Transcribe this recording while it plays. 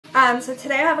So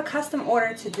today I have a custom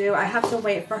order to do. I have to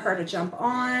wait for her to jump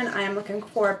on. I am looking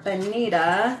for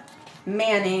Benita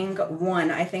Manning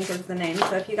 1, I think is the name.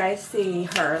 So if you guys see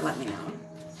her, let me know.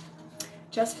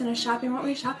 Just finished shopping. What were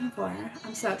you shopping for?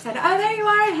 I'm so excited. Oh, there you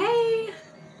are. Hey.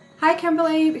 Hi,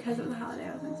 Kimberly. Because it was a holiday,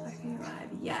 I wasn't expecting you to arrive.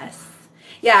 Yes.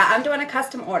 Yeah, I'm doing a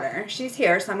custom order. She's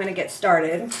here, so I'm going to get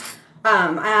started.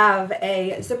 I have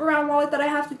a zip around wallet that I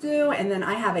have to do, and then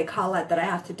I have a Colette that I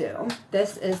have to do.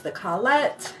 This is the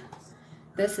Colette.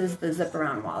 This is the zip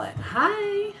around wallet.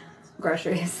 Hi.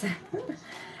 Groceries.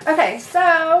 Okay,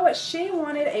 so she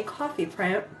wanted a coffee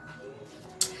print.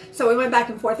 So we went back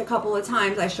and forth a couple of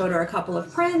times. I showed her a couple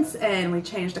of prints and we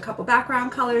changed a couple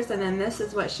background colors, and then this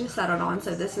is what she settled on.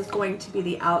 So this is going to be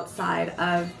the outside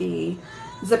of the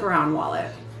zip around wallet.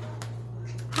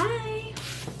 Hi.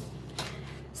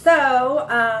 So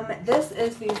this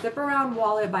is the zip around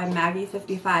wallet by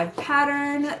Maggie55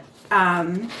 pattern.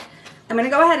 I'm going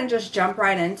to go ahead and just jump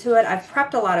right into it. I've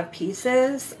prepped a lot of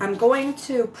pieces. I'm going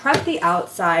to prep the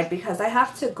outside because I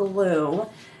have to glue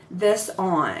this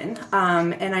on,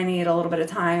 and I need a little bit of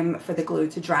time for the glue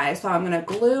to dry. So I'm going to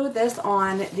glue this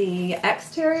on the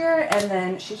exterior, and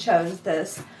then she chose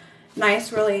this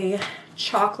nice, really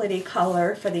chocolatey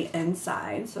color for the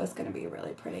inside. So it's going to be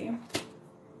really pretty.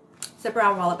 Zip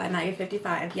around wallet by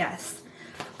Maggie55, yes.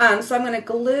 So I'm going to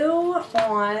glue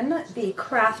on the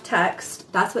craft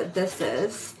text. That's what this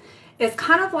is. It's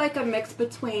kind of like a mix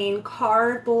between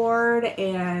cardboard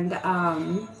and,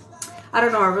 I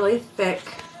don't know, a really thick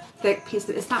piece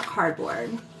of, it's not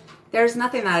cardboard. There's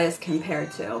nothing that is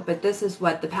compared to, but this is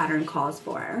what the pattern calls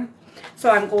for.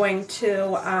 So I'm going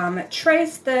to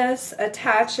trace this,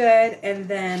 attach it, and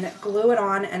then glue it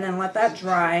on, and then let that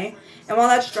dry. And while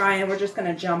that's drying, we're just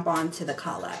going to jump on to the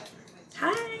Colette.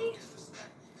 Hi.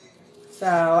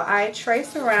 So I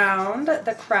trace around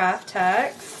the craft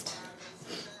text.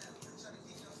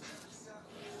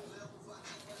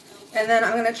 And then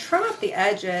I'm going to trim up the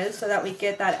edges so that we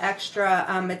get that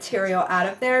extra material out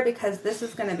of there, because this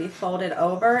is going to be folded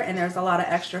over and there's a lot of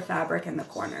extra fabric in the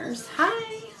corners.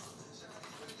 Hi!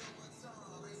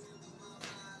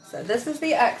 So this is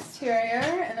the exterior,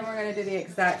 and then we're going to do the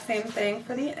exact same thing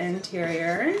for the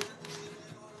interior.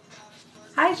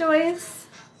 Hi, Joyce!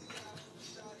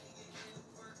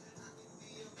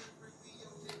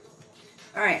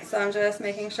 Alright, so I'm just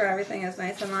making sure everything is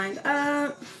nice and lined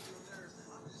up.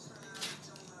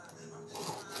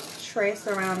 Trace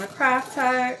around the craft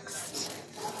text,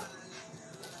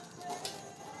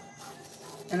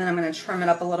 and then I'm going to trim it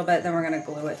up a little bit, then we're going to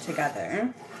glue it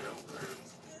together.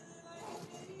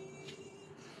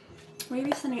 Will you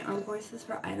be sending invoices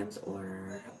for items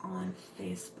ordered on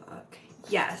Facebook?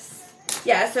 Yes.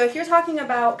 Yeah, so if you're talking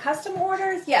about custom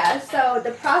orders, yeah. So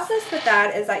the process with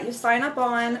that is that you sign up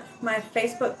on my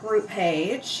Facebook group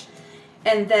page.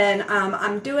 And then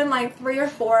I'm doing like 3 or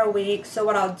 4 a week. So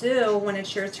what I'll do when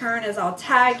it's your turn is I'll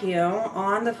tag you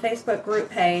on the Facebook group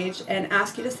page and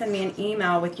ask you to send me an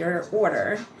email with your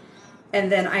order.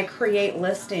 And then I create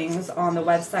listings on the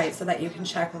website so that you can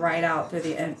check right out through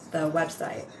the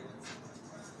website.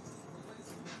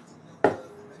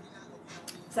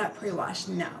 Is that pre-washed?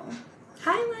 No.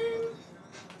 Hi, Lynn.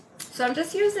 So I'm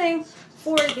just using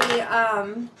for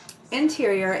the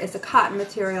interior, it's a cotton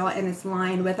material, and it's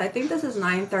lined with, I think this is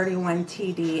 931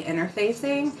 TD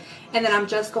interfacing. And then I'm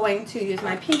just going to use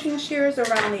my pinking shears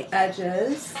around the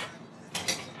edges,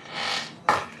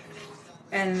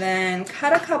 and then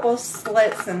cut a couple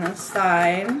slits in the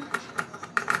side.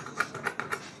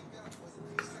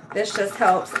 This just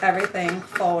helps everything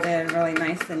fold in really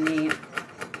nice and neat.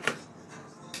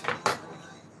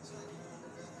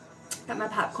 Got my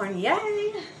popcorn,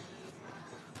 yay!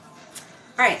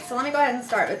 Alright, so let me go ahead and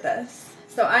start with this.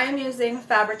 So I am using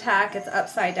Fabri-Tac, it's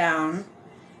upside down.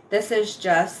 This is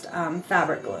just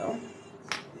fabric glue.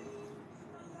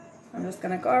 I'm just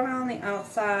going to go around the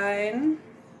outside.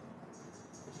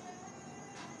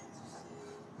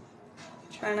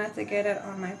 Try not to get it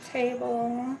on my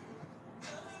table.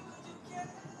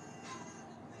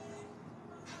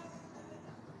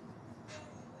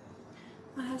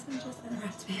 My husband just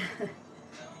interrupted me.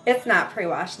 It's not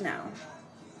pre-washed, no.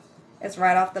 It's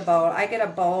right off the bolt. I get a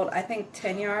bolt, I think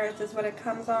 10 yards is what it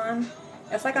comes on.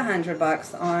 It's like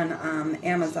 $100 on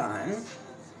Amazon,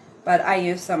 but I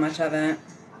use so much of it.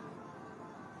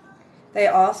 They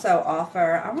also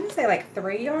offer, I want to say like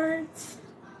 3 yards,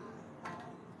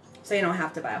 so you don't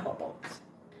have to buy a whole bolt.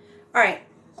 Alright,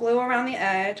 glue around the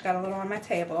edge, got a little on my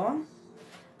table. I'm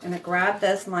going to grab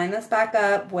this, line this back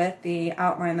up with the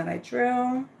outline that I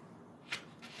drew.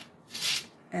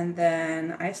 And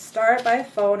then I start by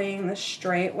folding the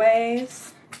straight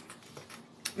ways.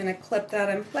 I'm going to clip that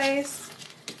in place.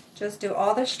 Just do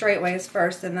all the straightaways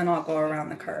first, and then I'll go around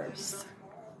the curves.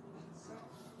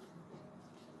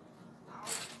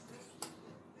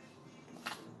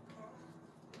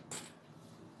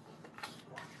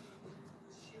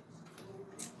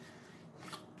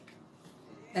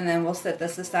 And then we'll set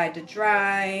this aside to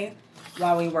dry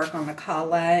while we work on the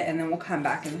Colette, and then we'll come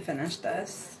back and finish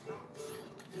this.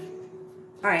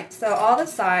 Alright, so all the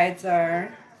sides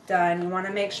are done. You want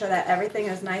to make sure that everything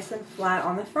is nice and flat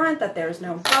on the front, that there's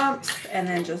no bumps, and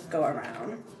then just go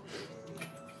around.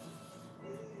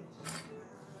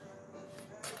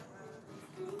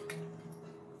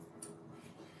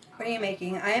 What are you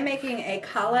making? I am making a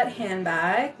Colette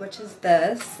handbag, which is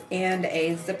this, and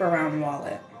a zip-around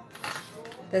wallet.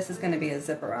 This is going to be a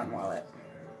zip-around wallet.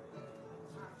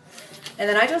 And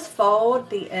then I just fold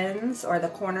the ends or the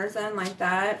corners in like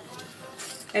that.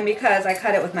 And because I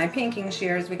cut it with my pinking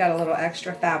shears, we got a little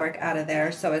extra fabric out of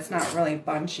there, so it's not really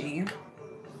bunchy.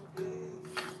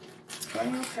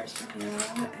 Colonial personnel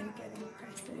and getting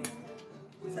pricing.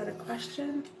 Is that a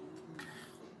question?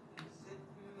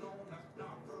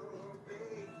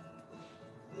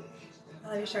 I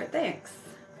love your shirt, thanks.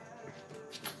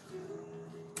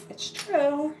 It's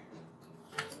true.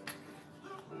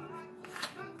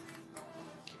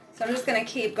 So I'm just going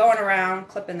to keep going around,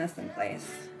 clipping this in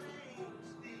place.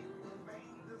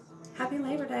 Happy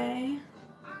Labor Day.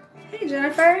 Hey,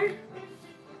 Jennifer.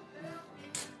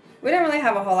 We didn't really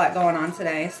have a whole lot going on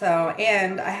today,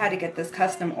 and I had to get this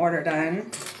custom order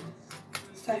done.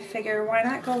 So I figure, why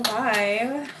not go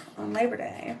live on Labor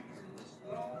Day?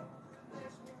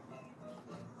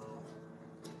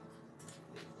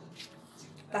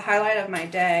 The highlight of my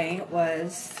day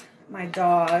was my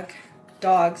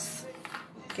dogs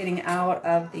getting out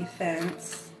of the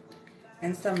fence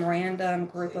and some random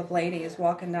group of ladies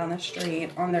walking down the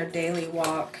street on their daily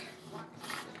walk,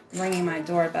 ringing my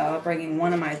doorbell, bringing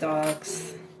one of my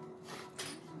dogs,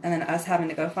 and then us having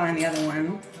to go find the other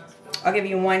one. I'll give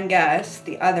you one guess,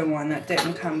 the other one that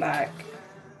didn't come back.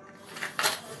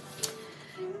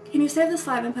 Can you save this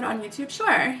live and put it on YouTube?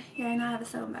 Sure. Yeah, I know how to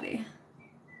sew, buddy.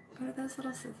 What are those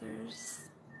little scissors?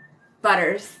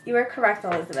 Butters. You were correct,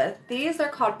 Elizabeth. These are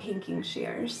called pinking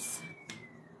shears.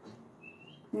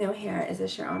 No hair. Is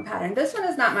this your own pattern? This one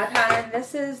is not my pattern.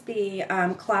 This is the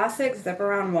classic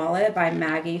zip-around wallet by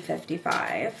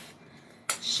Maggie55.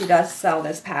 She does sell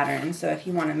this pattern, so if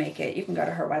you want to make it, you can go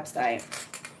to her website.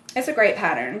 It's a great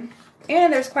pattern.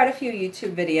 And there's quite a few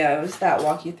YouTube videos that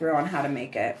walk you through on how to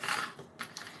make it.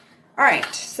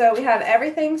 Alright, so we have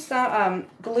everything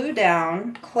glued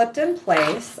down, clipped in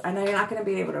place. I know you're not going to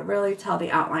be able to really tell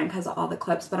the outline because of all the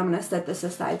clips, but I'm going to set this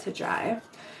aside to dry.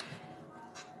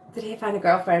 Did he find a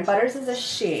girlfriend? Butters is a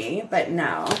she, but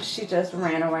no, she just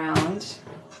ran around.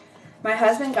 My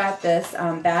husband got this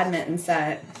badminton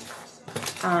set.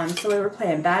 So we were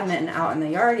playing badminton out in the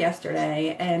yard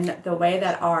yesterday, and the way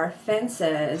that our fence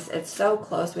is, it's so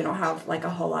close we don't have like a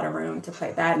whole lot of room to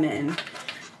play badminton.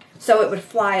 So it would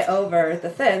fly over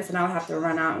the fence, and I would have to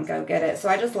run out and go get it. So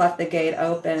I just left the gate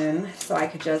open so I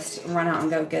could just run out and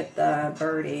go get the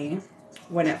birdie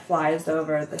when it flies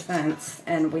over the fence,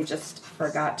 and we just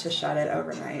forgot to shut it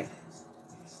overnight.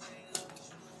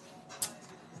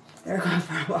 They were going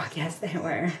for a walk. Yes, they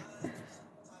were.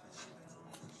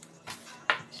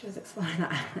 She was exploring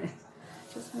the island.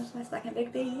 Just finished my second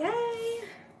big bee. Yay!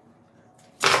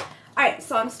 Alright,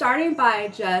 so I'm starting by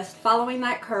just following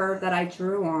that curve that I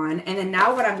drew on, and then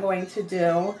now what I'm going to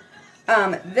do,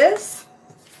 this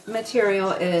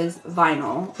material is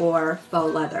vinyl or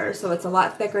faux leather, so it's a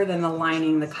lot thicker than the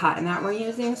lining, the cotton that we're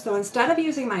using. So instead of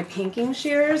using my pinking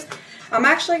shears, I'm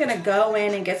actually going to go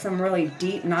in and get some really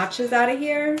deep notches out of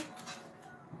here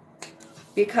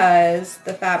because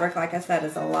the fabric, like I said,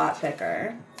 is a lot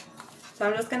thicker. So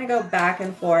I'm just going to go back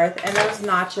and forth, and those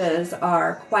notches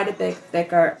are quite a bit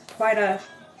thicker, quite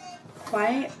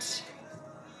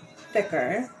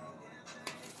thicker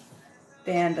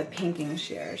than the pinking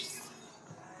shears.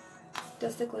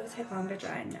 Does the glue take long to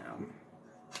dry? No.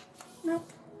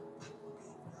 Nope.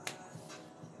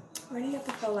 Where do you get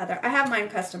the faux leather? I have mine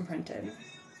custom printed.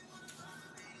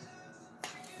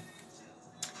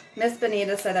 Miss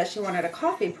Benita said that she wanted a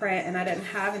coffee print, and I didn't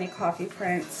have any coffee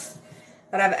prints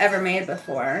that I've ever made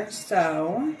before,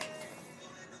 so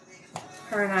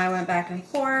her and I went back and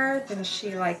forth, and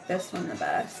she liked this one the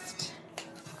best.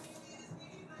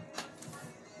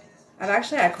 I've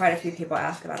actually had quite a few people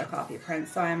ask about a coffee print,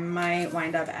 so I might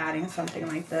wind up adding something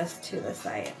like this to the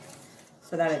site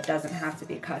so that it doesn't have to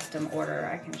be custom order.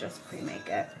 I can just pre-make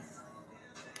it.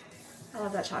 I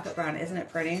love that chocolate brown. Isn't it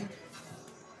pretty?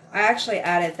 I actually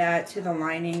added that to the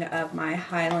lining of my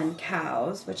Highland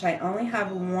cows, which I only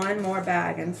have one more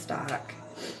bag in stock.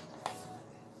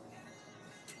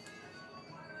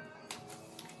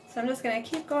 So I'm just going to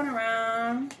keep going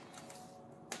around,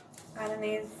 adding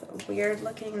these weird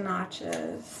looking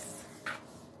notches.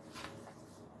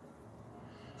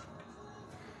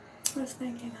 I was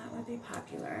thinking that would be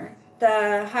popular.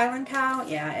 The Highland cow,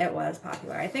 yeah, it was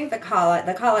popular. I think the Colette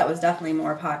was definitely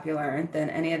more popular than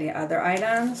any of the other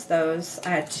items. Those, I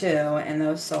had 2, and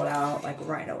those sold out like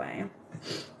right away.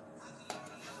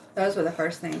 Those were the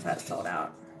first things that sold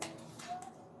out.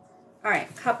 All right,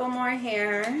 couple more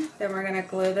here. Then we're gonna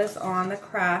glue this on the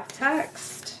craft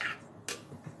text.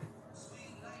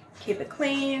 Keep it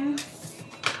clean.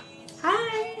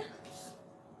 Hi.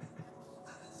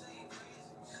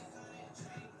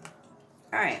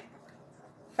 All right.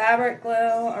 Fabric glue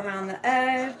around the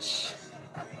edge.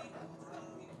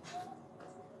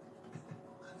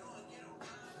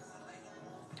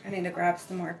 I need to grab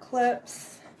some more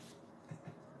clips.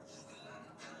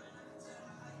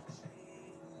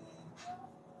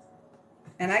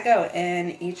 And I go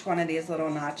in each one of these little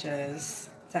notches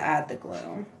to add the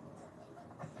glue.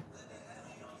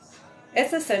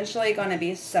 It's essentially going to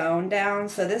be sewn down,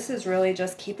 so this is really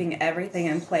just keeping everything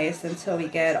in place until we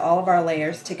get all of our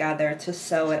layers together to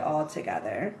sew it all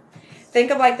together.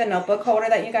 Think of like the notebook holder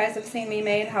that you guys have seen me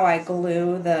made, how I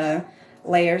glue the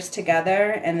layers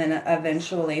together and then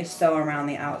eventually sew around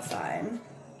the outside.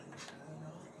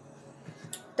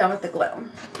 Done with the glue.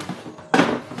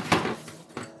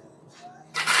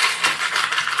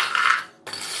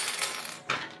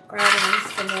 Grabbing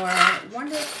some more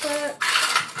Wonder Clips.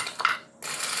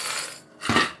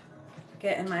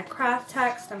 Get in my craft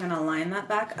text. I'm going to line that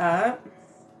back up.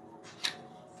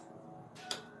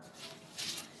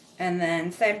 And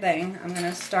then same thing. I'm going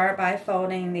to start by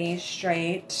folding these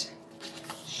straight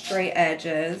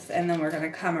edges, and then we're going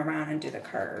to come around and do the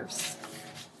curves.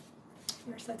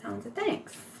 You're so talented.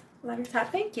 Thanks. Love your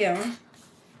tap. Thank you.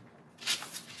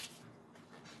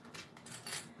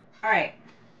 All right.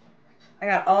 I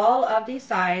got all of these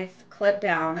sides clipped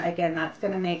down. Again, that's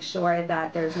going to make sure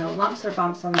that there's no lumps or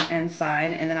bumps on the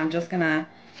inside. And then I'm just going to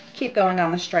keep going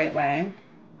down the straight way.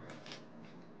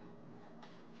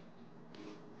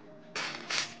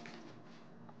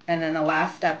 And then the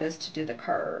last step is to do the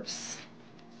curves.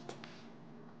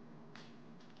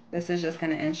 This is just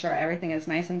going to ensure everything is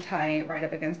nice and tight right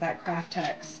up against that craft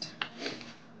text.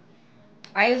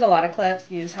 I use a lot of clips.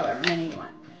 Use however many you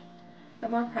want. The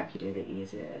more prep you do, the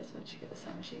easier it is once you get the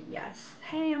sewing machine. Yes.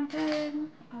 Hey, I'm good.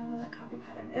 Oh, that copy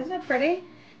pattern. Isn't it pretty?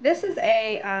 This is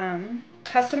a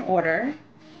custom order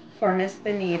for Miss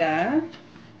Benita.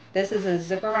 This is a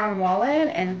zip around wallet,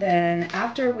 and then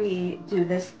after we do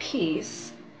this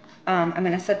piece, I'm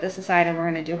going to set this aside and we're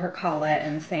going to do her Colette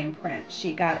in the same print.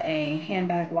 She got a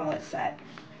handbag wallet set.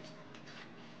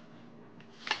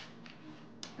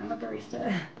 I'm a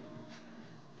barista.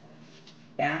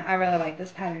 Yeah, I really like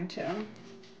this pattern too.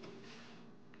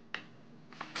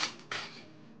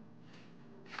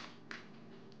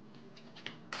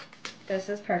 This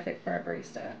is perfect for a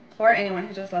barista or anyone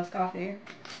who just loves coffee.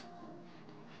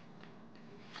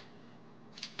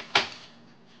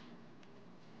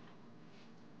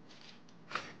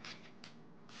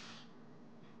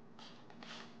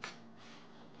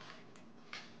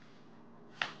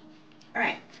 All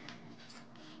right.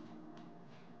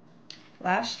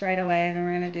 Last straightaway, and then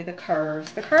we're going to do the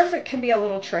curves. The curves, it can be a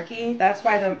little tricky. That's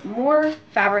why the more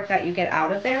fabric that you get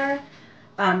out of there,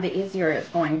 the easier it's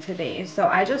going to be. So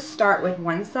I just start with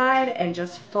one side and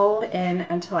just fold in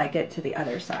until I get to the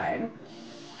other side.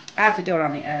 I have to do it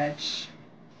on the edge.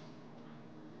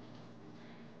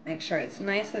 Make sure it's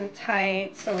nice and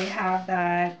tight so we have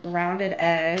that rounded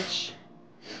edge.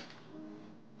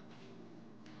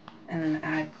 And then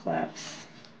add clips.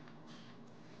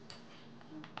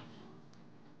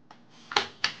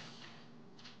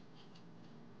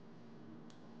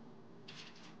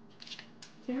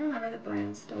 Do you remember the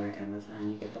brand store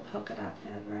Amazon? You get the polka dot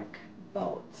fabric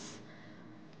bolts.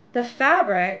 The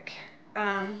fabric,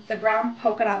 the brown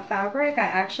polka dot fabric, I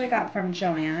actually got from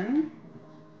Joanne.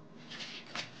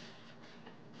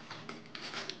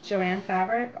 Joanne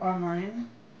Fabric online.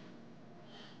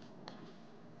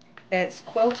 It's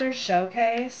Quilter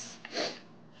Showcase.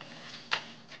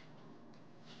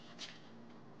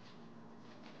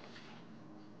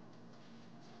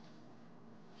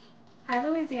 Hi,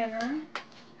 Louisiana.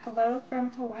 Hello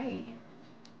from Hawaii.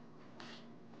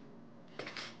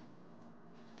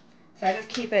 So I just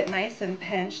keep it nice and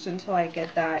pinched until I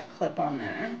get that clip on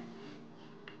there.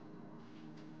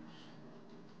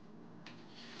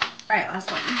 All right,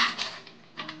 last one.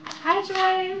 Hi,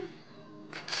 Hi, Joy.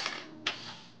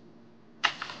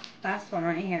 Last one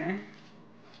right here.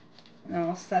 And then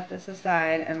we'll set this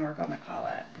aside and work on the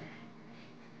Colette.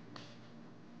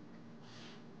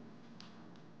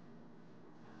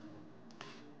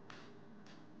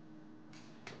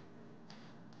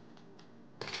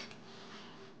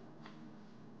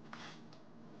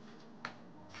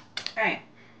 Alright.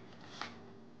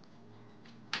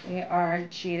 We are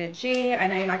G to G. I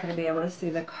know you're not going to be able to see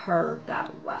the curve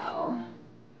that well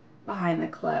behind the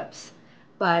clips.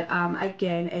 But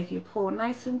again, if you pull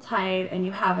nice and tight and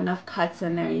you have enough cuts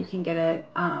in there, you can get it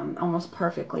almost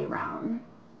perfectly round.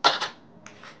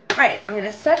 Alright, I'm going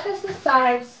to set this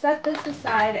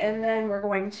aside, and then we're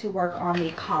going to work on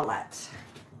the Colette.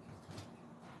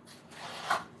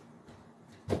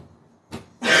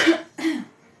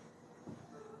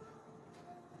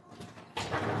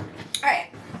 Alright.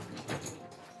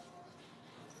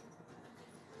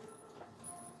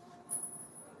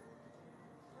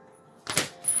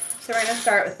 So we're going to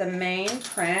start with the main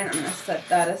print. I'm going to set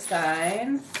that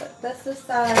aside. Set this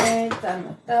aside. Done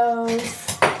with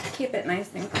those. Keep it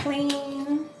nice and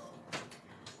clean.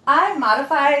 I've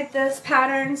modified this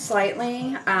pattern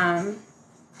slightly.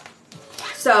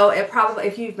 So it probably,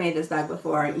 if you've made this bag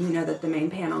before, you know that the main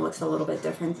panel looks a little bit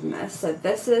different than this. So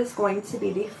this is going to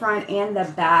be the front and the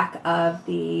back of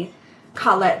the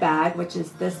Colette bag, which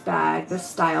is this bag, this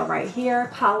style right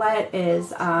here. Colette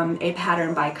is a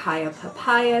pattern by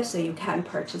Papaya, so you can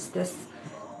purchase this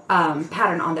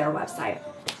pattern on their website.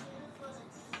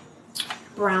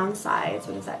 Brown sides,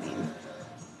 what does that mean?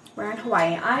 We're in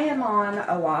Hawaii. I am on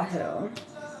Oahu.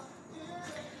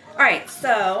 Alright,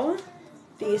 so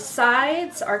the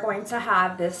sides are going to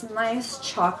have this nice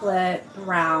chocolate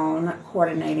brown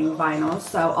coordinating vinyl.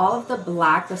 So all of the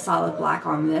black, the solid black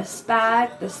on this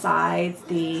bag, the sides,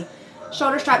 the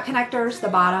shoulder strap connectors, the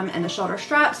bottom, and the shoulder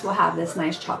straps will have this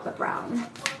nice chocolate brown.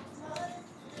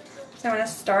 So I'm going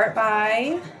to start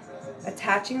by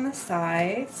attaching the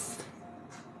sides.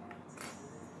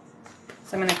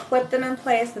 So I'm going to clip them in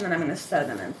place, and then I'm going to sew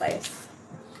them in place.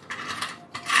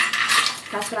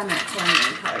 That's what I meant for my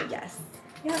main color, yes.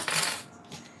 Yep.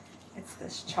 It's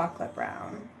this chocolate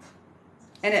brown.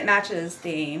 And it matches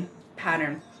the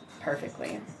pattern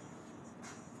perfectly.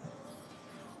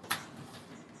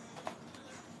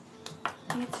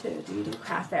 Me too. Do you do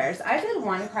craft fairs? I did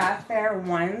one craft fair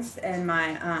once in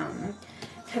my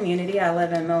community. I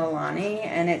live in Mililani,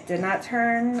 and it did not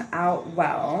turn out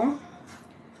well.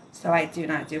 So I do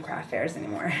not do craft fairs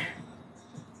anymore.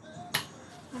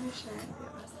 Let me share it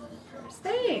first.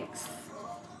 Thanks.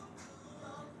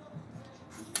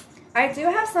 I do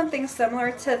have something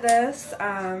similar to this.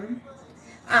 I'm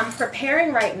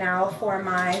preparing right now for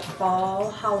my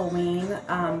fall Halloween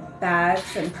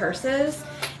bags and purses.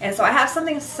 And so I have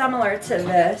something similar to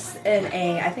this in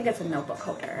I think it's a notebook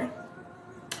holder.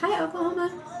 Hi, Oklahoma.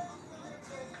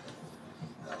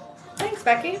 Thanks,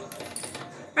 Becky.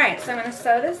 Alright, so I'm going to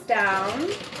sew this down.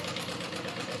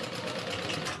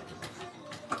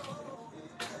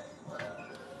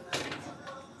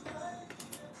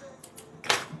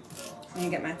 Let me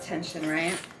get my tension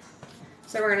right.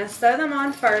 So we're going to sew them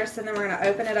on first, and then we're going to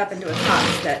open it up and do a top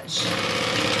stitch.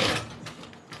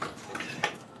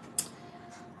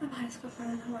 I'm a high school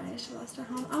friend in Hawaii. She lost her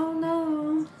home. Oh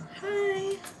no.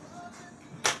 Hi.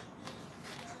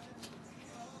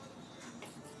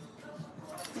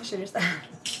 You should just...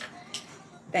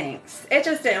 Thanks. It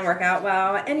just didn't work out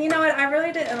well. And you know what? I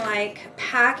really didn't like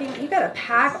packing. You got to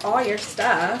pack all your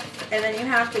stuff, and then you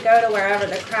have to go to wherever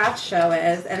the craft show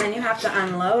is, and then you have to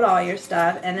unload all your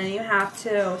stuff, and then you have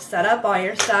to set up all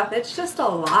your stuff. It's just a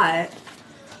lot.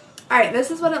 Alright, this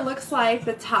is what it looks like,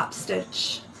 the top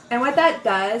stitch. And what that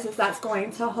does is that's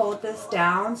going to hold this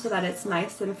down so that it's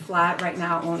nice and flat. Right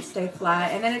now it won't stay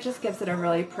flat, and then it just gives it a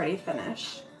really pretty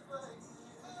finish.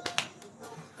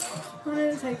 What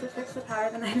did it take to fix the power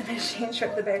of the night the machine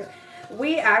tripped the big?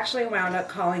 We actually wound up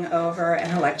calling over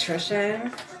an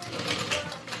electrician,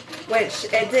 which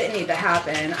it didn't need to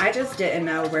happen. I just didn't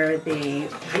know where we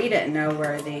didn't know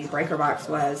where the breaker box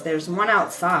was. There's one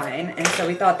outside, and so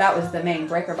we thought that was the main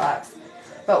breaker box.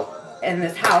 But in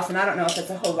this house, and I don't know if it's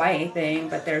a Hawaii thing,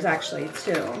 but there's actually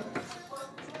two.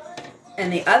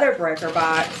 And the other breaker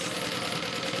box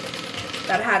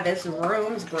that had this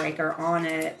rooms breaker on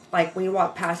it, like we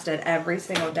walked past it every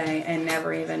single day and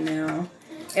never even knew.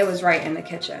 It was right in the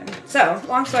kitchen. So,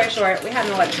 long story short, we had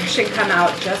an electrician come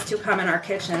out just to come in our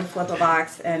kitchen, flip a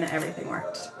box, and everything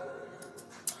worked.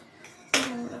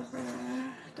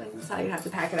 That's how you have to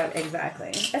pack it up. Exactly.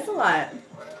 It's a lot.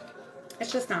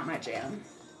 It's just not my jam.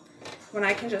 When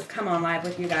I can just come on live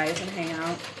with you guys and hang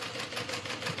out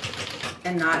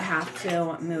and not have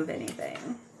to move anything.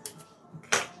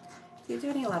 Do you do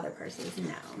any leather purses?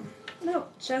 No.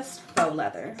 Nope, just faux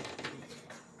leather.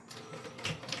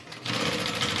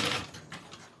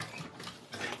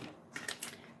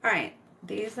 All right,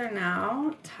 these are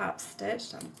now top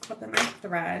stitched. I'm clipping my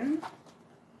thread.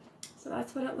 So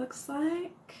that's what it looks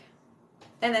like.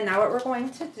 And then now what we're going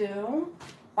to do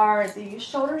are the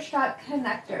shoulder strap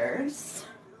connectors,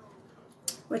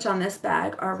 which on this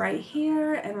bag are right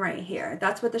here and right here.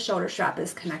 That's what the shoulder strap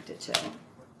is connected to.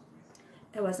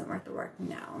 It wasn't worth the work,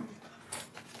 no.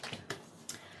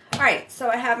 All right, so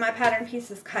I have my pattern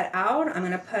pieces cut out. I'm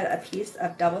gonna put a piece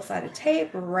of double-sided tape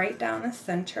right down the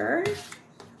center.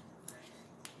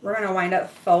 We're gonna wind up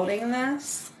folding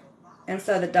this, and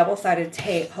so the double-sided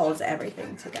tape holds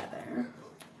everything together.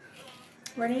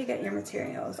 Where do you get your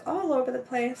materials? All over the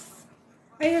place.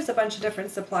 I use a bunch of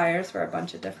different suppliers for a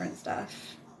bunch of different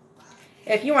stuff.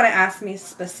 If you want to ask me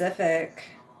specific,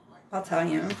 I'll tell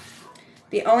you.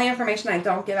 The only information I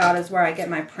don't give out is where I get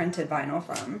my printed vinyl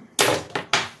from.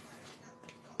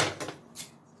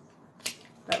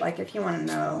 But like if you want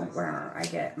to know where I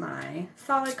get my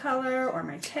solid color or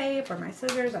my tape or my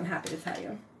scissors, I'm happy to tell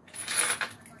you.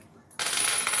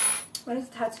 What is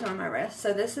the tattoo on my wrist?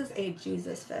 So this is a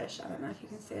Jesus fish. I don't know if you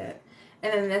can see it.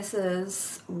 And then this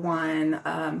is one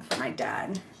for my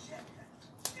dad.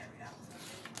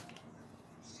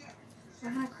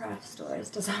 What kind of craft stores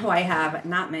does Hawaii have?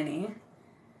 Not many.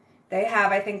 They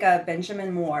have, I think, a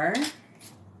Benjamin Moore.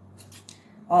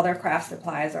 All their craft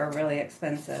supplies are really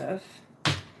expensive.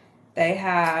 They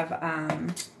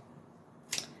have...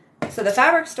 So the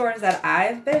fabric stores that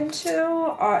I've been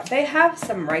to, they have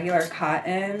some regular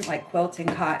cotton, like quilting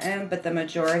cotton, but the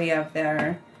majority of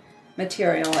their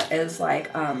material is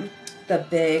like the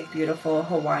big, beautiful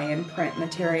Hawaiian print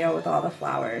material with all the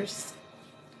flowers.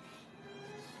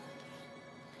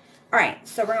 All right,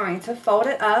 so we're going to fold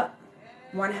it up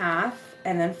one half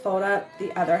and then fold up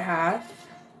the other half.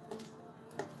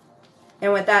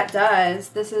 And what that does,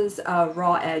 this is a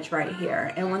raw edge right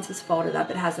here. And once it's folded up,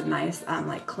 it has a nice,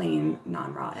 like clean,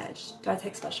 non-raw edge. Do I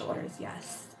take special orders?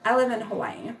 Yes. I live in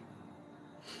Hawaii.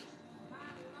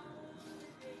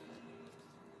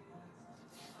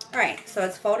 All right, so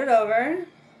it's folded over.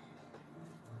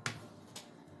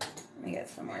 Let me get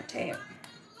some more tape.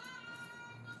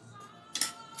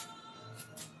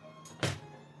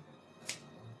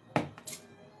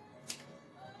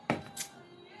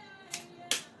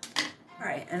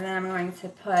 Alright, and then I'm going to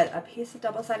put a piece of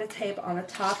double-sided tape on the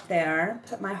top there,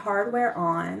 put my hardware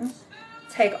on,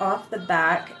 take off the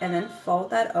back, and then fold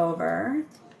that over.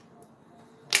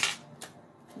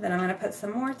 Then I'm going to put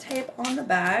some more tape on the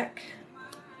back.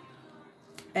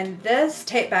 And this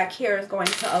tape back here is going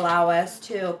to allow us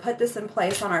to put this in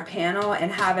place on our panel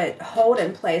and have it hold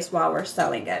in place while we're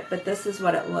sewing it. But this is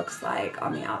what it looks like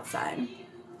on the outside.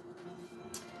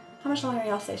 How much longer are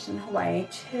y'all stationed in Hawaii?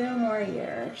 2 more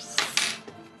years.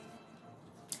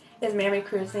 Is Mammy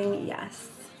cruising? Yes.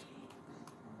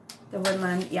 The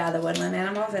woodland, yeah, the woodland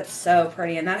animals. It's so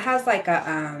pretty, and that has like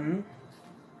a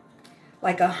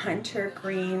hunter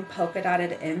green polka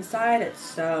dotted inside. It's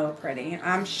so pretty.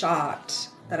 I'm shocked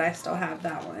that I still have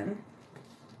that one.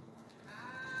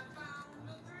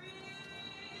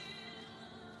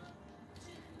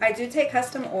 I do take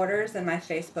custom orders in my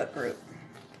Facebook group.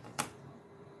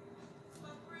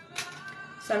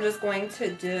 So I'm just going to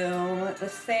do the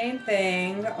same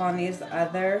thing on these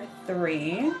other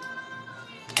 3.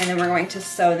 And then we're going to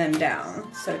sew them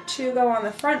down. So 2 go on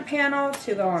the front panel,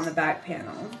 2 go on the back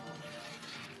panel.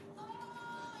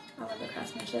 I love the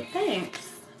craftsmanship. Thanks.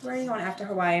 Where are you going after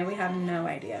Hawaii? We have no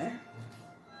idea.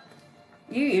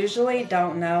 You usually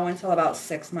don't know until about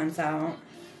 6 months out.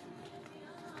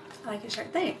 I like your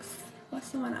shirt. Thanks. What's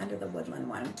the one under the woodland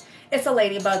one? It's a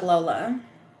Ladybug Lola.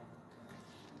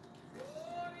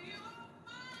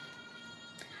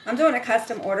 I'm doing a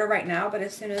custom order right now, but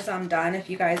as soon as I'm done,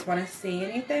 if you guys want to see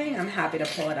anything, I'm happy to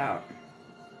pull it out.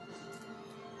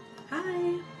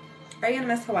 Hi. Are you going to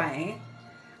miss Hawaii?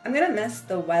 I'm going to miss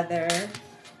the weather.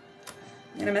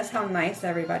 I'm going to miss how nice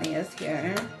everybody is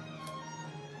here.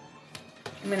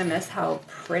 I'm going to miss how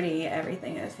pretty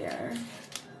everything is here.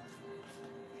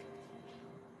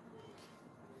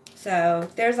 So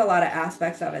there's a lot of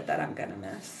aspects of it that I'm going to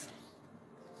miss.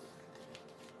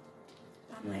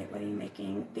 Like, what are you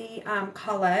making? The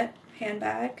Colette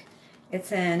handbag.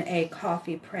 It's in a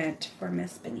coffee print for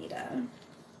Miss Benita.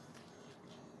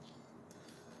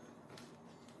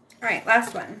 Alright,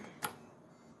 last one.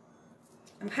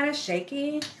 I'm kind of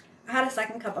shaky. I had a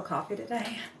second cup of coffee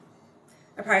today.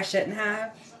 I probably shouldn't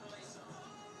have.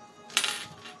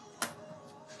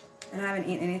 And I haven't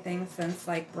eaten anything since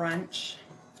like brunch.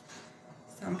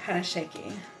 So I'm kind of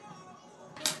shaky.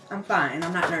 I'm fine.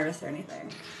 I'm not nervous or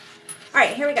anything. All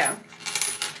right, here we go.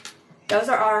 Those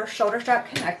are our shoulder strap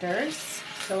connectors.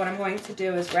 So what I'm going to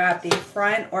do is grab the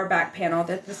front or back panel,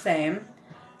 they're the same.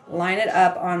 Line it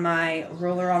up on my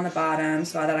ruler on the bottom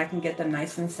so that I can get them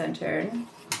nice and centered.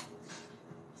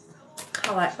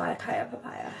 Colette by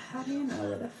Papaya. How do you know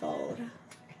where to fold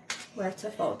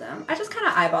them? I just kind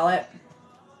of eyeball it.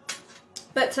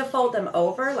 But to fold them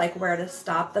over, like where to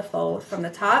stop the fold from the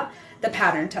top, the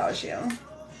pattern tells you.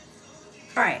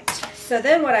 All right, so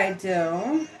then what I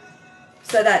do,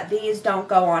 so that these don't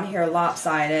go on here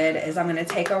lopsided, is I'm gonna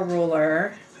take a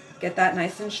ruler, get that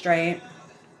nice and straight,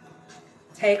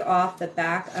 take off the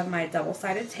back of my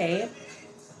double-sided tape,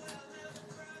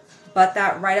 butt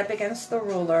that right up against the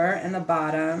ruler in the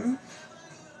bottom,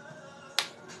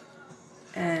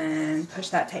 and push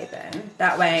that tape in.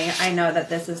 That way I know that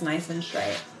this is nice and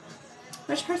straight.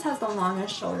 Which purse has the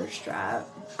longest shoulder strap?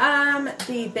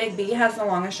 The Big B has the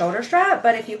longest shoulder strap,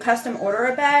 but if you custom order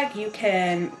a bag, you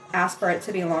can ask for it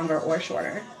to be longer or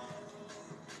shorter.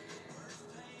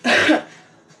 All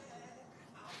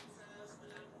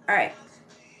right.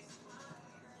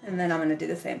 And then I'm going to do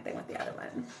the same thing with the other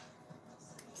one.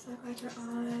 So glad you're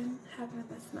on.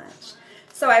 Haven't missed much.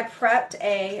 So I prepped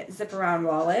a zip around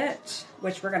wallet,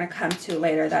 which we're going to come to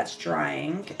later. That's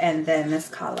drying. And then this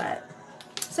Colette.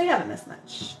 So you haven't missed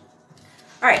much.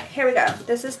 All right, here we go.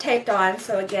 This is taped on.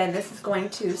 So again, this is going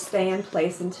to stay in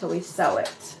place until we sew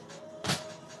it.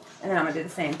 And then I'm going to do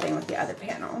the same thing with the other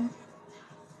panel.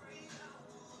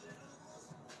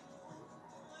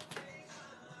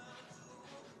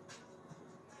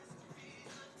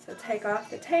 So take off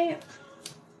the tape.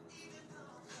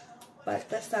 Butt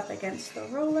this up against the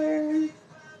ruler.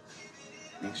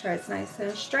 Make sure it's nice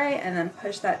and straight, and then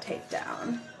push that tape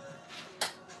down.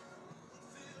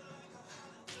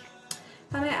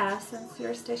 If I may ask, since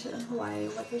you're stationed in Hawaii,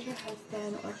 what does your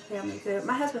husband or family do?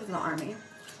 My husband's in the Army.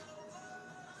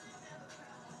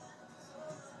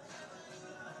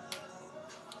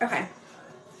 Okay.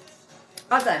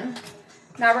 All done.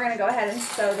 Now we're going to go ahead and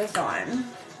sew this on.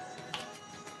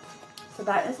 So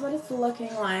that is what it's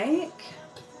looking like.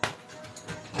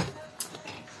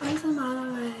 I was a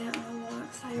mile away on a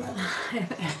walk, so you were live, and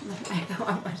I go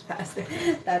on much faster.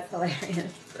 That's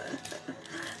hilarious.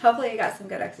 Hopefully you got some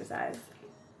good exercise.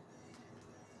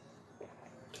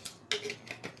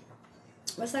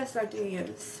 What size thread do you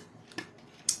use?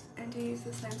 And do you use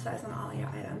the same size on all your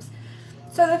items?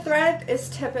 So the thread is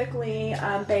typically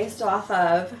based off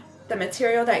of the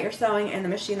material that you're sewing and the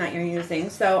machine that you're using.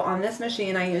 So on this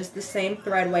machine, I use the same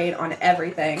thread weight on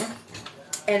everything,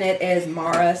 and it is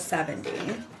Mara 70.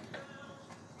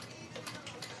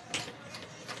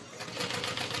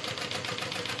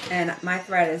 And my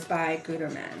thread is by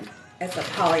Gutermann. It's a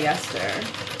polyester.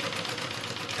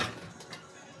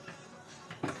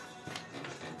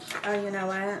 Oh, you know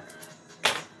what?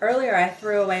 Earlier I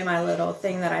threw away my little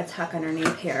thing that I tuck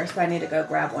underneath here, so I need to go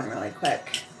grab one really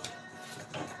quick.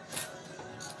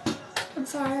 I'm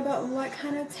sorry, but what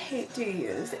kind of tape do you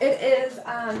use? It is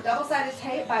double-sided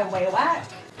tape by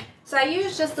Waywack. So I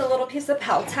use just a little piece of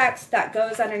Peltex that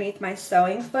goes underneath my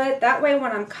sewing foot. That way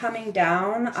when I'm coming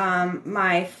down,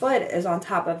 my foot is on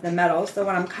top of the metal. So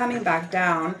when I'm coming back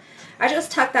down, I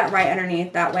just tuck that right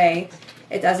underneath. That way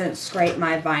it doesn't scrape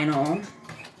my vinyl.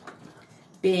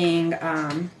 Being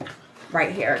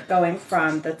right here, going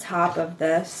from the top of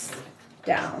this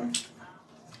down.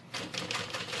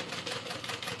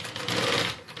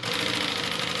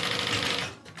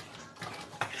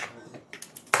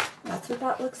 That's what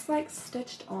that looks like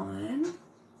stitched on.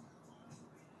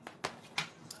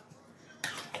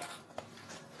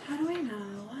 How do I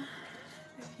know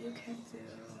if you can do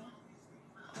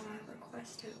our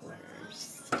requested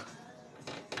orders?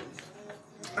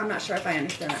 I'm not sure if I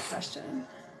understand that question.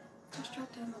 Just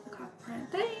drop down with the cock print.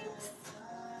 Thanks.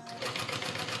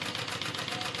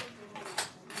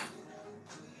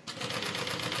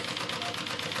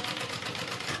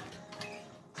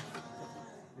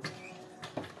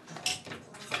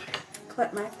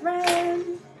 Clip my thread.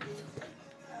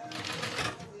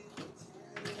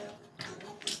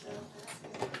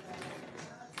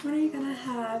 When are you gonna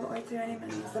have, or do any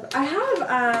minis? I have,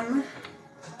 I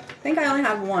think I only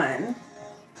have one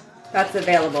that's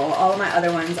available. All of my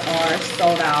other ones are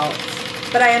sold out,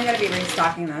 but I am going to be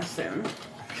restocking those soon.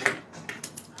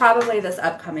 Probably this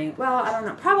upcoming, well, I don't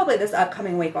know, probably this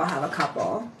upcoming week I'll have a couple.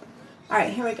 All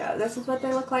right, here we go. This is what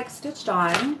they look like stitched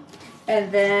on.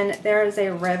 And then there is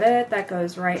a rivet that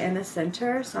goes right in the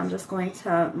center, so I'm just going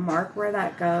to mark where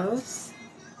that goes.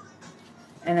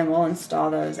 And then we'll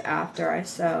install those after I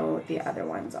sew the other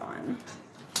ones on.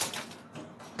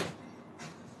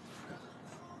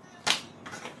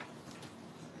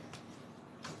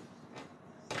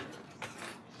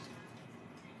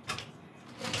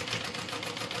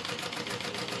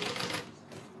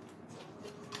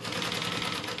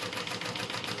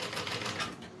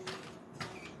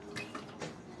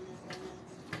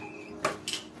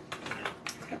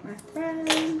 out my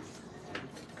threads.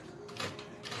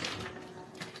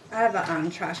 I have a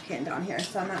trash can down here,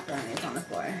 so I'm not throwing these on the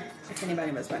floor, if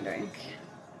anybody was wondering.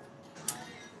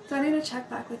 So I need to check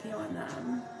back with you on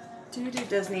them. Do you do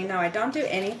Disney? No, I don't do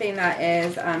anything that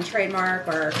is trademark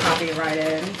or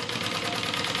copyrighted.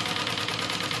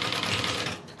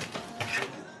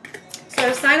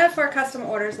 So sign up for custom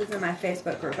orders is in my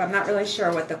Facebook group. I'm not really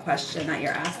sure what the question that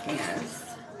you're asking is.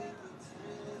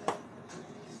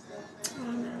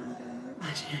 Oh no,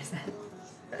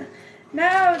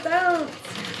 no, don't.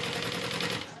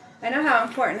 I know how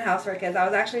important housework is. I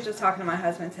was actually just talking to my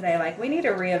husband today, like, we need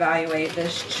to reevaluate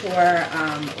this chore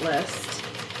list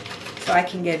so I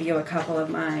can give you a couple of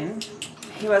mine.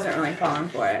 He wasn't really falling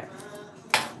for it.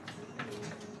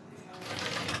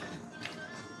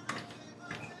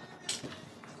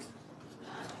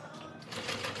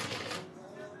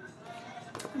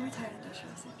 I'm retired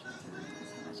industrial.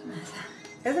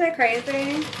 Isn't it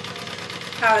crazy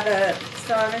how the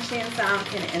sewing machine sound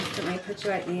can instantly put you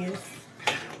at ease?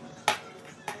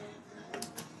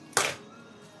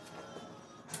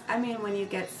 I mean, when you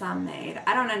get some made.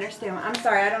 I don't understand. I'm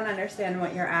sorry, I don't understand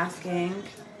what you're asking.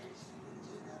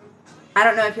 I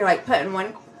don't know if you're like putting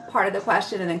one part of the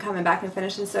question and then coming back and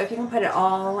finishing. So if you can put it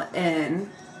all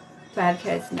in. Bad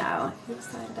kids, no. Who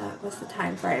signed up? What's the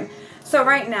time frame? So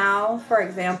right now, for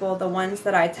example, the ones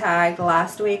that I tagged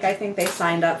last week, I think they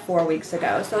signed up 4 weeks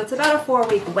ago. So it's about a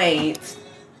 4-week wait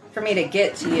for me to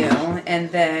get to you, and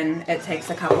then it takes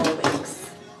a couple of weeks.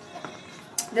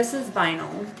 This is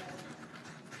vinyl.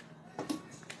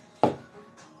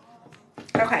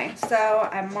 Okay, so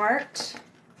I marked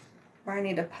where I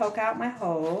need to poke out my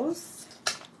holes.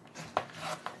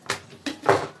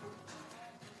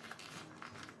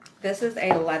 This is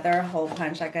a leather hole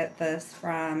punch. I got this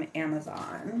from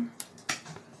Amazon.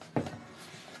 So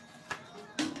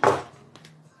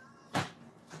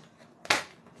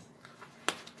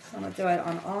I'm going to do it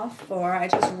on all 4. I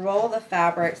just roll the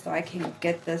fabric so I can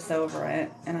get this over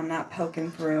it, and I'm not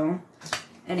poking through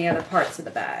any other parts of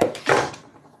the bag.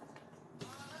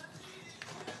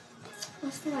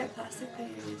 What's the white plastic that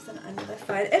you're using under the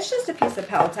foot? It's just a piece of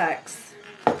Peltex.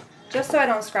 Just so I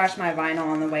don't scratch my vinyl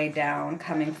on the way down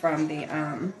coming from the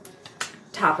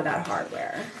top of that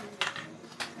hardware.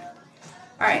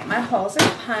 Alright, my holes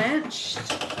are punched.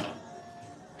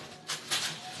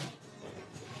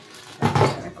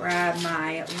 I'm going to grab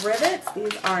my rivets.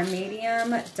 These are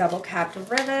medium double capped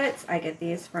rivets. I get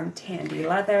these from Tandy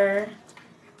Leather.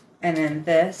 And then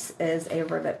this is a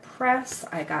rivet press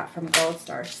I got from Gold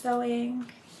Star Sewing.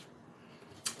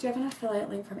 Do you have an affiliate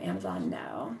link from Amazon?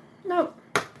 No. Nope.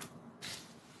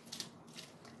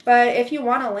 But if you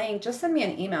want a link, just send me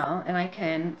an email and I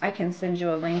can send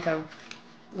you a link of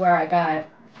where I got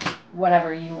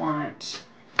whatever you want.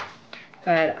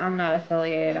 But I'm not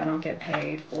affiliated. I don't get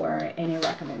paid for any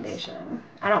recommendation.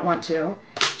 I don't want to.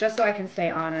 Just so I can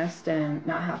stay honest and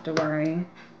not have to worry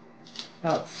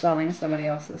about selling somebody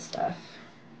else's stuff.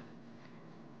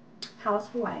 How's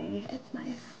Hawaii? It's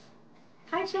nice.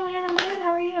 Hi, Joanne. I'm good.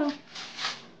 How are you?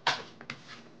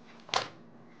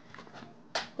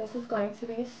 This is going to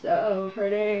be so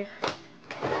pretty.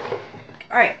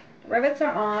 Alright, rivets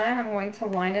are on. I'm going to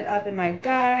line it up in my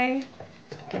die.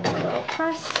 Give it a little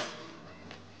press.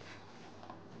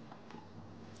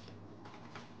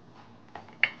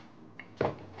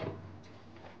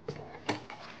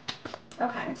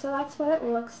 Okay, so that's what it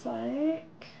looks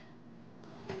like.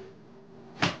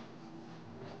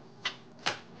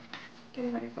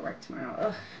 Getting ready for work tomorrow.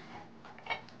 Ugh.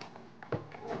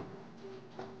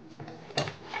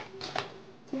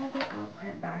 Do you have the out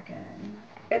print back in?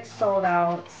 It's sold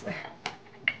out.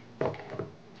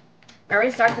 I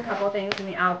restocked a couple of things in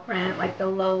the out print, like the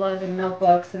Lolas and Milk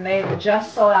Books, and they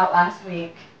just sold out last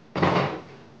week.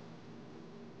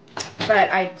 But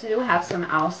I do have some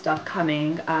owl stuff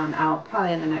coming out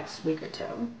probably in the next week or 2.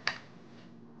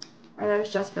 Are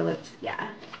those just for looks? Yeah.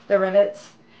 The rivets,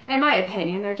 in my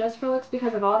opinion, they're just for looks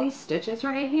because of all these stitches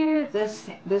right here.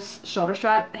 This shoulder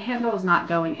strap handle is not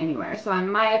going anywhere. So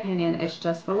in my opinion, it's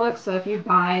just for looks. So if you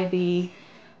buy the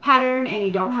pattern and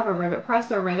you don't have a rivet press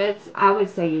or rivets, I would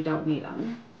say you don't need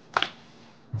them.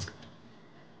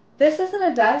 This isn't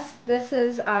a desk. This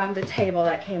is the table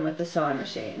that came with the sewing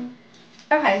machine.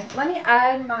 Okay, let me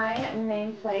add my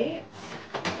nameplates.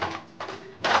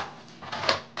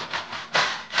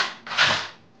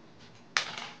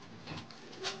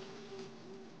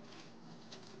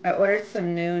 I ordered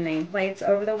some new nameplates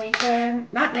over the weekend.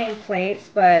 Not nameplates,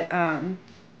 but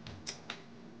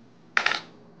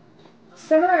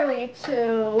similarly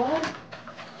to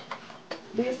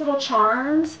these little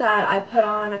charms that I put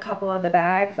on a couple of the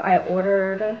bags, I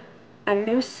ordered a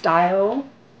new style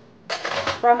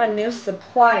from a new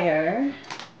supplier,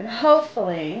 and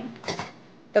hopefully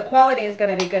the quality is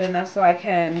going to be good enough so I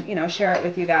can, you know, share it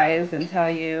with you guys and tell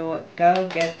you, go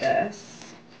get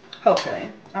this. Hopefully.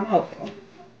 I'm hopeful.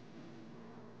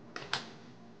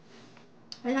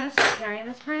 I gotta start carrying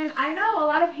this print. I know a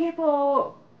lot of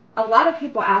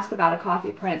people ask about a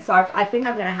coffee print, so I think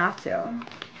I'm gonna have to.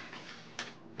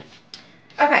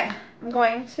 Okay, I'm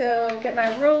going to get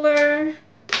my ruler,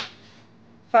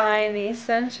 find the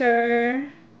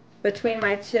center between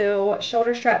my two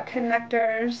shoulder strap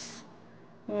connectors,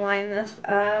 line this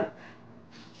up,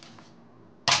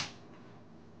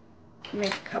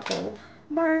 make a couple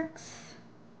marks.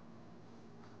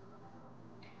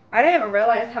 I didn't even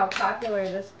realize how popular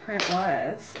this print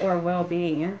was, or will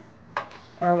be,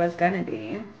 or was gonna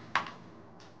be.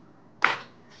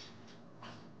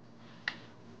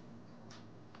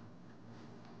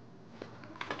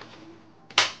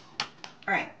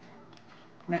 Alright,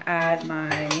 I'm gonna add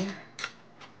my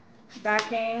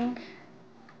backing,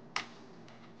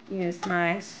 use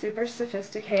my super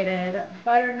sophisticated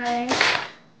butter knife.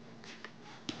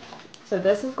 So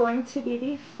this is going to be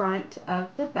the front of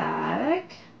the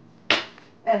bag.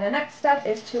 And the next step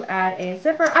is to add a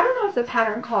zipper. I don't know if the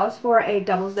pattern calls for a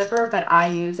double zipper, but I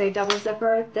use a double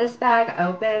zipper. This bag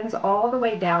opens all the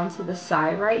way down to the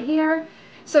side right here.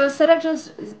 So instead of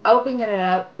just opening it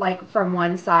up like from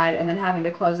one side and then having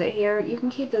to close it here, you can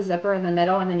keep the zipper in the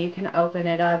middle and then you can open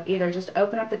it up. Either just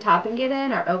open up the top and get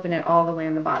in, or open it all the way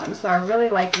in the bottom. So I really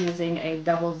like using a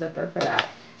double zipper for that.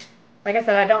 Like I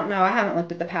said, I don't know. I haven't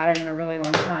looked at the pattern in a really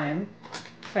long time,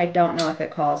 so I don't know if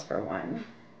it calls for one.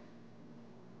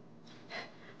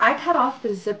 I cut off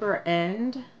the zipper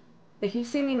end. If you've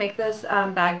seen me make this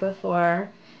bag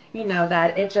before, you know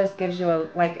that it just gives you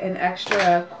like an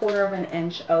extra 1/4 of an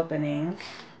inch opening.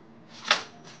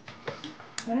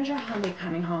 When is your hubby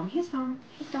coming home? He's home.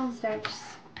 He's downstairs.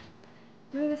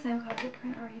 Really the same coffee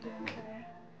print are you doing today?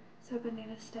 So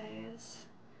Benita stays.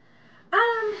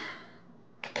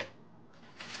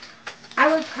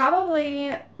 I would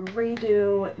probably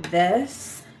redo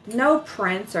this. No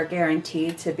prints are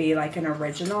guaranteed to be like an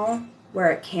original where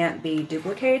it can't be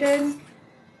duplicated.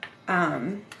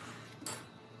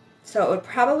 So it would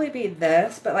probably be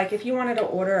this, but like if you wanted to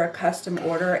order a custom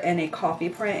order in a coffee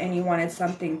print and you wanted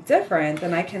something different,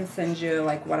 then I can send you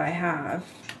like what I have.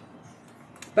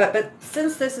 But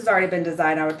since this has already been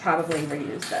designed, I would probably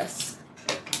reuse this.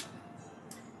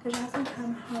 Does your husband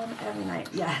come home every night?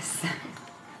 Yes.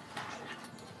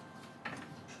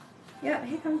 Yep,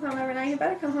 he comes home every night. He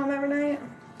better come home every night.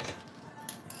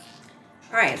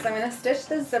 Alright, so I'm going to stitch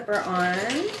the zipper on.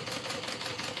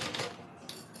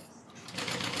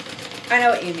 I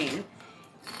know what you mean.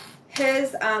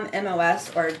 His MOS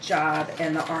or job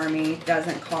in the Army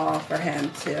doesn't call for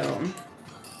him to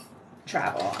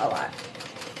travel a lot.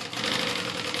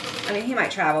 I mean, he might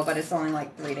travel, but it's only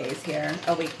like 3 days here,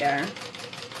 a week there.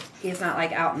 He's not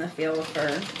like out in the field for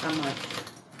a month.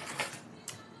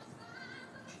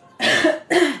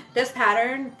 This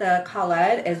pattern, the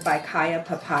Colette, is by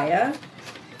Papaya.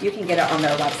 You can get it on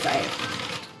their website.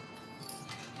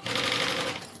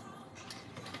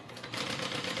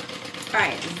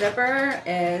 Alright, zipper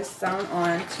is sewn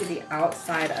on to the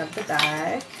outside of the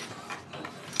bag.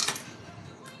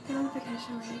 The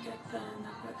notification when you get the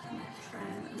notebook from my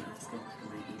friend. I'm asking for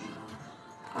my email.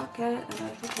 I'll get a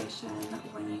notification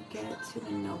when you get to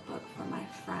the notebook from my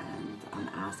friend. I'm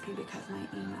asking because my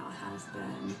email has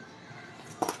been...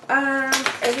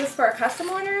 is this for a custom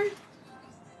order?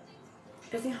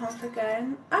 Is he home for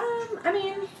good? I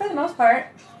mean, for the most part.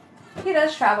 He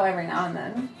does travel every now and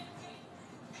then.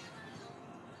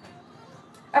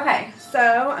 Okay,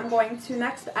 so I'm going to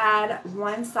next add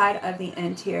one side of the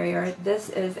interior. This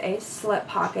is a slip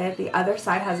pocket. The other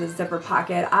side has a zipper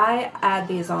pocket. I add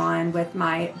these on with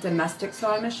my domestic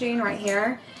sewing machine right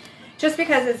here, just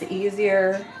because it's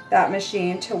easier, that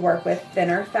machine, to work with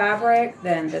thinner fabric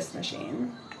than this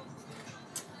machine.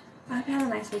 I hope you had a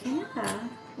nice weekend. Yeah.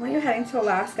 When are you heading to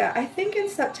Alaska? I think in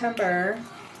September,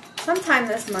 sometime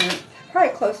this month, probably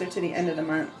closer to the end of the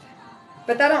month.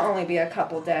 But that'll only be a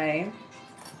couple day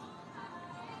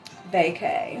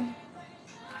vacay.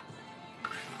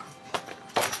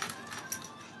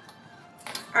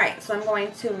 Alright, so I'm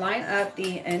going to line up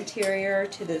the interior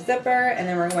to the zipper, and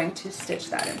then we're going to stitch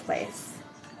that in place.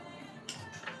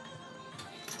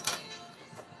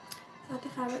 The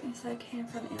fabric you said came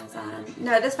from Amazon.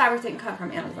 No, this fabric didn't come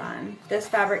from Amazon. This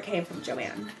fabric came from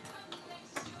Joanne.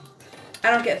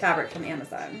 I don't get fabric from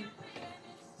Amazon.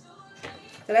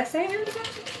 Did I say Amazon?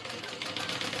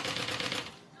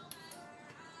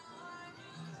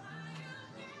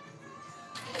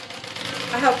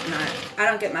 I hope not. I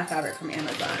don't get my fabric from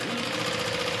Amazon.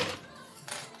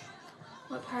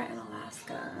 What part in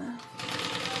Alaska?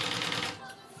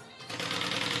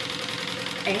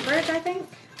 Anchorage, I think.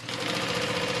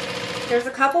 There's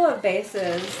a couple of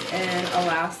bases in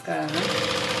Alaska.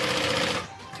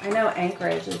 I know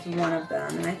Anchorage is one of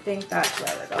them, and I think that's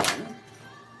where we're going.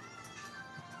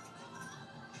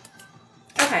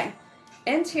 Okay,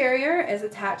 interior is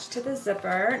attached to the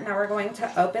zipper. Now we're going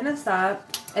to open this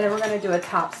up, and then we're going to do a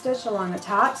top stitch along the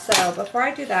top. So before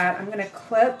I do that, I'm going to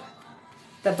clip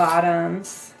the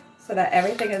bottoms so that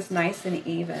everything is nice and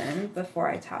even before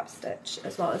I top stitch,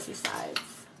 as well as the sides.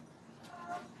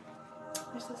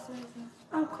 Where's the sides?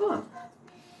 Oh, cool.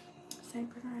 St.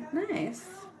 Bernard. Nice.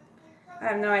 I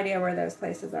have no idea where those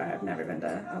places are. I've never been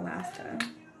to Alaska.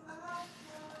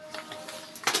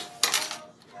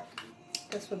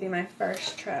 This will be my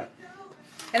first trip.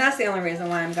 And that's the only reason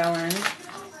why I'm going,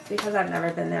 because I've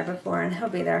never been there before, and he'll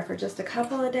be there for just a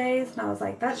couple of days. And I was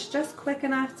like, that's just quick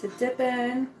enough to dip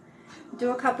in,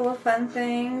 do a couple of fun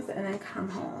things, and then come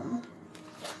home.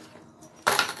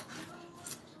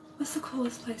 What's the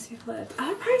coolest place you've lived? I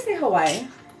would probably say Hawaii.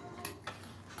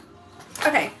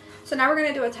 Okay, so now we're going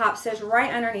to do a top stitch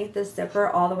right underneath this zipper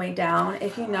all the way down.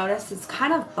 If you notice, it's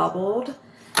kind of bubbled.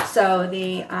 So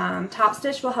the top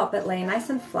stitch will help it lay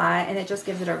nice and flat, and it just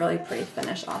gives it a really pretty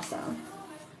finish also.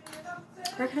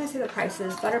 Where can I see the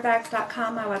prices?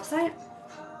 Butterbags.com, my website.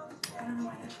 I don't know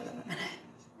why that should have a minute.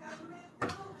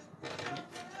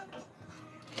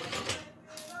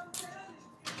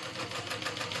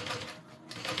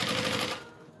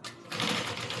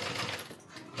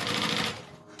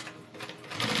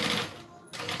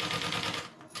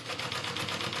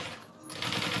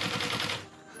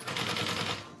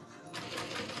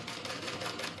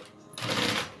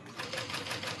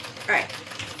 Alright,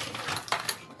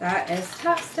 that is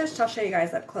top stitched. I'll show you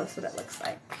guys up close what it looks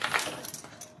like.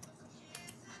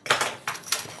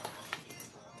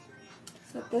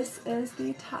 So this is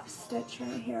the top stitch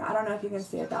right here. I don't know if you can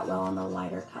see it that well on the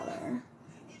lighter color.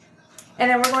 And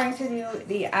then we're going to do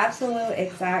the absolute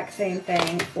exact same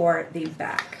thing for the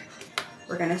back.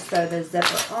 We're going to sew the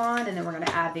zipper on, and then we're going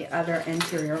to add the other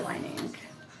interior lining.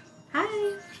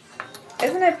 Hi!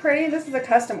 Isn't it pretty? This is a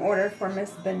custom order for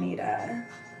Miss Benita.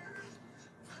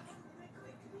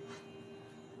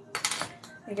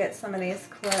 I get some of these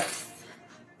clips.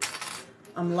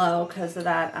 I'm low because of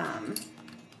that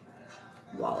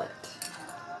wallet.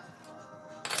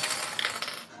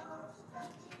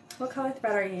 What color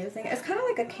thread are you using? It's kind of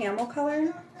like a camel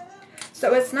color.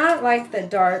 So it's not like the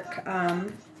dark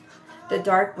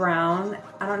brown.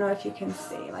 I don't know if you can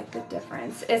see like the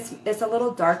difference. It's a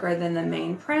little darker than the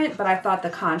main print, but I thought the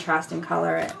contrasting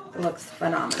color, it looks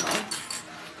phenomenal.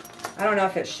 I don't know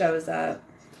if it shows up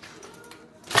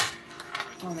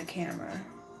on the camera.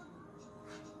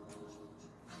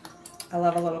 I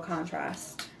love a little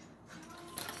contrast.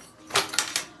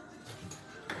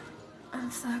 I'm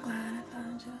so glad I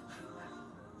found you.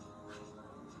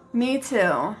 Me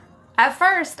too. At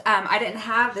first, I didn't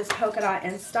have this polka dot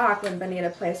in stock when Benita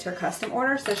placed her custom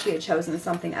order, so she had chosen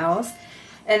something else.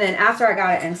 And then after I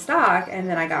got it in stock, and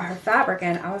then I got her fabric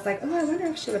in, I was like, oh, I wonder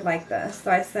if she would like this. So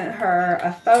I sent her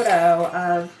a photo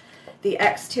of the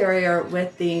exterior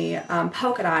with the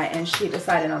polka dot, and she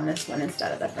decided on this one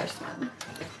instead of the first one.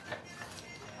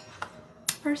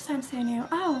 First time seeing you.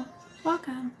 Oh,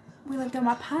 welcome. We lived in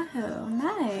Wapahu.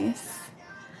 Nice.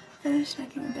 Finished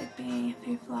making a big bee. A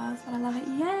few flaws, but I love it.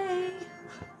 Yay!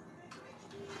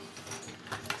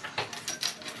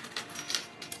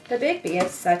 The big bee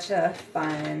is such a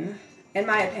fun, in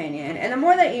my opinion, and the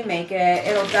more that you make it,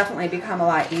 it'll definitely become a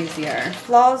lot easier.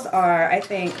 Flaws are, I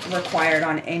think, required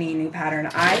on any new pattern.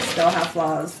 I still have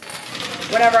flaws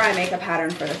whenever I make a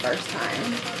pattern for the first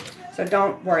time, so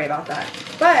don't worry about that.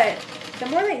 But the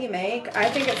more that you make, I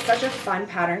think it's such a fun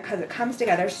pattern because it comes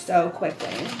together so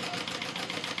quickly.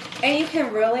 And you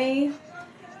can really,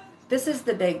 this is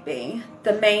the big B.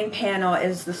 The main panel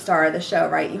is the star of the show,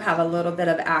 right? You have a little bit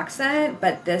of accent,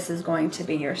 but this is going to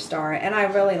be your star. And I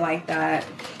really like that.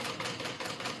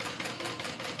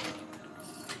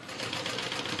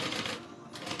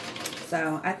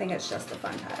 So I think it's just a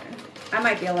fun pattern. I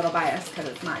might be a little biased because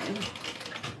it's mine.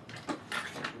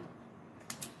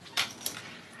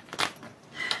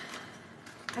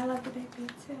 I love the big B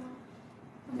too.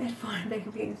 I made 4 big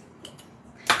Bs.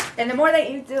 And the more that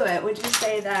you do it, would you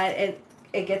say that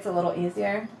it gets a little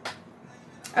easier?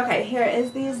 Okay, here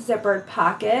is the zippered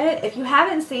pocket. If you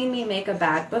haven't seen me make a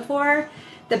bag before,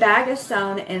 the bag is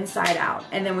sewn inside out,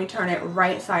 and then we turn it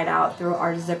right side out through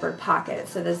our zippered pocket.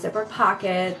 So the zippered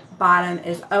pocket bottom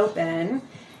is open,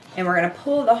 And we're going to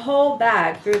pull the whole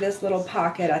bag through this little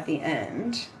pocket at the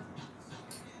end.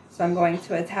 So I'm going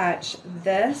to attach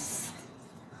this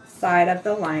side of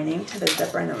the lining to the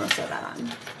zipper, and then we'll sew that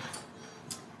on.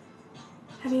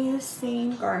 Have you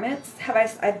seen garments?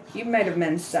 You might have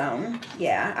been sewn.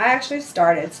 Yeah, I actually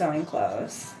started sewing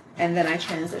clothes, and then I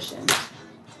transitioned.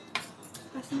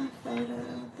 That's my photo,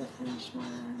 the finished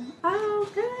one. Oh,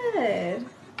 good.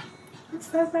 I'm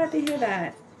so glad to hear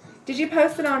that. Did you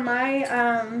post it on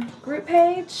my group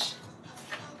page?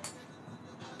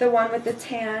 The one with the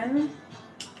tan?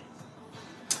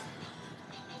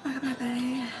 Oh, my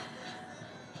babe.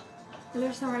 Is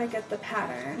there somewhere to get the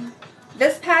pattern?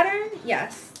 This pattern?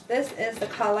 Yes. This is the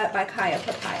Colette by Papaya.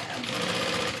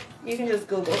 You can just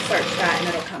Google search that and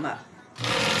it'll come up.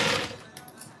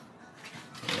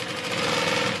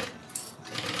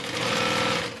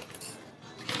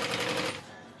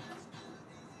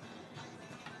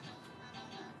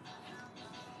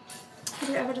 Have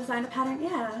you ever designed a pattern?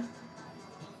 Yeah.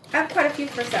 I have quite a few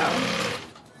for sale.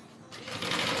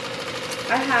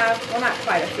 I have, well, not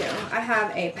quite a few. I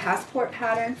have a passport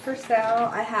pattern for sale.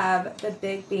 I have the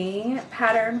Big B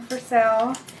pattern for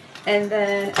sale. And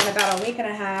then in about a week and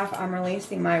a half, I'm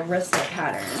releasing my wristlet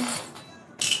pattern.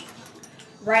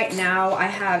 Right now, I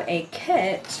have a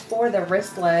kit for the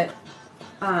wristlet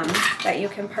that you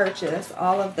can purchase.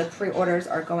 All of the pre-orders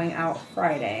are going out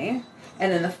Friday.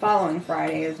 And then the following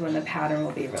Friday is when the pattern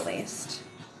will be released.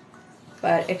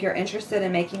 But if you're interested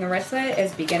in making a wristlet,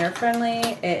 it's beginner friendly.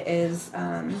 It is,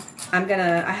 I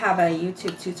have a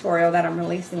YouTube tutorial that I'm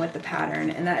releasing with the pattern,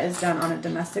 and that is done on a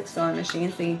domestic sewing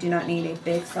machine, so you do not need a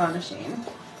big sewing machine.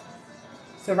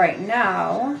 So right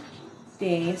now,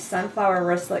 the sunflower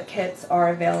wristlet kits are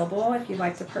available if you'd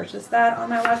like to purchase that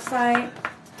on my website.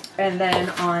 And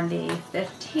then on the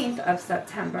 15th of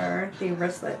September, the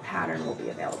wristlet pattern will be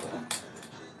available.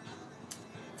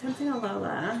 Tempting a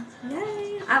Lola.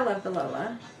 Yay! I love the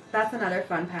Lola. That's another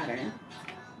fun pattern.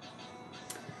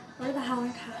 Where the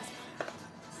Howling Cast?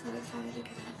 So excited to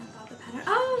get it and bought the pattern.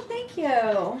 Oh, thank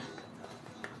you!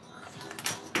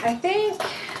 I think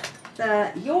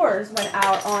yours went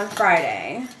out on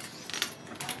Friday.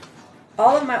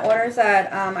 All of my orders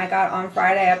that I got on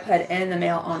Friday, I put in the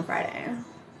mail on Friday.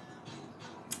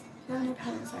 Do you have any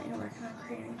patterns that you're working on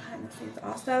creating behind the scenes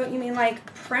also? You mean like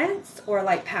prints or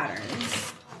like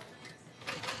patterns?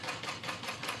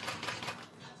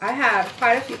 I have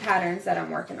quite a few patterns that I'm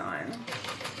working on.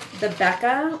 The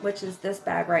Becca, which is this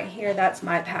bag right here, that's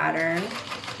my pattern.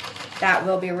 That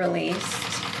will be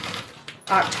released.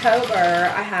 October,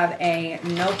 I have a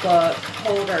notebook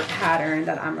holder pattern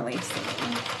that I'm releasing.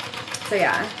 So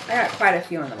yeah, I got quite a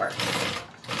few in the works.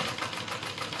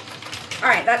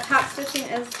 Alright, that top stitching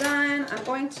is done. I'm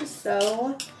going to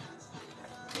sew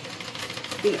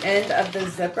the end of the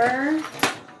zipper.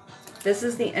 This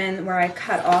is the end where I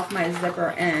cut off my zipper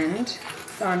end.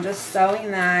 So I'm just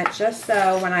sewing that just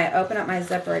so when I open up my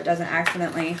zipper it doesn't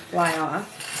accidentally fly off.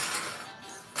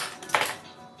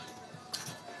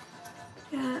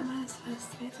 Yeah, am I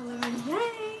supposed to be delivering?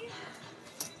 Yay!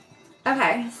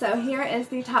 Okay, so here is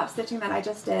the top stitching that I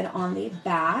just did on the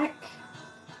back.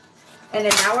 And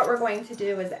then now what we're going to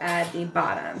do is add the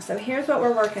bottom. So here's what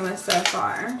we're working with so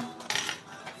far.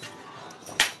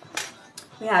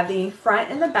 We have the front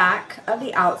and the back of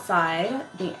the outside,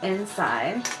 the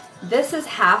inside. This is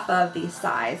half of the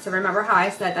side. So remember how I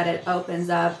said that it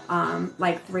opens up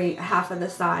like half of the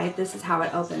side. This is how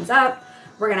it opens up.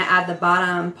 We're going to add the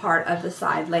bottom part of the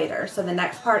side later. So the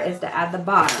next part is to add the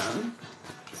bottom.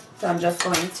 So I'm just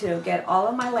going to get all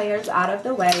of my layers out of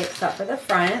the way except for the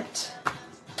front.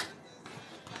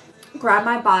 Grab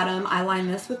my bottom. I line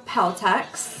this with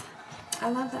Peltex. I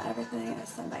love that everything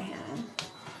is done by hand.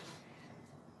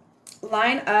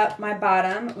 Line up my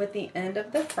bottom with the end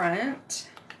of the front,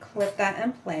 clip that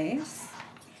in place,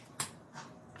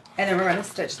 and then we're going to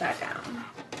stitch that down.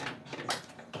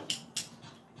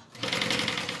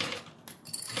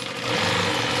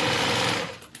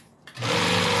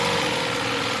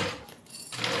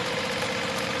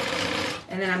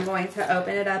 And then I'm going to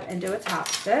open it up and do a top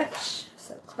stitch.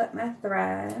 So clip my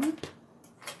thread.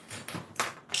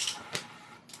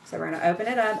 So we're going to open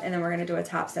it up and then we're going to do a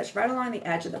top stitch right along the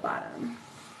edge of the bottom.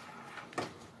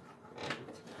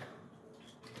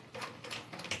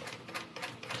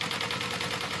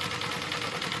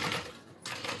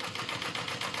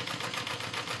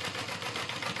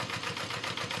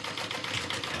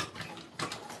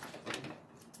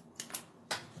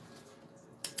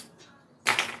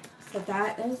 So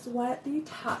that is what the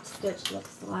top stitch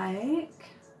looks like.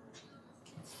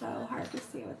 It's so hard to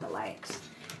see with the light.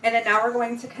 And then now we're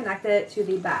going to connect it to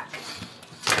the back.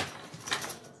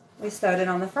 We sewed it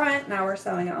on the front, now we're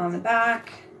sewing it on the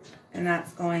back, and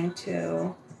that's going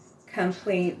to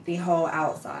complete the whole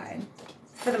outside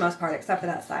for the most part, except for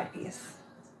that side piece.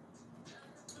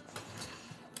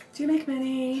 Do you make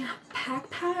many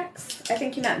backpacks? I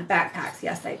think you meant backpacks.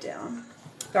 Yes, I do.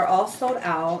 They're all sold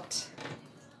out.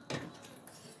 I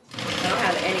don't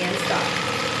have any in stock.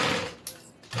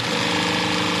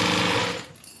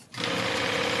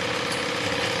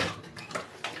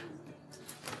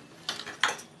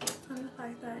 I the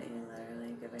fact that you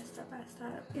literally give it step by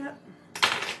step. Yep.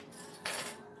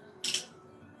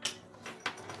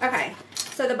 Okay,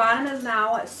 so the bottom is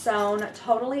now sewn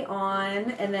totally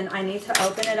on, and then I need to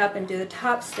open it up and do the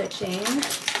top stitching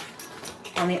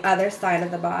on the other side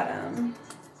of the bottom.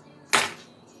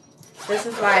 This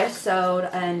is why I sewed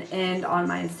an end on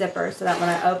my zipper, so that when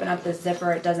I open up the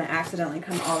zipper, it doesn't accidentally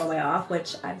come all the way off,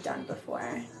 which I've done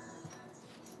before.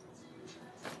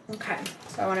 Okay,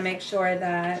 so I want to make sure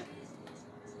that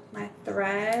my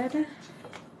thread,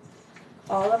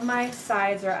 all of my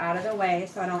sides are out of the way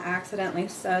so I don't accidentally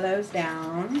sew those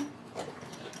down.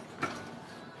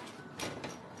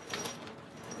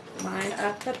 Line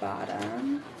up the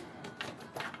bottom.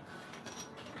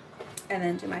 And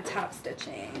then do my top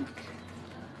stitching.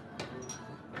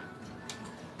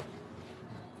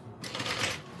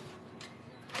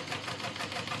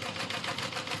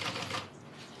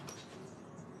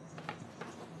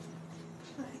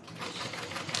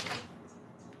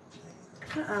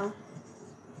 Uh-oh.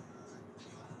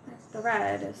 The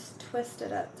thread is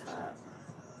twisted up top.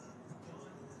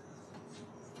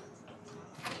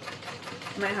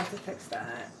 I might have to fix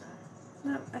that.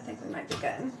 Nope, I think we might be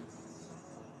good.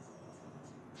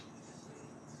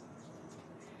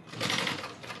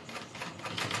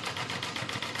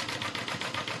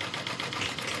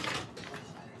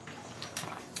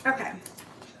 Okay.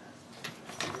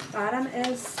 Bottom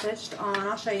is stitched on.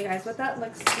 I'll show you guys what that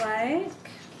looks like.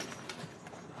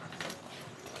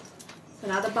 So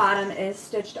now the bottom is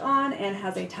stitched on and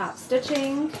has a top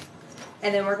stitching.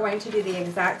 And then we're going to do the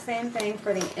exact same thing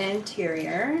for the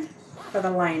interior, for the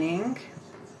lining.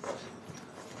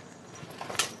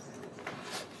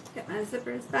 Get my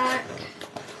zippers back.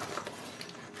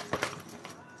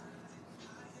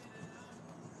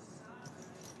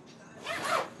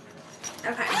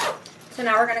 Okay, so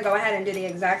now we're going to go ahead and do the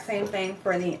exact same thing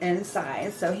for the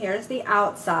inside. So here's the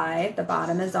outside, the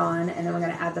bottom is on, and then we're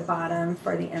going to add the bottom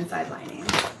for the inside lining.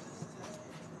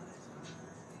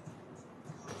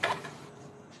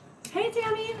 Hey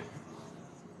Tammy,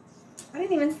 I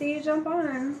didn't even see you jump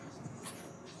on.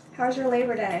 How's your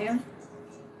Labor Day?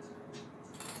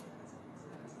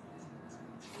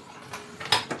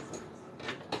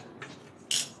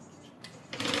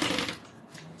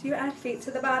 Do you add feet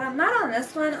to the bottom? Not on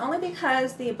this one, only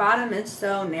because the bottom is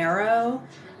so narrow.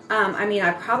 I mean,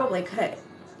 I probably could.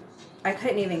 I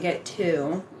couldn't even get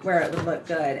two where it would look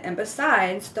good. And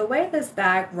besides, the way this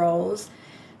bag rolls,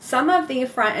 some of the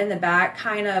front and the back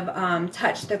kind of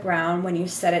touch the ground when you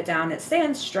set it down. It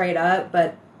stands straight up,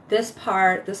 but this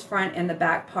part, this front and the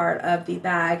back part of the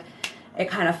bag, it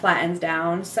kind of flattens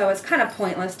down. So it's kind of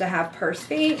pointless to have purse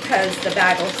feet because the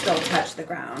bag will still touch the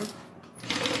ground.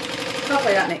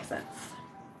 Hopefully that makes sense.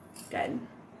 Good.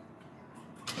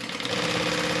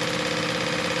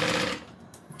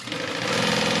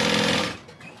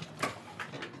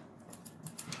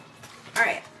 All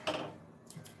right.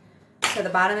 So the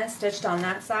bottom is stitched on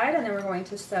that side, and then we're going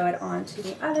to sew it onto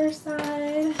the other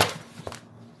side.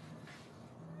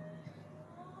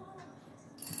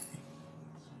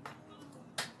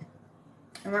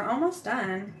 And we're almost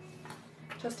done.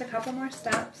 Just a couple more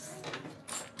steps.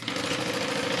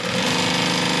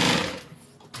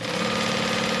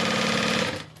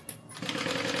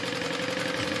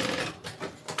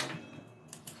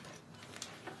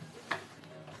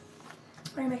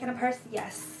 Are you making a purse?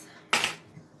 Yes.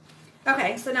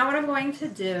 Okay, so now what I'm going to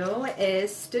do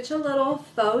is stitch a little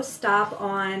faux stop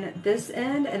on this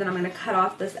end, and then I'm going to cut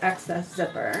off this excess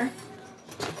zipper.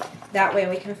 That way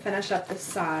we can finish up the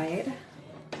side.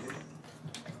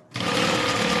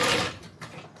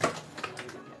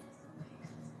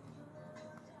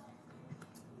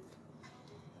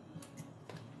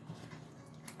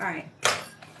 Alright,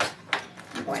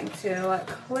 I'm going to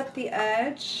clip the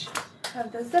edge of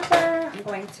the zipper. I'm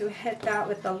going to hit that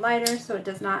with the lighter so it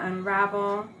does not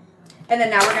unravel. And then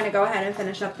now we're going to go ahead and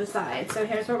finish up the side. So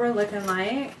here's what we're looking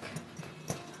like.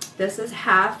 This is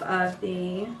half of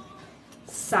the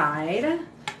side.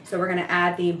 So we're going to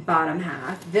add the bottom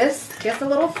half. This gets a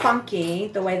little funky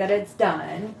the way that it's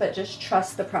done, but just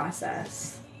trust the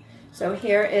process. So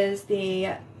here is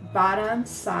the bottom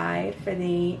side for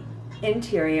the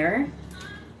interior.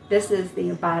 This is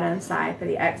the bottom side for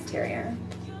the exterior.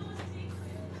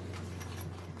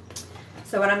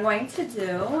 So what I'm going to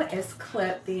do is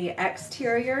clip the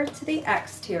exterior to the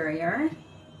exterior.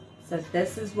 So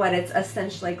this is what it's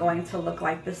essentially going to look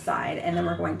like the side, and then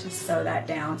we're going to sew that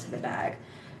down to the bag.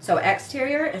 So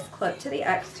exterior is clipped to the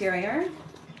exterior,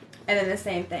 and then the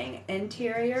same thing,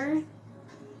 interior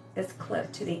is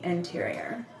clipped to the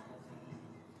interior.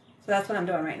 So that's what I'm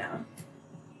doing right now.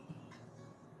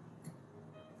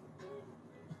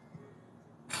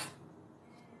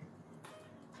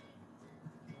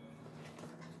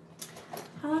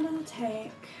 How long does it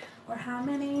take, or how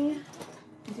many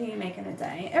do you make in a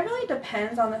day? It really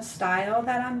depends on the style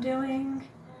that I'm doing.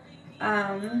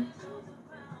 I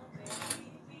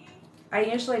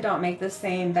usually don't make the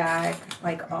same bag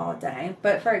like all day,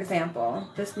 but for example,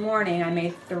 this morning I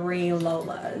made 3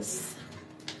 Lolas.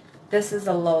 This is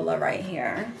a Lola right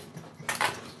here.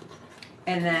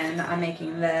 And then I'm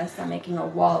making this, I'm making a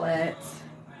wallet,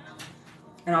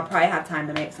 and I'll probably have time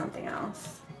to make something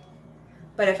else.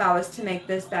 But if I was to make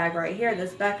this bag right here,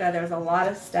 this Becca, there's a lot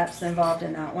of steps involved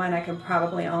in that one. I can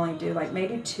probably only do like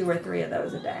maybe 2 or 3 of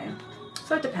those a day.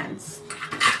 So it depends.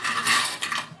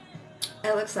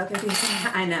 It looks so confusing.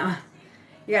 I know.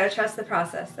 You gotta trust the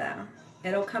process though.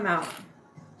 It'll come out.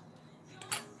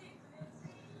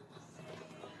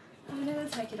 How long did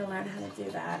it take you to learn how to do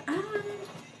that?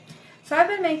 So I've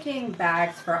been making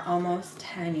bags for almost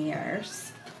 10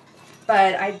 years.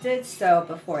 But I did sew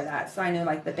before that, so I knew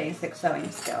like the basic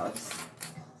sewing skills.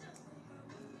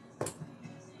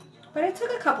 But it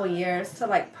took a couple years to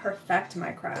like perfect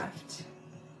my craft.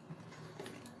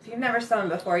 If you've never sewn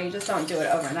before, you just don't do it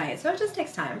overnight, so it just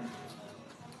takes time.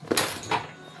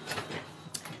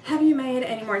 Have you made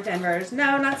any more Denvers?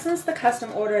 No, not since the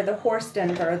custom order, the horse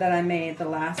Denver that I made the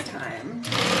last time.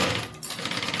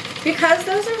 Because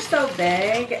those are so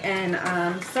big and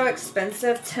so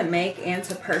expensive to make and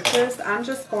to purchase, I'm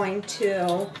just going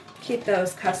to keep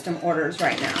those custom orders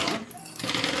right now.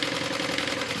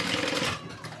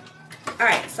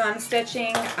 Alright, so I'm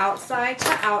stitching outside to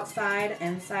outside,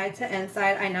 inside to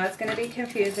inside. I know it's going to be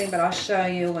confusing, but I'll show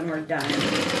you when we're done.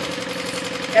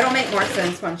 It'll make more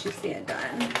sense once you see it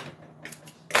done.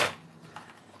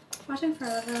 Watching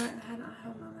forever, I had not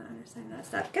had a moment understanding that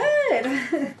stuff.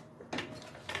 Good!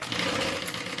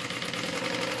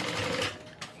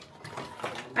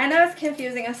 I know it's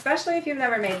confusing, especially if you've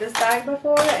never made this bag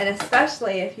before, and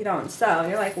especially if you don't sew.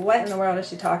 You're like, what in the world is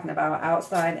she talking about?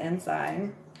 Outside,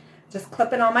 inside. Just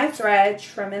clipping on my thread,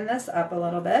 trimming this up a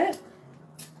little bit.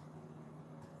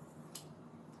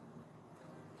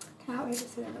 Can't wait to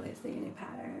see them release the uni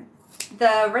pattern.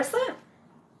 The wristlet,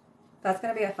 that's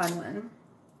going to be a fun one.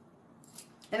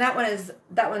 And that one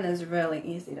is really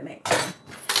easy to make.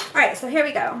 Alright, so here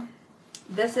we go.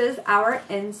 This is our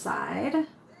inside.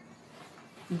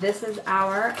 This is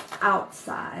our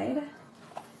outside.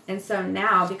 And so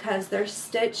now, because they're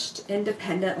stitched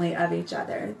independently of each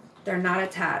other, they're not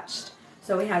attached.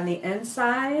 So we have the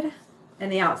inside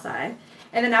and the outside.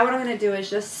 And then now what I'm going to do is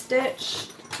just stitch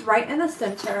right in the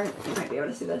center. You might be able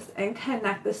to see this. And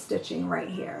connect the stitching right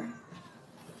here.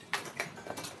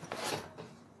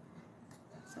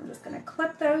 So I'm just going to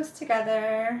clip those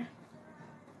together.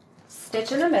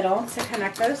 Stitch in the middle to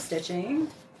connect those stitches.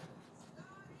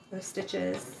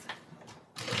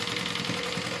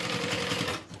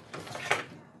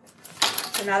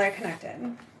 So now they're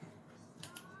connected.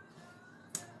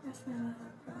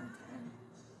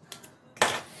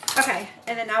 Okay,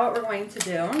 and then now what we're going to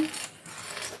do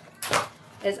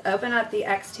is open up the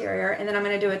exterior, and then I'm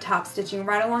going to do a top stitching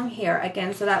right along here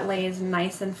again so that lays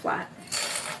nice and flat.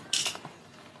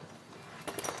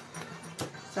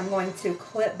 So I'm going to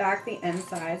clip back the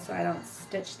inside so I don't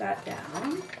stitch that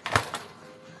down.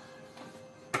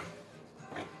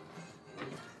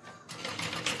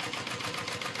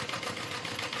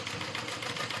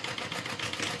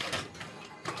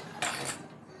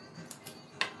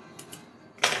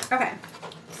 Okay,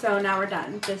 so now we're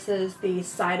done. This is the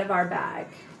side of our bag,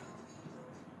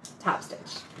 top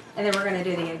stitch. And then we're going to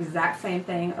do the exact same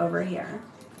thing over here.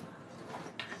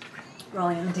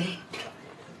 Rolling in the D.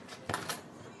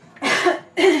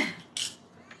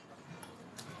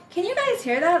 Can you guys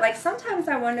hear that? Like sometimes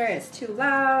I wonder, is it too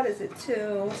loud? Is it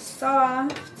too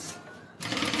soft?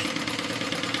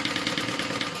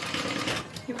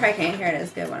 You probably can't hear it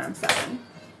as good when I'm sewing.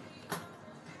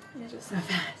 It's just so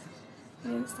fast. I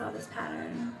need to sew this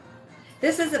pattern.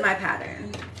 This isn't my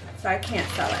pattern, so I can't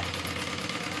sell it.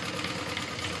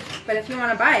 But if you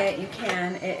want to buy it, you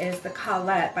can. It is the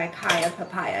Colette by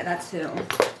Papaya. That's who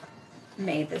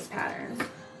made this pattern.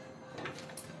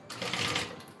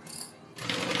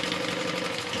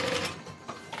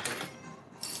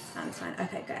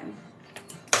 Okay, good.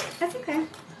 That's okay.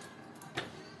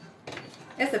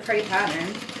 It's a pretty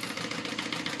pattern.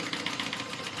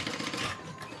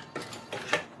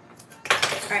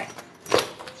 All right.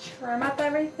 Trim up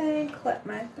everything, clip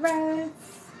my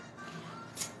threads.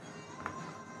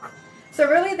 So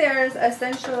really there's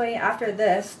essentially, after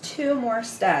this, 2 more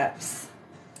steps.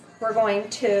 We're going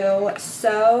to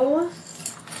sew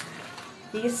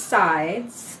these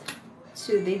sides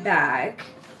to the bag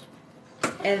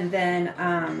and then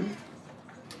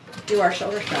do our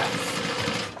shoulder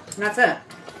straps. And that's it.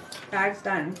 Bag's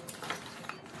done.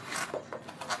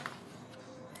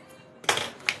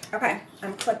 Okay,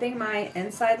 I'm clipping my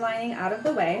inside lining out of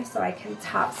the way so I can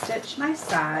top stitch my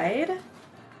side.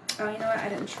 Oh, you know what? I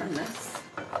didn't trim this.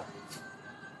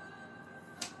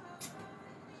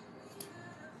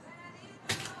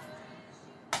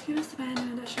 If you must buy a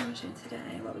new industrial machine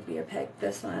today, what would be your pick?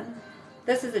 This one.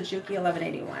 This is a Juki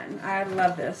 1181. I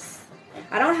love this.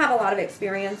 I don't have a lot of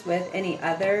experience with any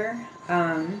other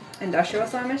industrial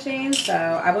sewing machines, so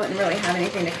I wouldn't really have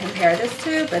anything to compare this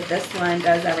to, but this one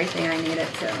does everything I need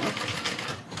it to.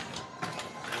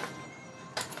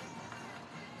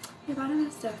 Your bottom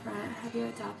is different. Have you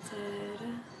adopted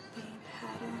the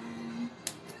pattern?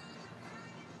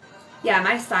 Yeah,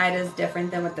 my side is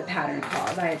different than what the pattern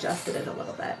calls. I adjusted it a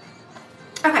little bit.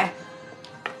 Okay.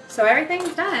 So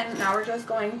everything's done. Now we're just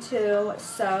going to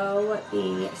sew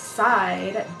the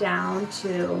side down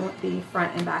to the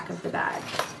front and back of the bag.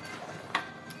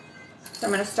 So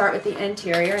I'm going to start with the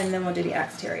interior and then we'll do the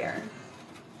exterior.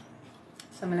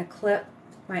 So I'm going to clip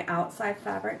my outside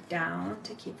fabric down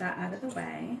to keep that out of the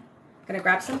way. I'm going to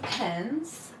grab some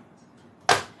pins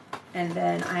and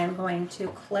then I am going to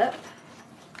clip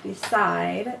the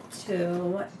side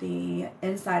to the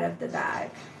inside of the bag.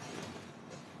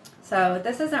 So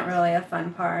this isn't really a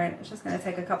fun part. It's just going to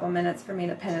take a couple minutes for me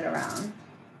to pin it around.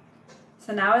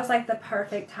 So now is like the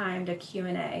perfect time to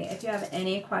Q&A. If you have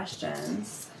any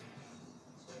questions,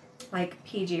 like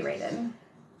PG rated.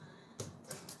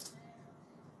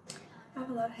 I have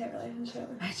a love-hate relationship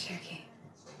with my Cherokee.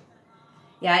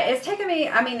 Yeah, it's taken me,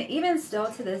 I mean, even still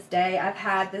to this day, I've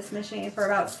had this machine for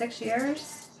about 6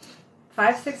 years,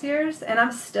 5-6 years, and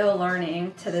I'm still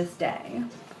learning to this day.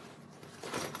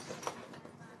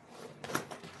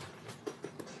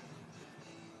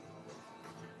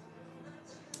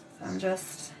 I'm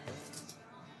just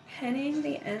pinning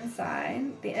the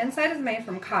inside. The inside is made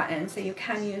from cotton, so you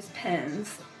can use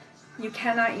pins. You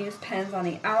cannot use pins on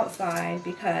the outside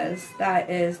because that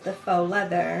is the faux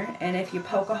leather, and if you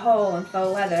poke a hole in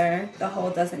faux leather, the hole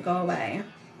doesn't go away.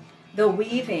 The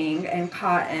weaving in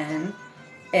cotton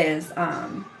is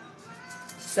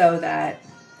so that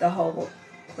the hole will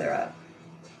clear up.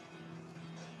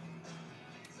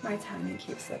 My timing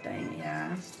keeps slipping.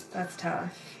 Yeah, that's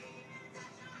tough.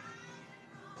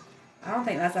 I don't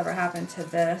think that's ever happened to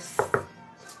this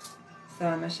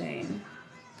sewing machine.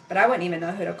 But I wouldn't even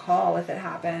know who to call if it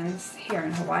happens here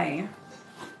in Hawaii.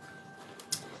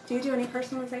 Do you do any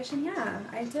personalization? Yeah,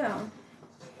 I do.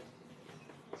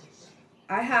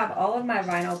 I have all of my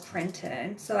vinyl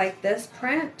printed. So like this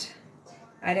print,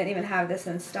 I didn't even have this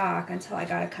in stock until I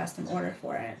got a custom order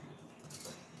for it.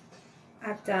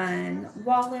 I've done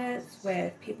wallets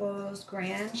with people's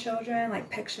grandchildren, like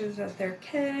pictures of their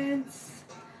kids.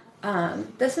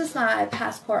 This is my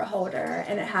passport holder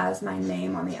and it has my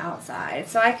name on the outside.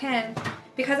 So I can,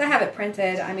 because I have it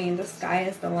printed, I mean, the sky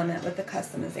is the limit with the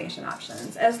customization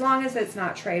options, as long as it's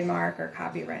not trademark or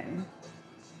copywritten.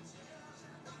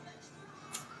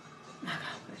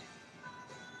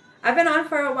 I've been on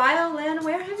for a while, Lynn.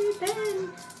 Where have you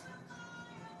been?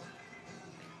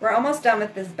 We're almost done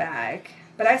with this bag,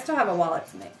 but I still have a wallet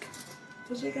to make.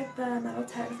 Did you get the metal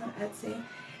tags on Etsy?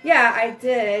 Yeah, I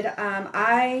did.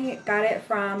 I got it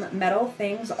from Metal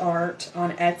Things Art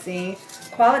on Etsy.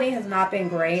 Quality has not been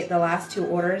great the last 2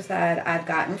 orders that I've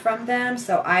gotten from them,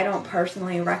 so I don't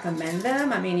personally recommend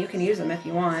them. I mean, you can use them if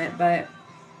you want, but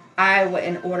I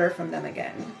wouldn't order from them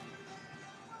again.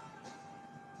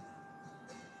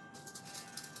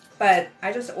 But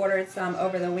I just ordered some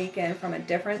over the weekend from a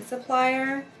different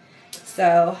supplier,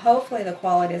 so hopefully the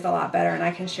quality is a lot better and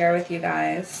I can share with you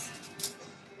guys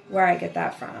where I get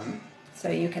that from, so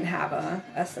you can have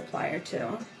a supplier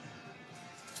too.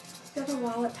 You have a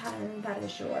wallet pattern that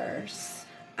is yours.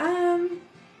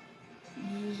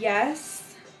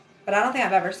 Yes, but I don't think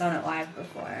I've ever sewn it live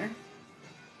before.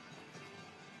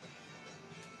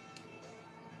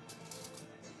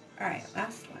 All right,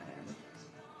 last one.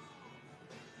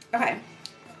 Okay,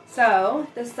 so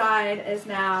this side is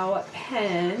now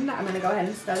pinned. I'm gonna go ahead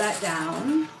and sew that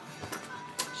down.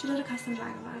 She did a custom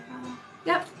dragonfly file.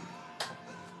 Yep.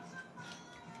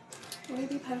 Will we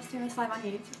be posting this live on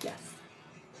YouTube? Yes.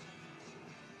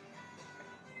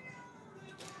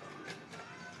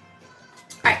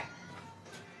 Alright.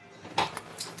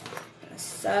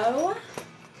 So,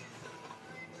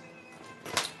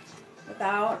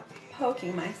 without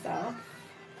poking myself,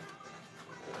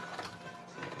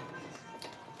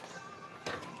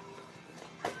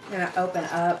 I'm going to open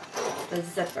up the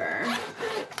zipper.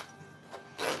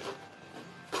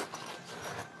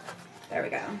 There we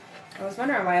go. I was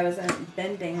wondering why it wasn't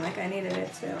bending like I needed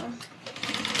it to.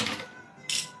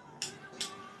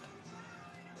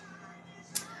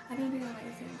 I'm going to be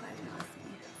lazy. I'm glad you're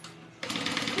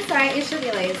lazy. It's alright. You should be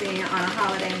lazy on a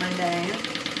holiday Monday.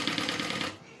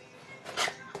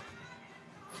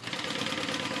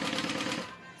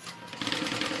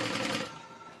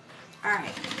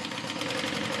 Alright.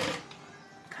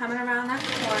 Coming around that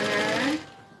corner,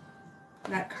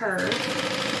 that curve.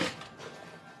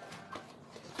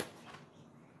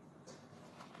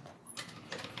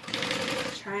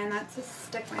 Trying not to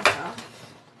stick myself.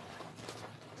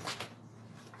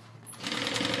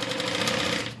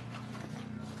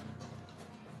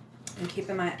 And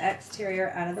keeping my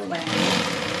exterior out of the way.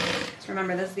 Just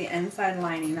remember, this is the inside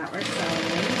lining that we're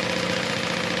sewing.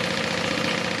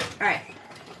 Alright.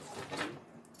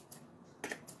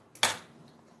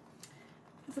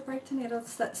 It's a break to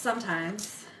needles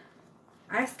sometimes.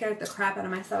 I scared the crap out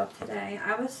of myself today.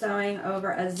 I was sewing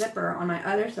over a zipper on my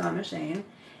other sewing machine,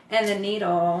 and the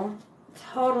needle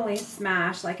totally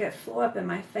smashed, like it flew up in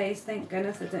my face. Thank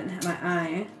goodness it didn't hit my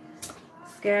eye.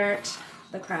 Scared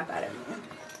the crap out of me.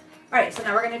 Alright, so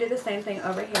now we're going to do the same thing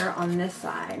over here on this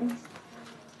side.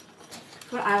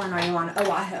 What island are you on?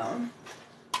 Oahu.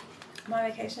 I'm on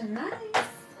vacation. Nice.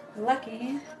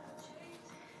 Lucky.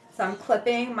 So I'm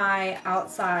clipping my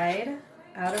outside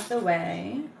out of the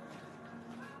way.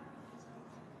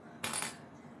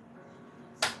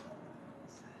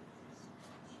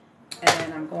 And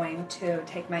then I'm going to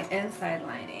take my inside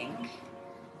lining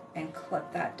and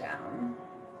clip that down.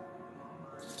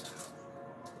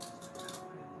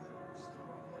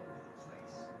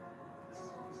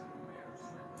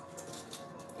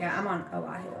 Yeah, I'm on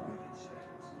Oahu.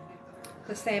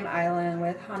 The same island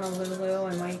with Honolulu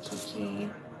and Waikiki.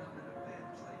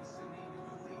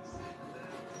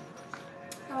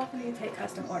 How often do you take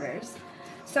custom orders?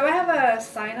 So I have a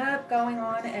sign up going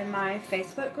on in my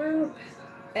Facebook group.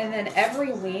 And then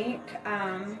every week,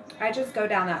 I just go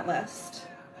down that list.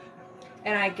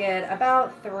 And I get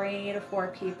about 3 to 4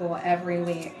 people every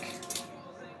week.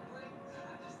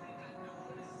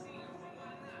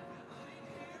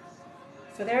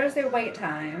 So there's the wait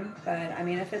time. But, I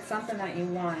mean, if it's something that you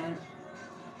want,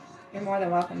 you're more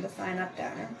than welcome to sign up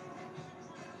there.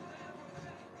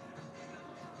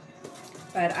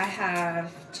 But I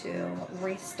have to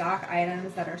restock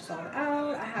items that are sold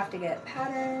out. I have to get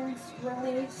patterns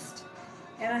released.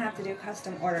 And I have to do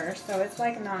custom orders. So it's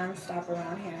like non-stop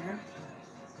around here.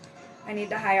 I need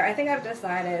to hire, I think I've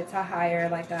decided to hire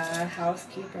like a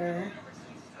housekeeper.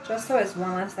 Just so it's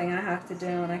one less thing I have to do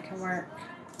and I can work.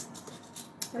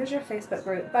 What is your Facebook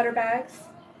group? Butter Bags.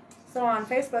 So on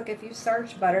Facebook, if you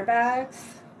search Butter Bags,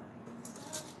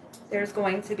 there's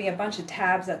going to be a bunch of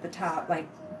tabs at the top, like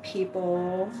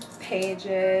people,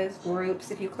 pages,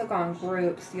 groups. If you click on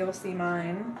groups, you'll see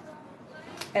mine.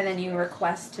 And then you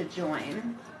request to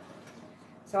join.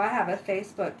 So I have a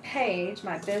Facebook page,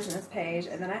 my business page,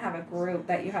 and then I have a group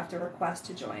that you have to request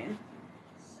to join.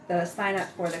 The sign up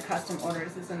for the custom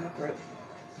orders is in the group.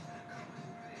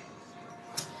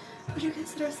 Would you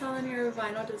consider selling your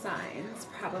vinyl designs?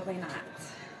 Probably not.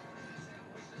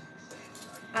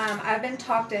 I've been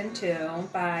talked into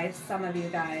by some of you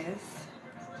guys.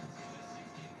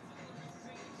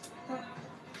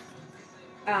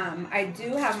 I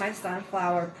do have my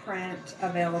sunflower print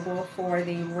available for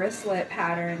the wristlet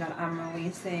pattern that I'm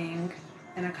releasing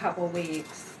in a couple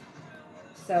weeks.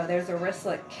 So there's a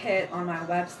wristlet kit on my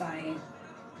website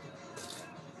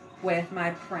with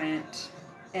my print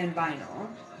in vinyl.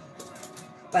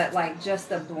 But like just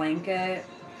the blanket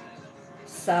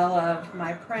sell of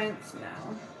my prints,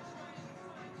 no.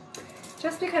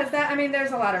 Just because that, I mean,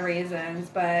 there's a lot of reasons,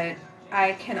 but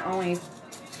I can only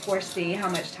foresee how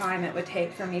much time it would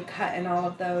take for me cutting all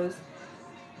of those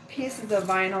pieces of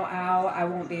vinyl out. I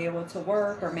won't be able to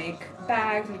work or make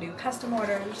bags or do custom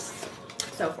orders,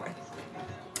 so forth.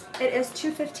 It is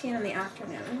 2:15 in the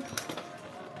afternoon.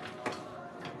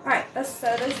 Alright, let's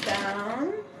sew this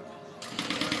down.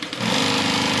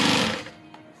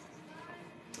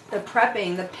 The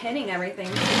prepping, the pinning everything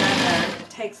together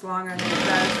takes longer than it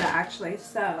does to actually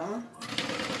sew.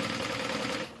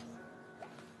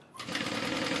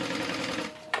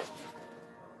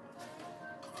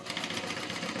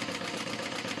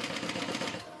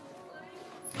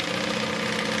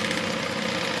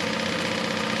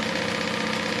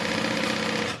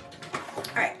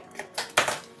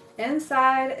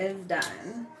 side is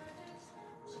done.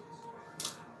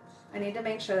 I need to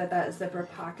make sure that that zipper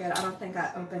pocket, I don't think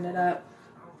I opened it up.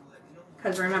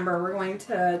 Because remember, we're going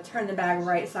to turn the bag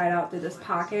right side out through this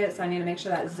pocket, so I need to make sure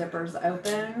that zipper's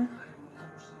open.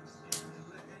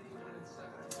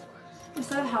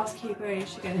 Instead of housekeeper, you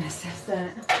should get an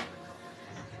assistant.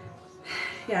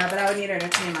 Yeah, but I would need her to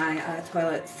clean my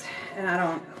toilets, and I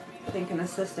don't think an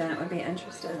assistant would be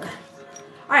interested.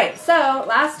 Alright, so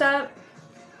last step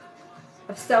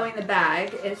of sewing the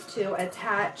bag is to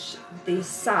attach the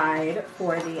side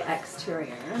for the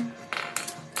exterior.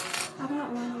 I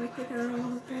bought one a week ago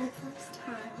the very first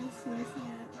time.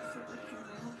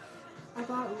 I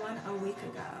bought one a week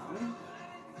ago.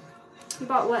 You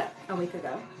bought what a week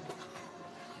ago?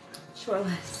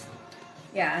 Shoreless.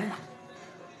 Yeah.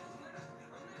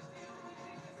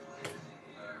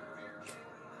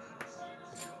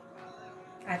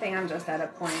 I think I'm just at a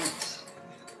point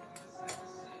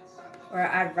where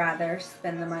I'd rather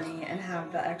spend the money and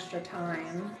have the extra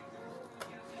time.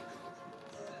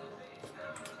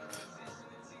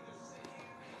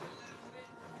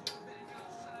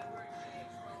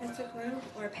 It's a group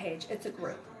or a page? It's a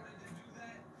group.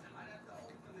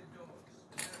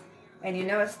 And you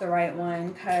know it's the right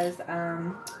one because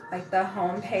like the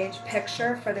home page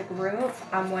picture for the group,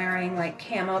 I'm wearing like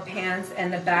camo pants,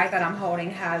 and the bag that I'm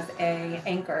holding has a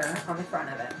anchor on the front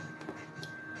of it.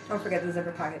 Don't forget the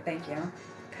zipper pocket, thank you.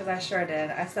 Because I sure did.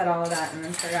 I said all of that and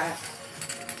then forgot.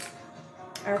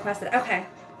 I requested, okay.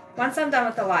 Once I'm done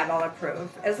with the live, I'll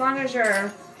approve. As long as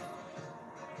you're,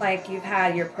 like, you've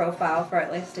had your profile for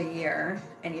at least a year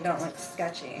and you don't look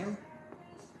sketchy.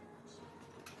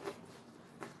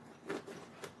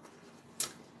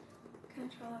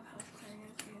 Control of health clearing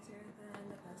is easier than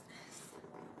the business.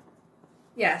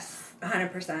 Yes,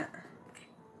 100%.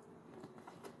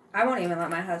 I won't even let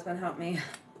my husband help me.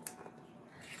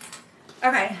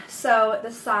 Okay, so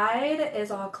the side is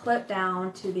all clipped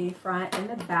down to the front and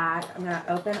the back. I'm going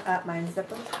to open up my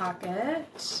zipper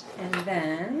pocket, and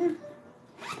then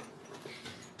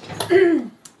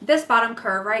this bottom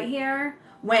curve right here,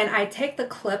 when I take the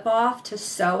clip off to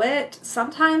sew it,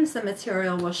 sometimes the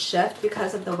material will shift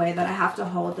because of the way that I have to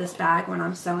hold this bag when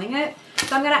I'm sewing it.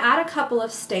 So I'm going to add a couple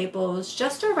of staples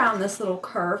just around this little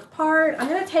curve part. I'm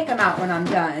going to take them out when I'm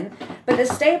done, but the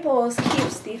staples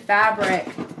keeps the fabric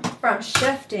from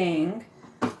shifting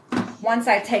once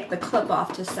I take the clip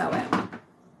off to sew it.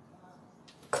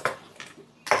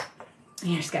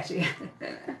 You're sketchy.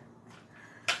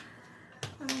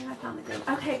 Oh, I found the good.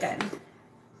 Okay, good.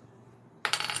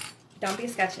 Don't be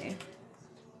sketchy.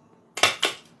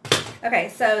 Okay,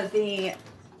 so the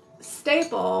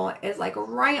staple is like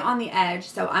right on the edge,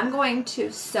 so I'm going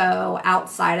to sew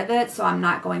outside of it, so I'm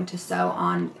not going to sew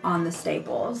on the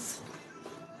staples.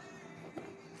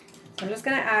 I'm just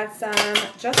going to add some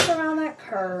just around that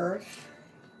curve.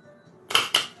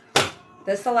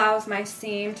 This allows my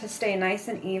seam to stay nice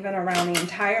and even around the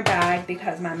entire bag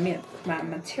because my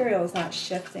material is not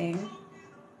shifting.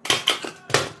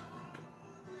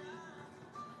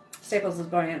 Staples is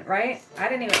brilliant, right? I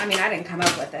didn't come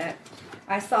up with it.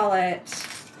 I saw it,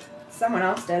 someone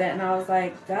else did it, and I was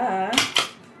like, duh,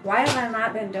 why have I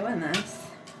not been doing this?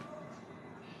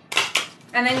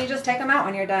 And then you just take them out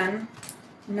when you're done.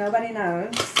 Nobody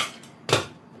knows.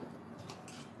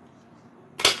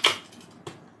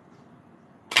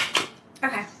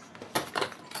 Okay.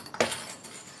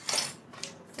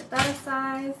 Set that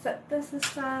aside, set this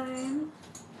aside.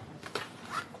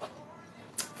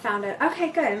 Found it.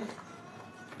 Okay, good.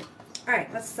 All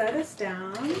right, let's sew this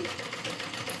down.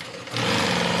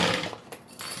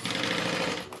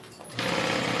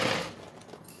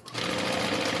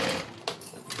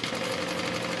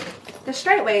 The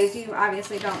straight ways, you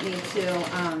obviously don't need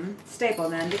to staple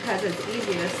them because it's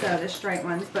easy to sew the straight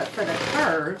ones, but for the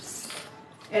curves,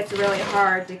 it's really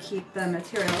hard to keep the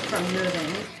material from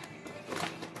moving.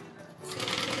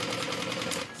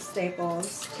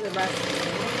 Staples to the rescue.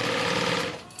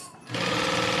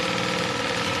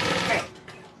 Okay,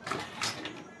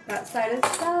 that side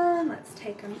is done. Let's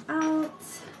take them out.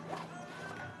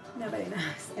 Nobody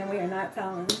knows, and we are not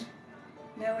telling.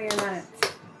 No, we are not.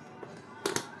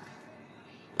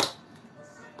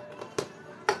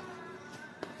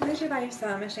 Where did you buy your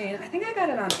sewing machine? I think I got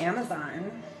it on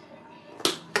Amazon.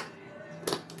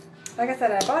 Like I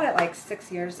said, I bought it like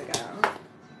 6 years ago.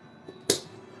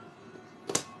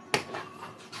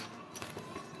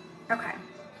 Okay.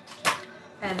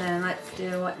 And then let's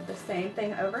do the same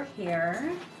thing over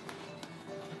here.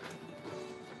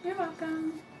 You're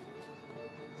welcome.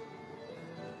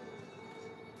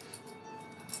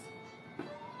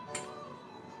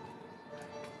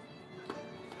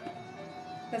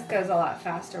 This goes a lot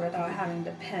faster without having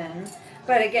to pin.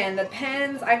 But again, the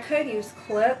pins, I could use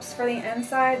clips for the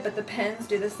inside, but the pins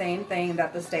do the same thing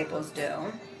that the staples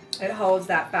do. It holds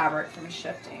that fabric from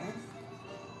shifting.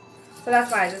 So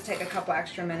that's why I just take a couple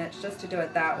extra minutes just to do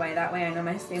it that way. That way I know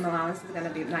my seam allowance is going to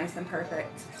be nice and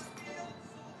perfect.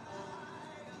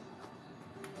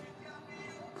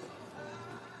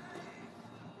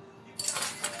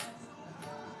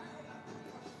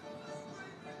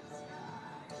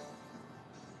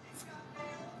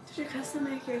 Did you custom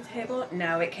make your table?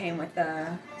 No, it came with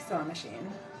the sewing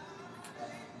machine.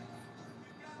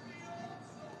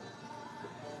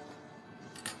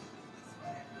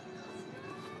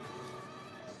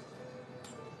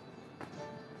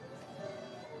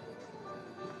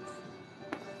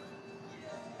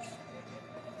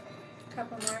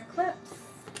 Couple more clips.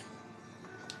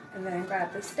 And then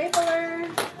grab the stapler.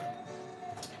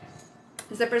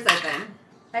 The zipper's open.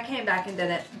 I came back and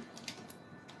did it.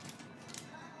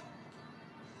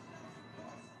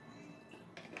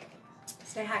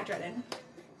 Stay hydrated.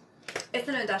 It's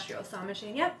an industrial sewing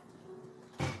machine, yep.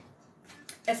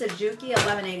 It's a Juki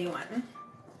 1181.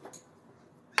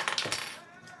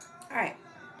 Alright.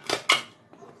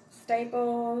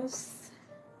 Staples.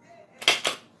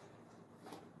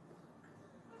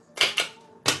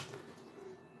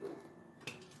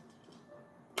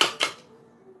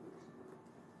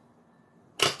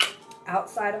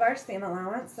 Outside of our seam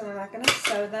allowance, so we're not going to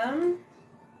sew them.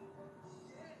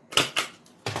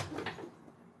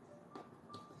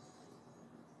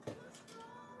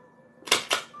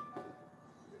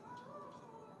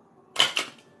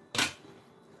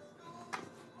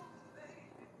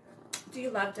 Do you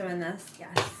love doing this?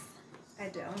 Yes, I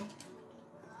do.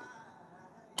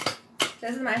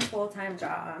 This is my full-time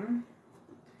job,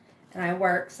 and I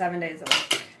work 7 days a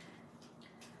week.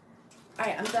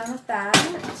 Alright, I'm done with that.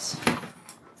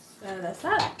 Sew this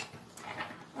up.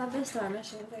 Love this sewing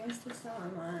machine. I used to sew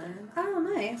on one. Oh,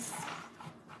 nice.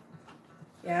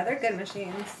 Yeah, they're good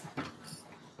machines.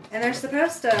 And they're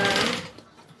supposed to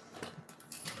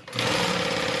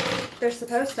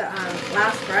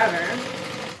last forever.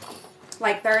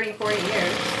 Like 30, 40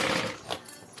 years.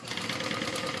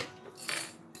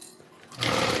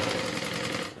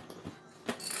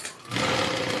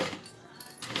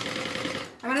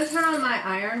 I'm going to turn on my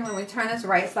iron. When we turn this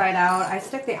right side out, I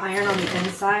stick the iron on the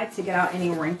inside to get out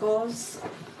any wrinkles.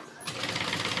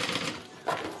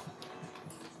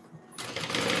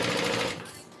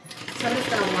 So I'm just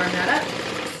going to warm that up.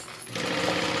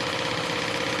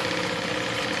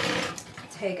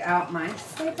 Take out my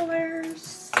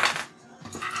staplers.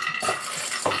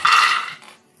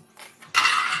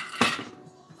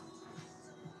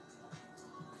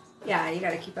 Yeah, you got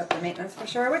to keep up the maintenance for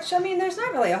sure, which, I mean, there's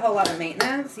not really a whole lot of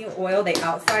maintenance. You oil the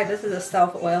outside. This is a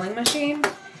self-oiling machine.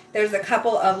 There's a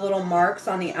couple of little marks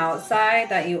on the outside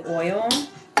that you oil.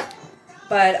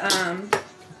 But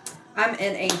I'm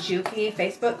in a Juki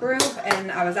Facebook group, and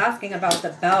I was asking about the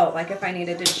belt, like if I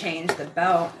needed to change the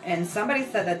belt. And somebody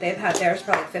said that they've had theirs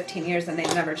for like 15 years and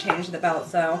they've never changed the belt.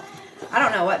 So I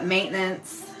don't know what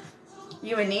maintenance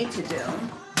you would need to do.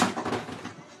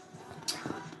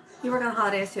 You work on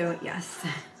holidays too? Yes.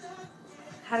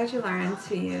 How did you learn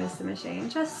to use the machine?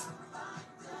 Just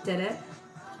did it.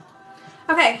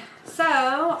 Okay, so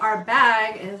our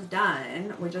bag is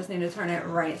done. We just need to turn it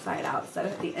right side out.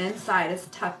 So the inside is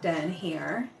tucked in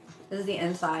here. This is the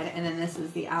inside, and then this is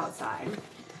the outside.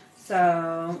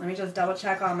 So let me just double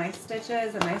check all my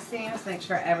stitches and my seams, make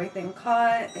sure everything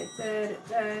caught. It did, it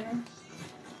did. It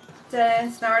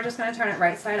did. So now we're just going to turn it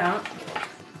right side out.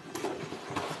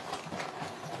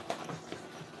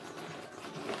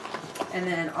 And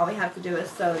then all we have to do is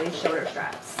sew these shoulder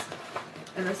straps.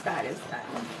 And this bag is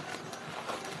done.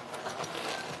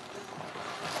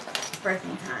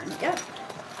 Birthing time. Yep.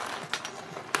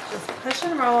 Just push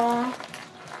and roll.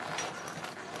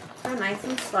 Go nice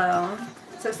and slow.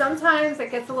 So sometimes it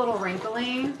gets a little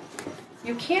wrinkly.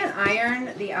 You can't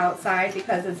iron the outside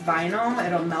because it's vinyl.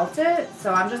 It'll melt it.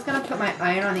 So I'm just going to put my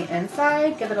iron on the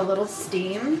inside, give it a little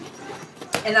steam,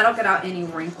 and that'll get out any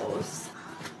wrinkles.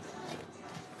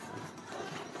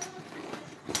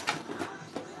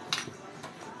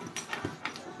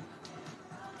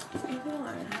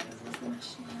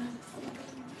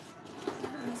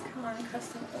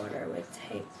 Custom order with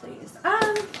tape, please.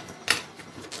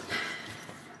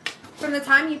 From the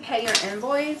time you pay your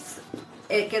invoice,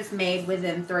 it gets made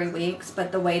within 3 weeks,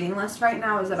 but the waiting list right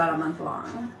now is about a month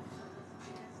long.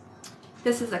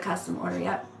 This is a custom order,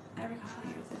 yep. Every couple of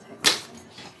years it takes.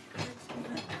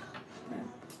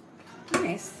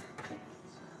 Nice.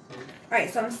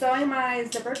 Alright, so I'm sewing my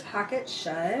zippered pocket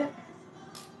shut.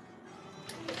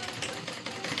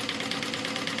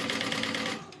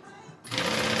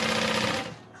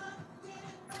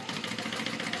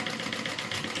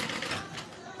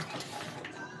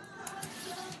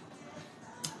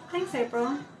 Thanks,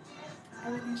 April.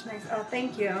 Everything she makes. Oh,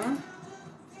 thank you.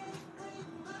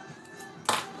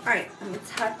 Alright, let me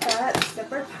tuck that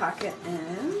zipper pocket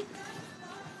in.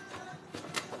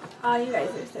 Oh, you guys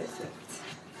are so sweet.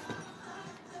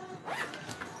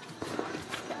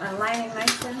 Get my lining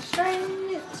nice and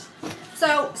straight.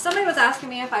 So, somebody was asking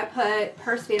me if I put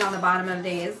purse feet on the bottom of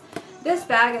these. This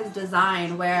bag is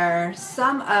designed where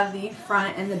some of the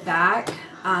front and the back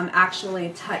actually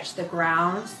touch the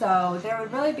ground. So, there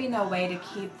would really be no way to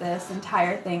keep this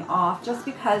entire thing off just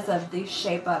because of the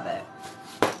shape of it.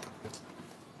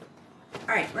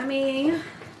 Alright, let me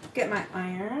get my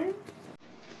iron.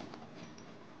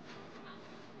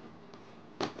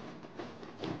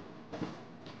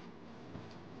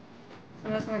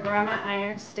 I'm just going to grab my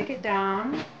iron, stick it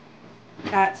down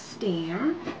at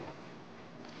steam.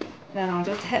 Then I'll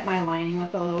just hit my lining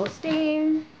with a little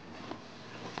steam.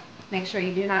 Make sure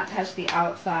you do not touch the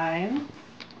outside.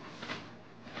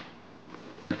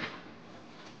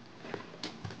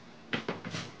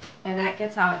 And that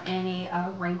gets out any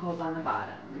wrinkles on the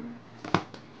bottom.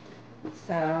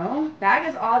 So, bag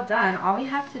is all done. All we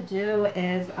have to do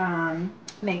is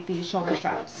make these shoulder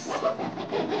straps. So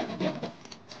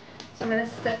I'm going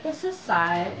to set this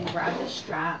aside and grab the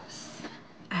straps.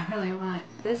 I really want,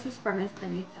 this is for Miss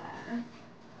Benita.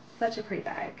 Such a pretty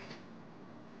bag.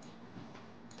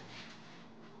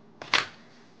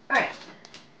 Alright.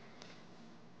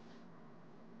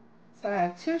 So I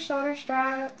have 2 shoulder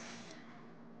straps.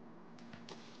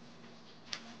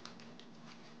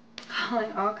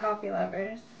 Calling all coffee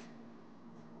lovers.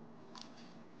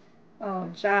 Oh,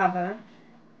 Java.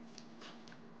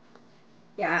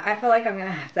 Yeah, I feel like I'm going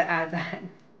to have to add that.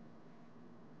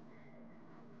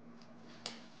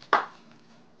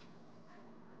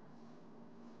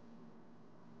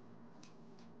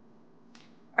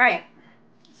 Alright,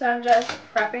 so I'm just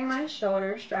prepping my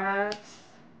shoulder straps.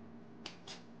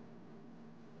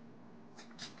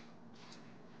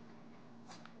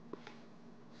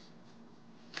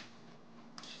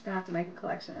 Just gonna have to make a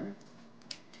collection.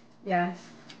 Yes,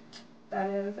 that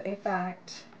is a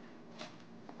fact.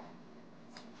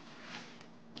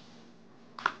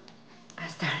 I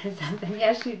started something.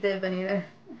 Yes, you did, Benita.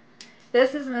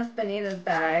 This is Miss Benita's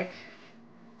bag.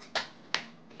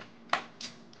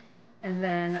 And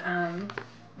then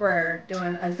we're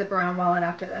doing a zip around wallet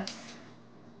after this.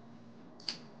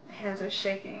 My hands are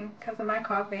shaking because of my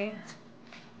coffee.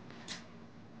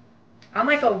 I'm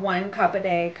like a 1 cup a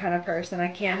day kind of person. I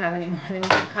can't have any more than 1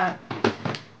 cup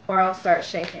or I'll start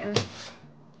shaking.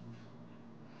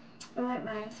 I like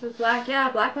nice with black. Yeah,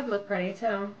 black would look pretty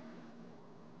too.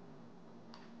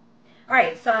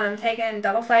 Alright, so I'm taking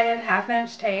double-sided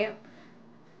 1/2-inch tape,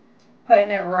 putting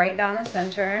it right down the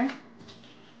center.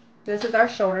 This is our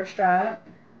shoulder strap.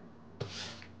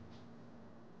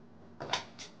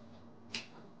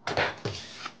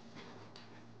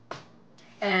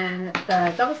 And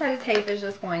the double-sided tape is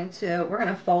just going to, we're going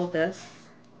to fold this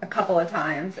a couple of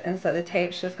times, and so the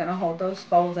tape's just going to hold those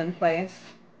folds in place.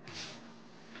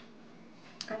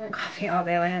 I drank coffee all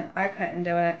day, I couldn't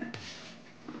do it.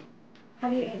 How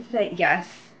do you eat today? Yes,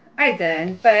 I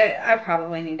did, but I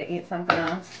probably need to eat something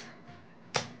else.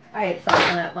 I ate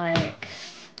something at like,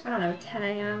 I don't know, 10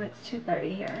 a.m. It's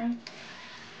 2:30 here.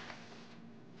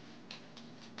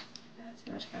 That's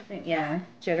too much caffeine. Yeah,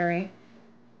 jittery.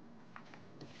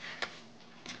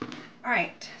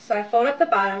 Alright, so I fold up the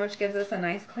bottom, which gives us a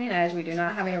nice clean edge. We do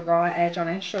not have a raw edge on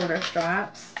our shoulder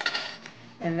straps.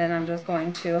 And then I'm just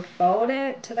going to fold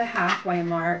it to the halfway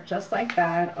mark, just like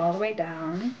that, all the way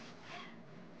down.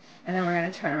 And then we're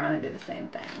going to turn around and do the same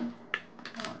thing.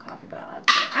 I want coffee, but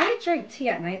I drink tea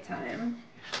at nighttime.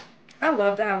 I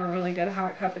love to have a really good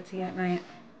hot cup of tea at night.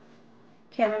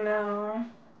 Chamomile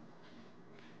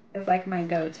is like my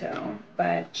go-to,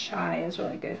 but chai is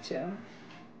really good too.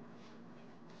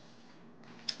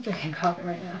 I'm drinking coffee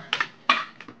right now.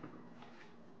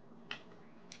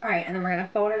 Alright, and then we're going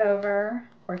to fold it over,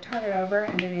 or turn it over,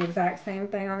 and do the exact same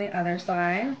thing on the other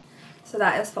side. So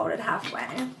that is folded halfway.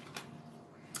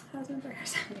 Husband for her.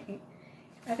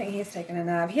 I think he's taking a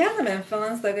nap. He hasn't been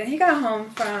feeling so good. He got home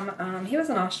from, he was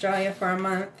in Australia for a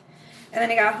month, and then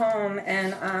he got home,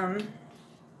 and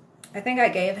I think I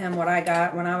gave him what I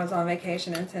got when I was on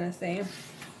vacation in Tennessee.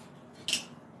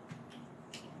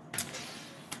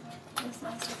 This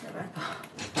smells different than I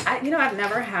thought. You know, I've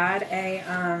never had a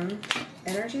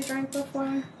energy drink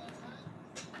before.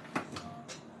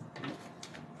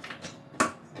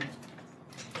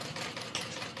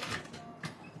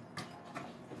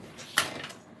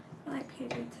 I like PB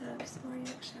Tips or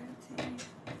Yorkshire tea.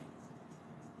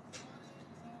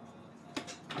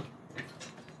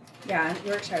 Yeah,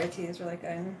 Yorkshire tea is really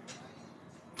good.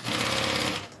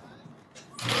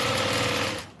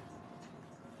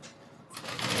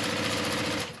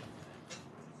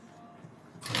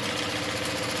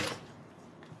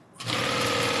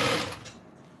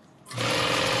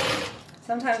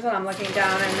 Sometimes when I'm looking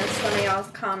down, I miss some of y'all's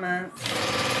comments.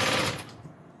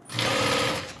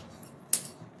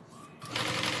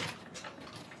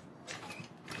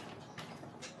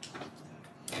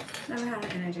 Never had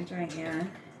an energy drink, yeah.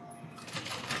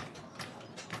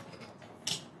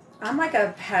 I'm like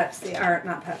a Pepsi, or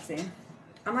not Pepsi.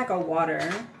 I'm like a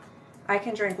water. I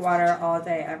can drink water all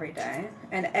day, every day.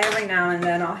 And every now and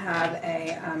then I'll have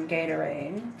a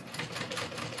Gatorade.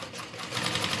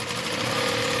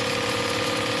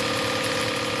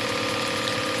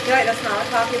 You like the smell of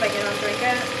coffee, but you don't drink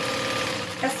it?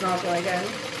 It smells really good.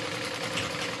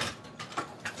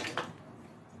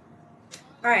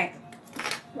 Alright.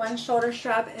 One shoulder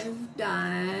strap is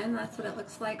done. That's what it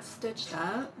looks like stitched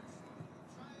up.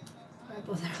 Red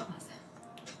Bull Zero.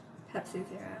 Pepsi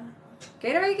Zero.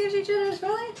 Gatorade gives you jitters,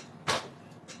 really?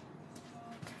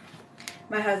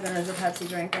 My husband is a Pepsi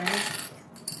drinker.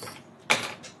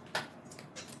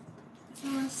 It's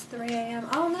almost 3 a.m.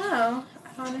 Oh no.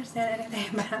 I don't understand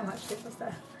anything about how much people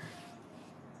stuff.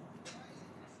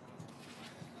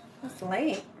 It's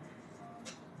late.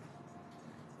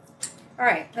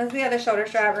 Alright, this is the other shoulder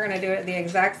strap. We're going to do it the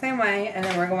exact same way, and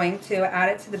then we're going to add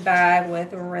it to the bag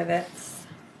with rivets.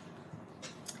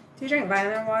 Do you drink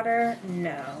vitamin water?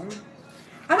 No.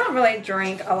 I don't really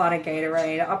drink a lot of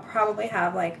Gatorade. I'll probably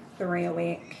have like 3 a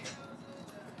week.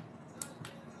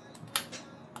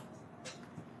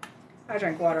 I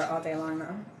drink water all day long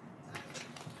though.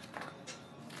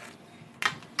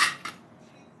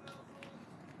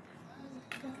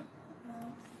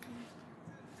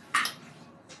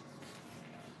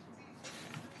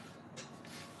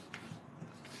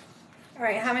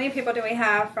 Alright, how many people do we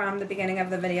have from the beginning of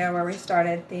the video where we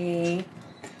started the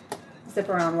zip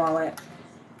around wallet?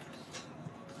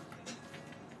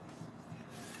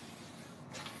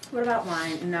 What about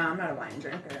wine? No, I'm not a wine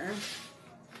drinker.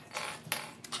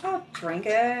 I'll drink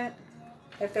it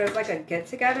if there's like a get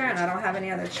together and I don't have any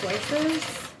other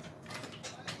choices.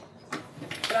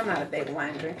 But I'm not a big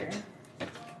wine drinker.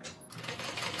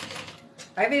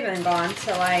 I've even gone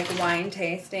to like wine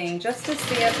tasting just to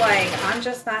see if like I'm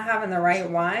just not having the right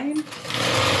wine.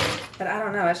 But I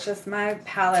don't know, it's just my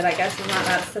palate, I guess, is not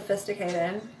that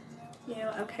sophisticated. You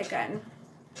know, okay, good.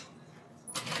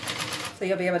 So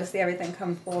you'll be able to see everything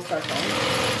come full circle.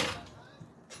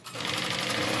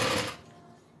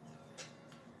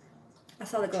 I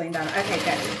saw the going down. Okay,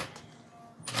 good.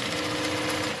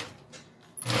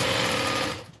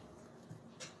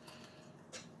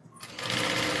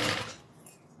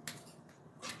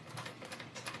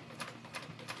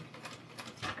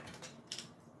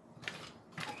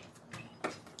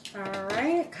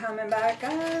 Alright, coming back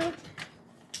up.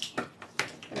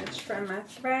 I'm gonna trim my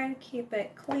thread, keep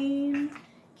it clean,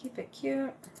 keep it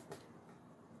cute.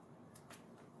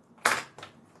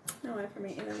 No way for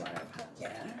me either one of them.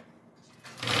 Yeah.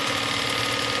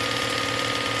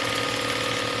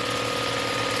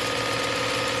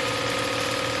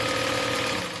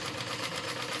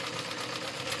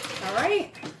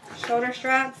 Alright, shoulder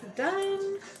straps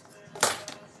done.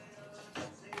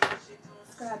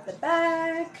 Let's grab the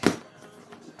back.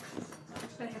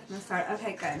 Right here from the start.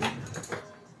 Okay, good.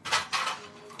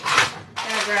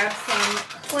 Gonna grab some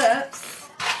clips.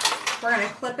 We're gonna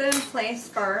clip it in place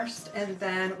first, and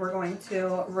then we're going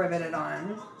to rivet it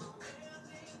on.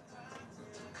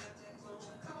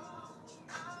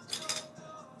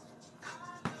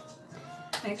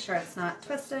 Make sure it's not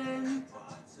twisted.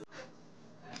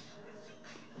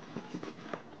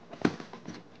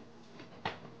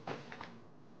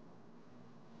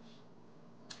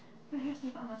 Here's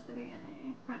almost the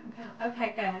beginning. Front and count.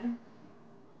 Okay, good.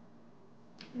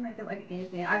 You make it look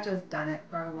easy. I've just done it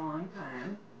for a long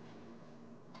time.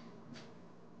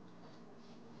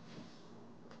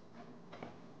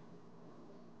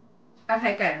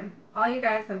 Okay, good. All you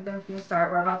guys have done from the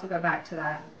start. We're about to go back to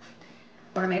that.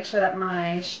 I want to make sure that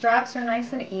my straps are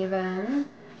nice and even.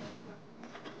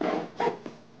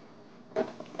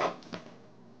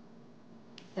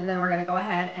 And then we're going to go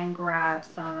ahead and grab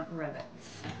some rivets.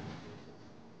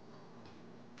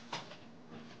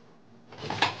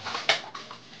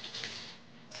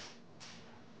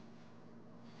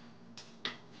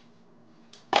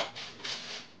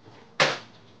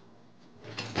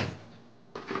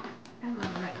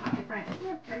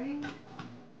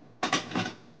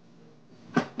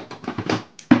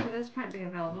 Will this print be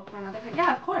available for another print?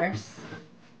 Yeah, of course.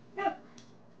 Yep.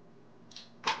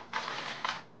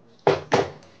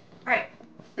 Alright.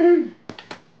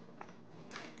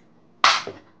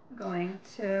 Going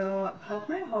to poke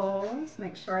my holes,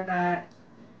 make sure that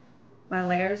my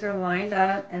layers are lined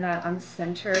up and that I'm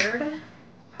centered.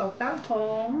 Poke that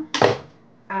hole,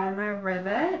 add my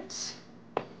rivet.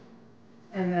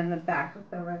 back of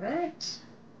the rivet.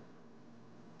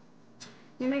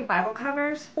 You make Bible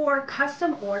covers for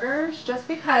custom orders, just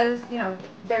because, you know,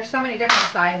 there's so many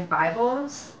different size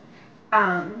Bibles.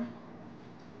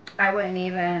 I wouldn't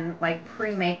even like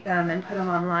pre-make them and put them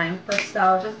online for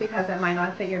sale just because it might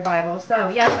not fit your Bible. So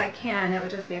yes, I can. It would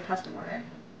just be a custom order.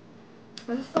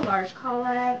 Is this the large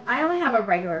Colette? I only have a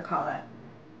regular Colette.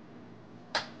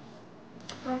 I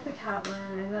like the cat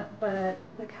one, but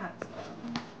the cat's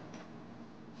bone.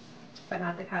 But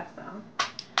not the cat's bone.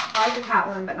 I like the cat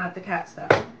one, but not the cat's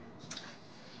bone.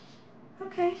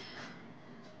 Okay.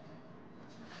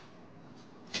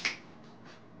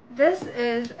 This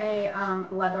is a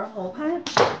leather hole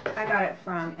punch. I got it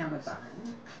from Amazon.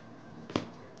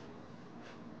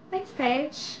 Thanks,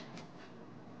 Paige.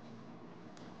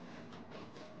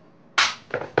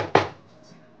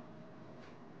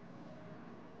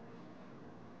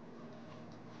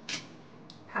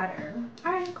 Pattern.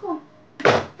 All right, cool.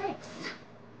 Thanks.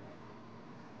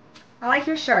 I like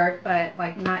your shirt, but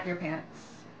like not your pants.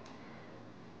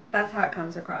 That's how it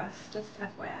comes across. Just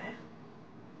FYI.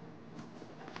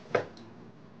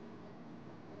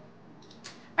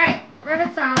 Alright,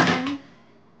 rivets on,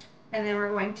 and then we're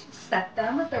going to set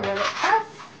them with the rivet press.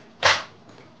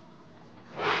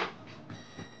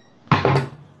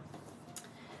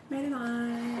 Made it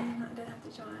on, I didn't have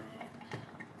to join.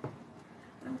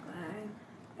 I'm glad.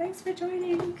 Thanks for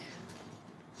joining.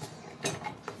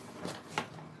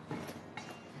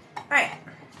 Alright.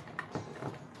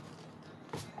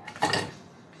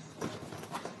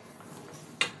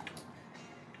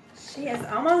 She is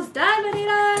almost done,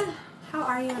 Anita. How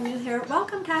are you? I'm new here.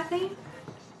 Welcome, Kathy.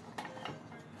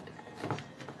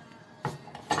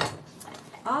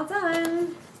 All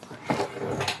done.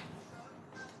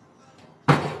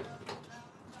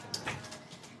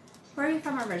 Where are you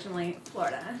from originally?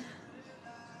 Florida.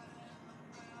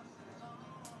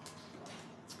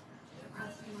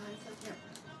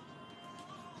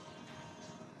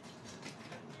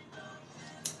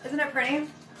 Isn't it pretty?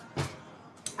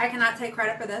 I cannot take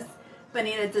credit for this.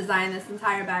 Benita designed this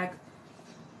entire bag.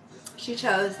 She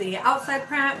chose the outside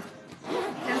print,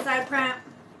 inside print.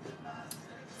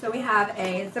 So we have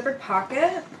a zippered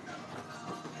pocket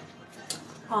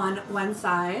on one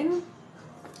side.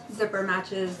 Zipper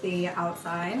matches the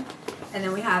outside. And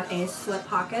then we have a slip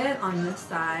pocket on this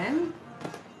side.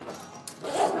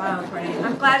 So pretty.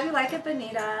 I'm glad you like it,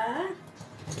 Benita.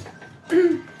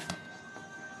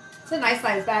 It's a nice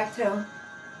size bag too.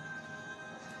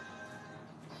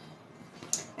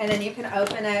 And then you can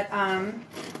open it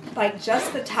like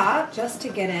just the top, just to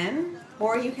get in,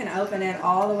 or you can open it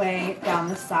all the way down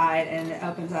the side and it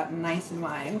opens up nice and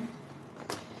wide.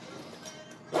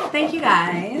 Thank you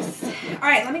guys. All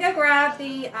right, let me go grab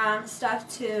the stuff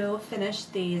to finish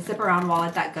the zip-around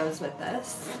wallet that goes with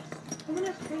this. Isn't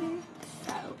it pretty?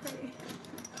 So pretty.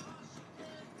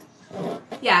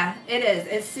 Yeah, it is.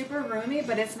 It's super roomy,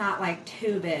 but it's not like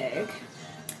too big.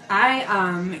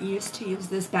 I used to use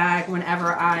this bag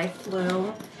whenever I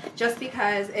flew just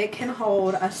because it can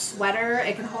hold a sweater,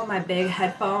 it can hold my big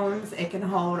headphones, it can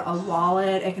hold a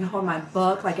wallet, it can hold my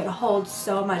book. Like, it holds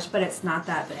so much, but it's not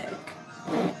that big.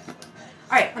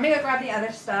 Alright, let me go grab the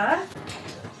other stuff.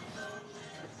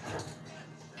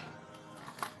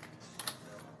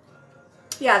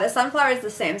 Yeah, the sunflower is the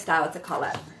same style as the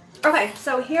Colette. Okay,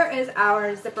 so here is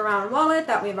our zip-around wallet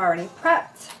that we've already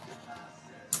prepped.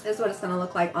 This is what it's going to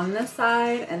look like on this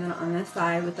side, and then on this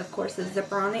side with, of course, the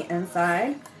zipper on the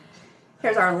inside.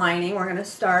 Here's our lining. We're going to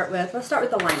start with, let's start with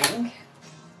the lining.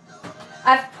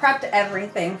 I've prepped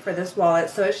everything for this wallet,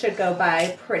 so it should go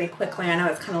by pretty quickly. I know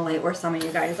it's kind of late where some of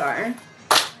you guys are.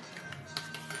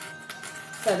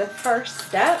 So the first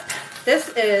step, this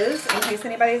is, in case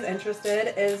anybody's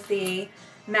interested, is the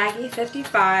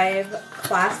Maggie55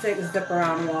 classic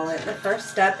zip-around wallet. The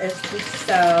first step is to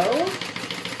sew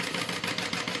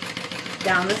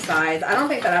down the sides. I don't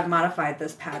think that I've modified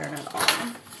this pattern at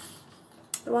all.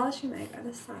 The wallets you make are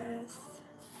the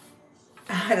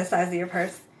size of your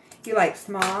purse. You like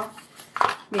small?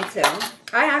 Me too.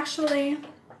 I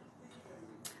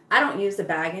don't use a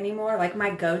bag anymore. Like,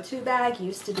 my go-to bag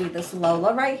used to be this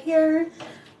Lola right here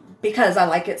because I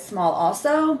like it small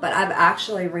also, but I've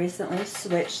actually recently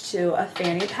switched to a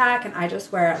fanny pack and I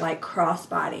just wear it like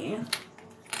crossbody.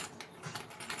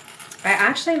 I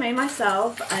actually made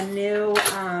myself a new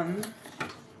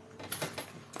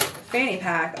fanny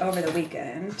pack over the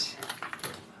weekend.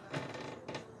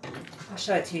 I'll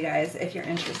show it to you guys if you're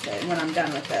interested when I'm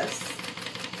done with this.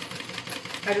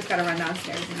 I just gotta run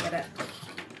downstairs and get it.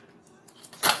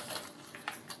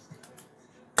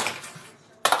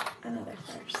 Another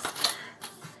first.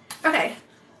 Okay,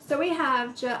 So we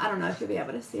have, I don't know if you'll be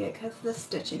able to see it because the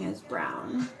stitching is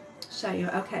brown. Show you,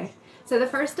 okay. So the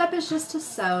first step is just to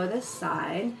sew this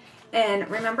side. And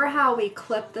remember how we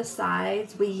clip the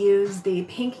sides? We use the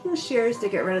pinking shears to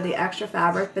get rid of the extra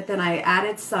fabric, but then I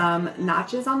added some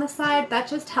notches on the side. That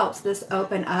just helps this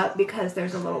open up because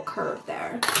there's a little curve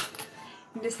there.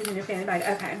 This is in your fanny bag,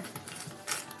 okay.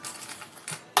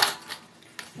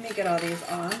 Let me get all these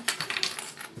off.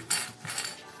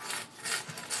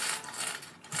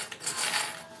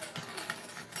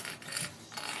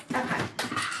 Okay.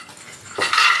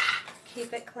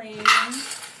 Keep it clean.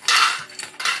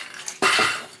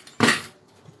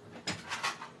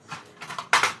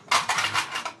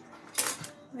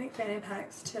 Make fanny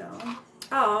packs too.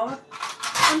 Oh,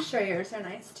 I'm sure yours are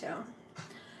nice too.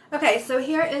 Okay, so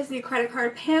here is the credit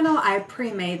card panel. I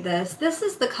pre-made this. This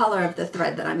is the color of the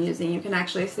thread that I'm using. You can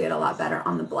actually see it a lot better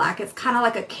on the black. It's kind of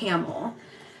like a camel.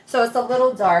 So it's a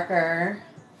little darker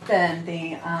than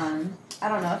the, I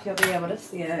don't know if you'll be able to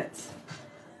see it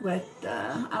with the,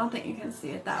 I don't think you can see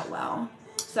it that well.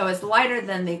 So it's lighter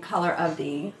than the color of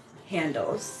the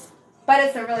handles, but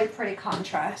it's a really pretty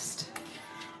contrast.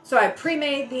 So I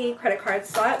pre-made the credit card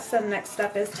slots. So the next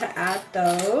step is to add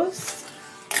those.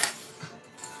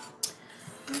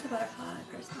 The butterfly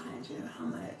purse behind you, how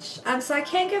much? So I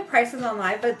can't give prices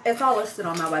online, but it's all listed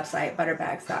on my website,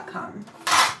 butterbags.com.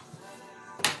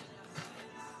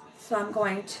 So I'm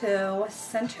going to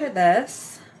center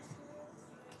this.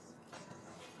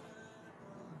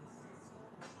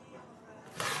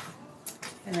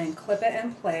 And then clip it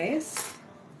in place.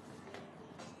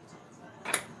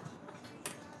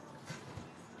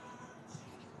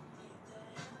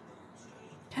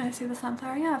 Can I see the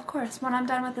sunflower? Yeah, of course. When I'm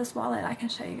done with this wallet, I can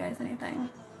show you guys anything.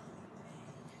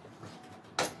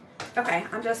 Okay,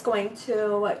 I'm just going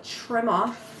to trim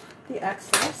off the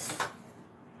excess.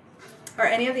 Are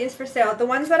any of these for sale? The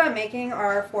ones that I'm making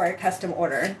are for a custom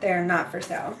order. They're not for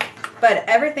sale. But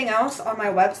everything else on my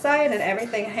website and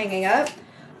everything hanging up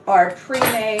are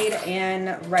pre-made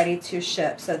and ready to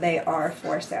ship. So they are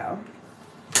for sale.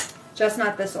 Just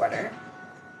not this order.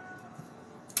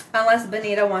 Unless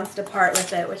Benita wants to part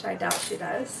with it, which I doubt she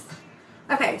does.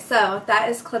 Okay, so that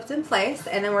is clipped in place,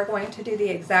 and then we're going to do the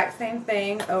exact same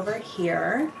thing over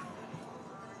here.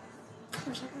 I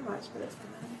wish I could watch for this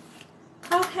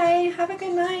one. Okay, have a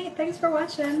good night. Thanks for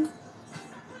watching.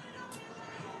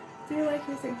 Do you like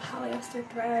using polyester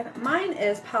thread? Mine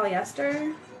is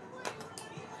polyester,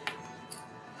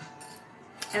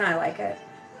 and I like it.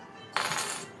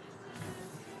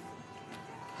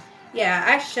 Yeah,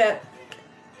 I ship.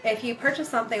 If you purchase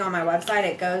something on my website,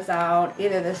 it goes out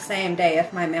either the same day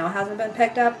if my mail hasn't been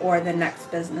picked up or the next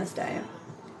business day.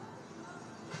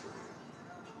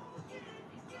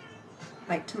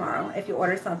 Like tomorrow, if you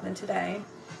order something today.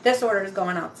 This order is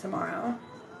going out tomorrow.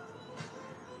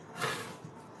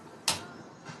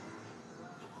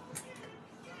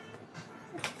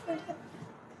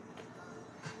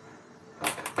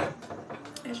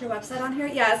 Is your website on here?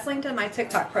 Yeah, it's linked in my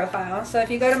TikTok profile. So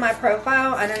if you go to my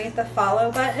profile, underneath the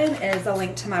follow button is a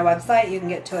link to my website. You can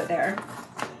get to it there.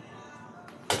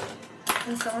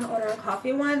 Can someone order a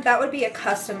coffee one? That would be a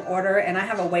custom order, and I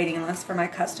have a waiting list for my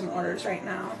custom orders right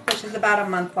now, which is about a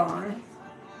month long.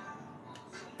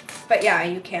 But yeah,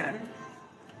 you can.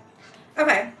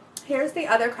 Okay, here's the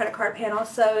other credit card panel.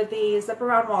 So the zip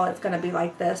around wallet's going to be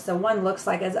like this. So one looks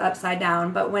like it's upside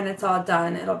down, but when it's all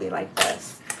done, it'll be like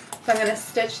this. So I'm going to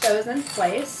stitch those in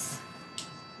place.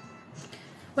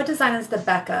 What design is the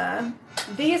Becca?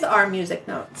 These are music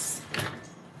notes.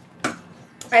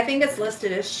 I think it's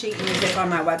listed as sheet music on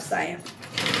my website.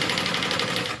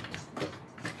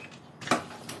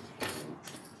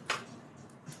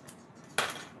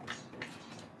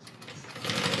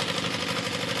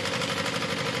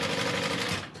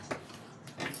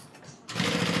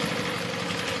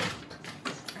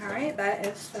 Alright, that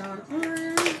is sewn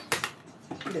on.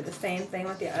 Do the same thing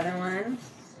with the other one.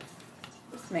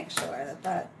 Just make sure that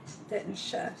that didn't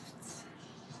shift.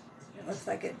 It looks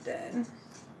like it did.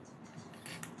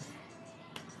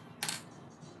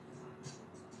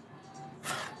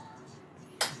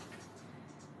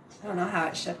 I don't know how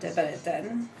it shifted, but it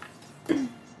did.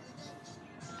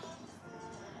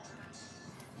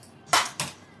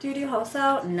 Do you do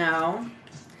wholesale? No.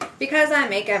 Because I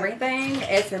make everything,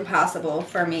 it's impossible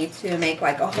for me to make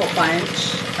like a whole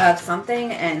bunch of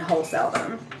something and wholesale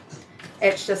them.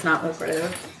 It's just not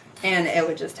lucrative, and it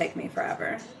would just take me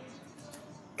forever.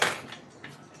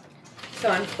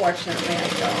 So unfortunately, I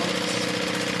don't.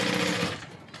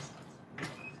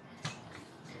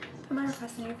 Put my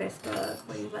request on your Facebook.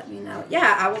 Will you let me know?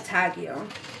 Yeah, I will tag you.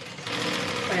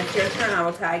 When it's your turn, I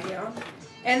will tag you.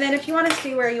 And then if you want to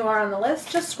see where you are on the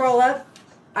list, just scroll up.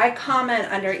 I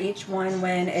comment under each one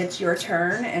when it's your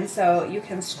turn, and so you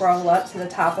can scroll up to the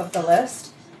top of the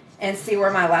list and see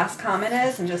where my last comment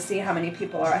is and just see how many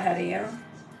people are ahead of you.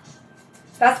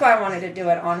 That's why I wanted to do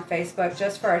it on Facebook,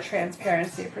 just for a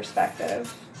transparency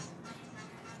perspective.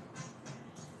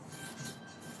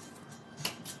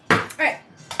 Alright,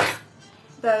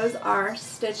 those are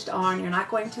stitched on. You're not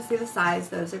going to see the sides.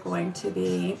 Those are going to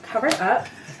be covered up.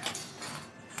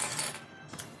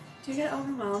 Do you get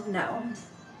overwhelmed? No.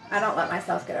 I don't let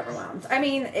myself get overwhelmed. I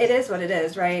mean, it is what it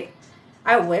is, right?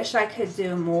 I wish I could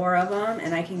do more of them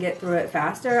and I can get through it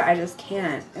faster. I just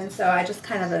can't. And so I just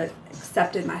kind of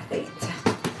accepted my fate.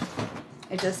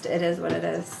 It is what it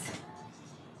is.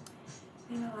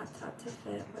 You know, laptop to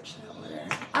fit. What should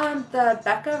I order? The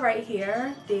Becca right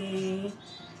here, the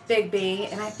Big B.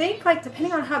 And I think, like,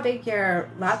 depending on how big your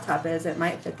laptop is, it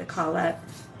might fit the Colette.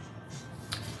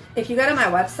 If you go to my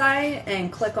website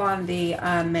and click on the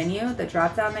menu, the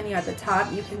drop-down menu at the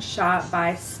top, you can shop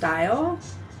by style.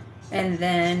 And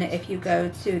then if you go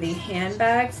to the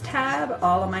handbags tab,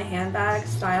 all of my handbag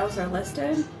styles are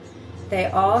listed. They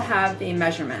all have the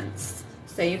measurements.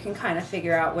 So you can kind of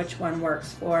figure out which one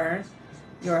works for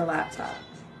your laptop.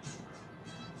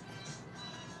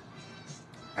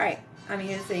 All right, I'm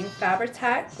using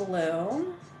Fabri-Tac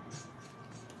glue.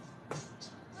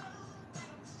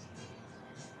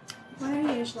 When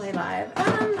are you usually live?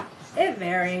 It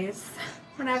varies.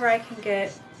 Whenever I can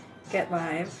get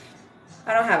live.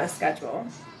 I don't have a schedule.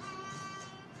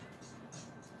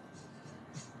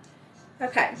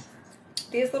 Okay,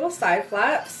 these little side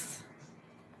flaps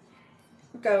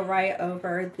go right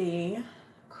over the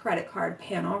credit card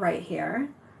panel right here.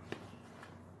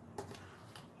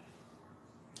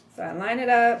 So I line it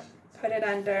up, put it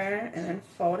under, and then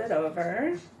fold it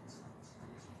over,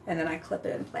 and then I clip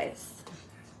it in place.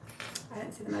 I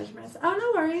didn't see the measurements. Oh,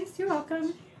 no worries. You're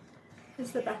welcome. This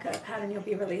is the Becca pattern you'll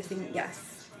be releasing.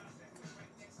 Yes.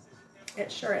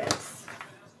 It sure is.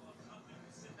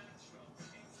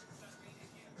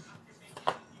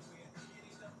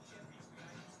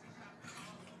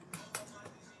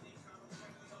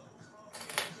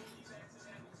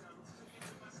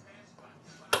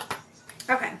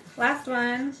 Okay, last one.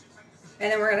 And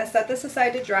then we're going to set this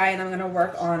aside to dry, and I'm going to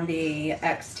work on the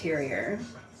exterior.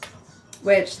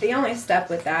 Which the only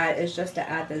step with that is just to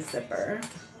add the zipper.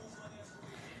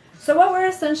 So what we're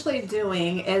essentially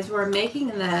doing is we're making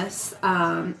this,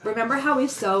 remember how we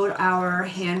sewed our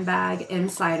handbag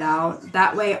inside out?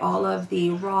 That way all of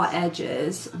the raw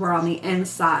edges were on the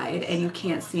inside and you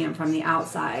can't see them from the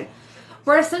outside.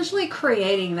 We're essentially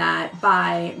creating that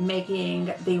by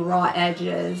making the raw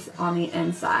edges on the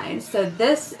inside. So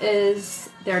this is,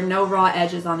 there are no raw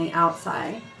edges on the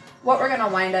outside. What we're going to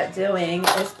wind up doing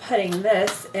is putting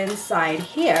this inside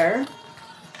here,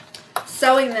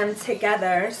 sewing them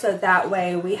together so that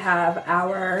way we have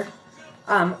our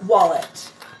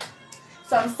wallet.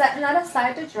 So I'm setting that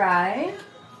aside to dry.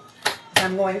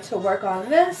 I'm going to work on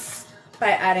this by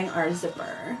adding our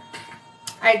zipper.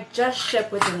 I just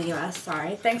ship within the US,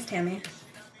 sorry. Thanks, Tammy.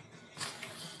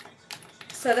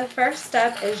 So the first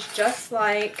step is just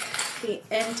like the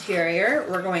interior.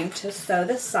 We're going to sew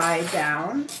the side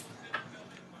down.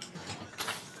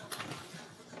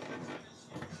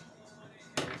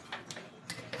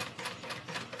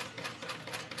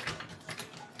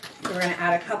 We're going to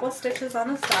add a couple stitches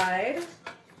on the side.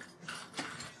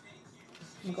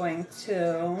 I'm going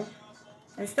to,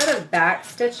 instead of back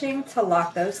stitching to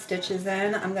lock those stitches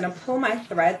in, I'm going to pull my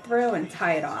thread through and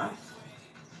tie it off.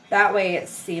 That way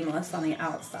it's seamless on the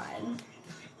outside.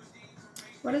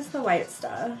 What is the white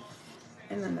stuff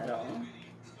in the middle?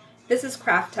 This is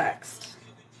craft text.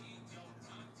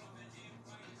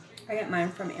 I get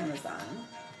mine from Amazon.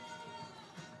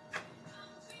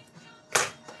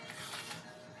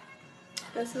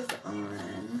 This is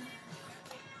on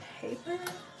paper.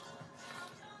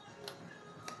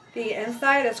 The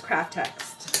inside is craft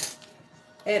text.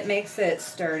 It makes it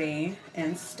sturdy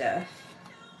and stiff.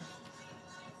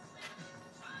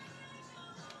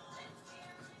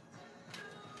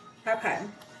 Okay,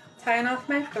 tying off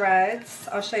my threads.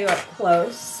 I'll show you up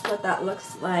close what that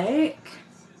looks like.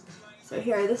 So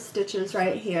here are the stitches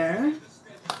right here.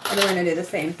 And then we're going to do the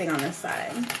same thing on this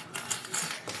side.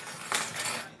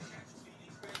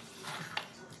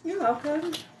 You're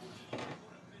welcome.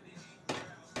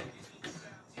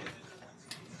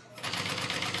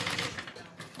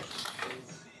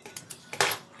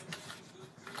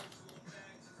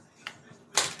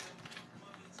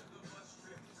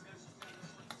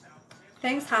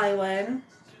 Thanks, Hollywood.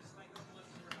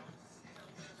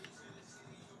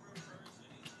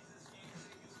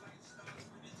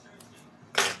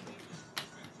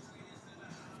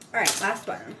 All right, last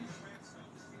one.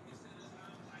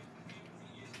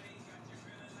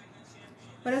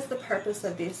 What is the purpose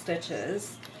of these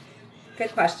stitches?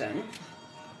 Good question.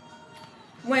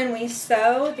 When we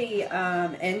sew the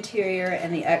interior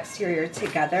and the exterior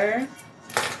together,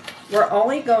 we're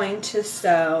only going to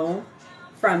sew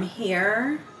from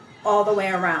here all the way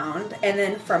around, and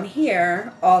then from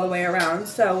here all the way around.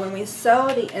 So when we sew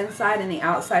the inside and the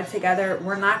outside together,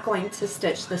 we're not going to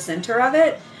stitch the center of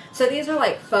it. So these are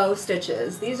like faux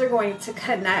stitches. These are going to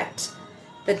connect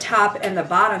the top and the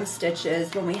bottom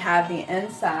stitches when we have the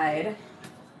inside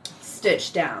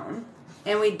stitched down.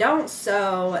 And we don't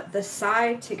sew the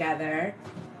side together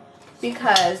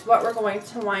because what we're going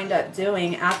to wind up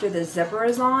doing after the zipper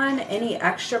is on, any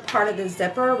extra part of the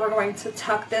zipper, we're going to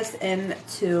tuck this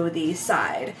into the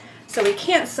side. So we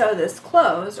can't sew this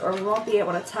closed, or we won't be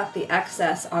able to tuck the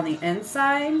excess on the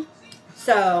inside.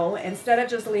 So instead of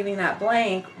just leaving that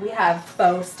blank, we have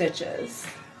faux stitches.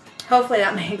 Hopefully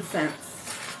that makes sense.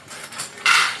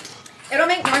 It'll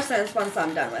make more sense once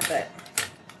I'm done with it.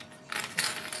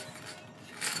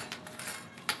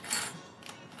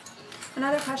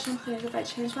 Another question, please. If I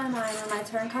change my mind when my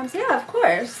turn comes, yeah, of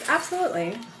course,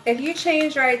 absolutely. If you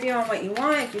change your idea on what you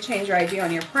want, if you change your idea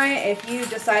on your print, if you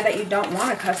decide that you don't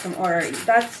want a custom order,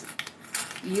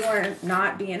 you are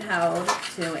not being held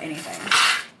to anything.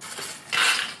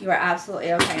 You are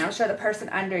absolutely okay. I'm sure the person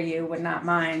under you would not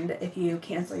mind if you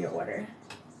cancel your order.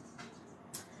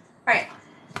 All right.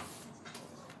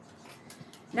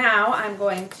 Now I'm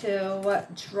going to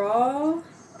draw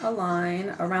a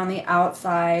line around the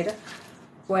outside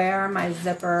where my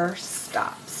zipper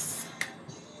stops.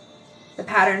 The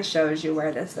pattern shows you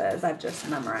where this is. I've just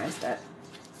memorized it.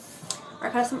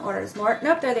 Our custom orders more?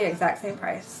 Nope, they're the exact same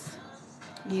price.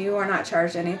 You are not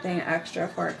charged anything extra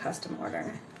for a custom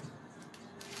order.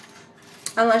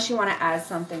 Unless you want to add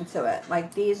something to it.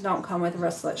 Like these don't come with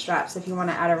wristlet straps. If you want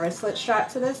to add a wristlet strap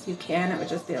to this, you can. It would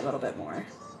just be a little bit more.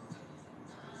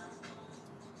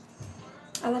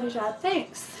 I love your job.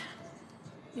 Thanks.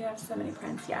 You have so many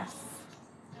prints. Yes,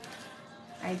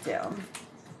 I do.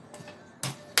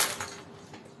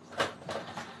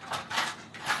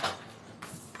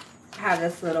 I have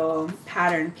this little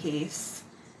pattern piece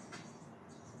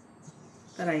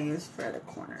that I use for the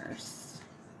corners.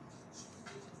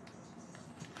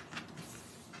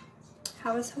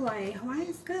 How is Hawaii? Hawaii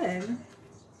is good.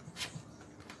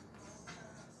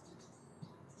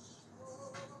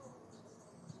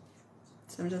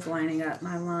 So I'm just lining up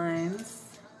my lines.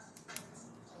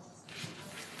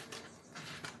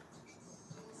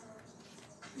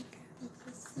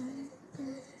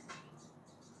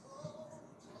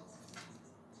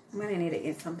 I'm going to need to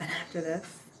eat something after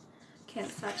this. Can't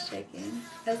stop shaking.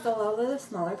 Is the Lola the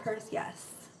smaller purse? Yes.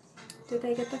 Did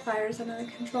they get the fires under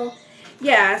control?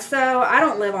 Yeah, so I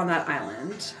don't live on that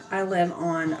island. I live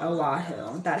on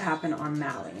Oahu. That happened on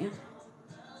Maui.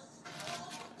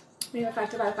 Being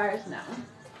affected by fires? No.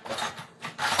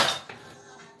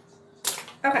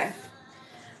 Okay.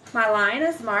 My line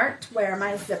is marked where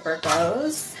my zipper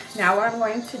goes. Now what I'm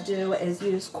going to do is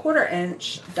use 1/4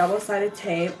 inch double-sided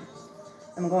tape.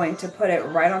 I'm going to put it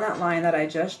right on that line that I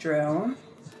just drew.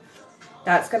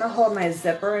 That's going to hold my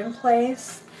zipper in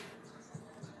place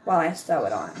while I sew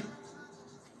it on.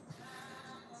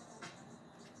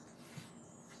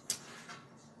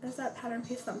 Is that pattern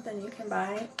piece something you can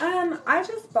buy? I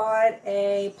just bought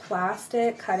a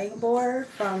plastic cutting board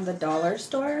from the dollar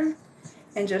store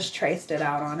and just traced it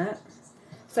out on it.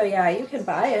 So yeah, you can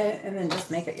buy it and then just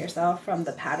make it yourself from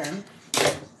the pattern.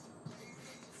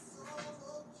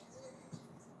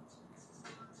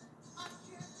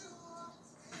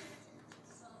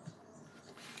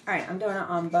 Alright, I'm doing it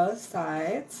on both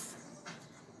sides.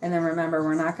 And then remember,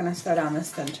 we're not going to sew down the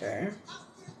center.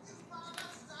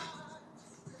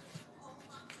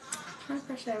 I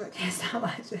appreciate what came so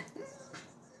much.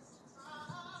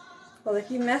 Well, if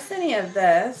you miss any of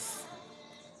this,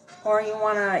 or you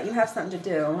have something to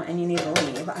do and you need to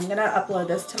leave, I'm going to upload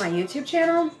this to my YouTube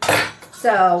channel.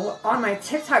 So on my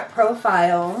TikTok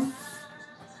profile,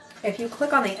 if you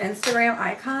click on the Instagram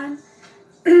icon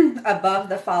above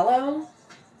the follow,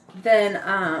 then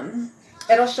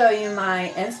it'll show you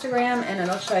my Instagram and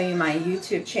it'll show you my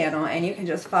YouTube channel, and you can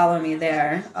just follow me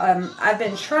there. I've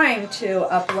been trying to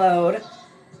upload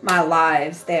my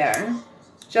lives there,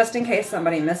 just in case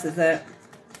somebody misses it.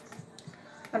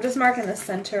 I'm just marking the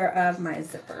center of my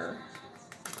zipper.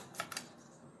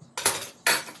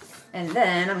 And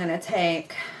then I'm going to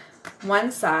take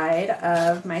one side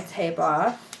of my tape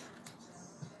off,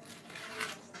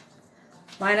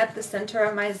 line up the center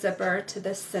of my zipper to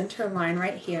this center line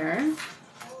right here.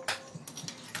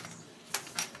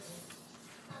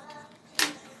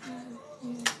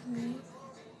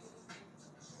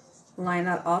 line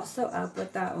that also up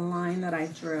with that line that I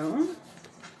drew.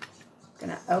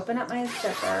 Gonna open up my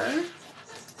zipper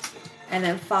and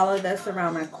then follow this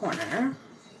around my corner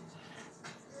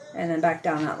and then back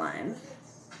down that line.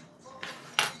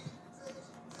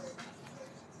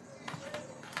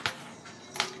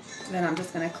 Then I'm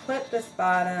just going to clip this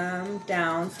bottom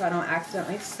down so I don't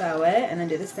accidentally sew it, and then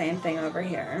do the same thing over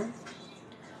here.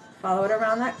 Follow it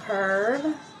around that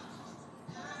curve,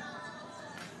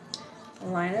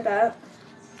 line it up,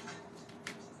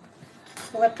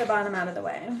 flip the bottom out of the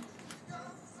way.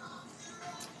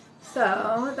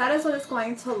 So that is what it's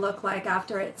going to look like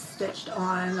after it's stitched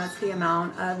on. That's the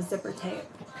amount of zipper tape.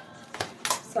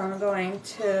 So I'm going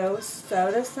to sew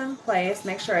this in place,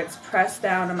 make sure it's pressed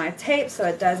down to my tape so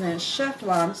it doesn't shift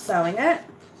while I'm sewing it.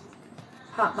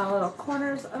 Pop my little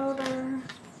corners over and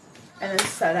then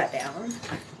sew that down.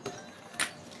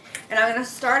 And I'm going to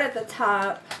start at the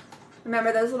top.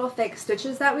 Remember those little fake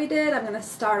stitches that we did? I'm going to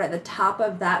start at the top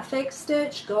of that fake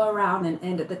stitch, go around and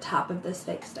end at the top of this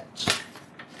fake stitch.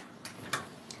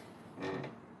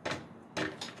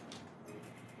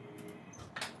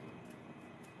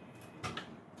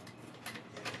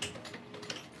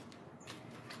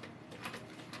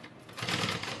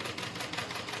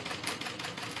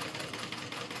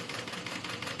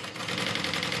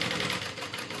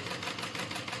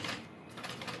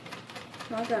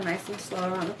 I'll go nice and slow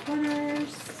around the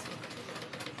corners.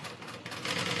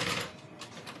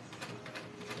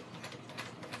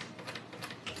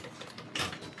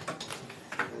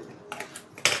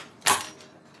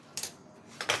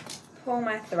 Pull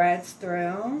my threads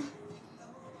through.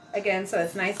 Again, so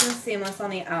it's nice and seamless on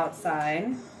the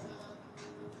outside.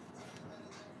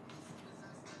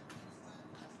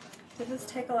 Did this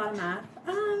take a lot of math?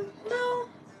 No.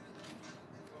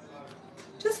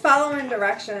 Just following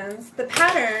directions. The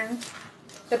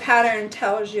pattern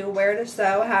tells you where to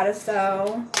sew, how to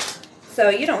sew, so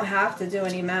you don't have to do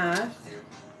any math.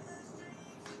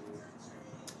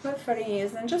 What foot are you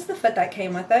using? Just the foot that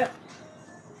came with it.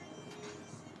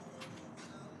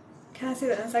 Can I see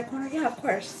the inside corner? Yeah, of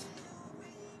course.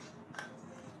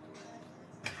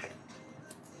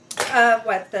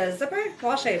 What, the zipper?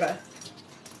 Well, I'll show you both.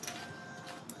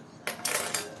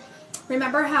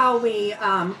 Remember how we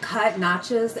cut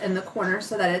notches in the corner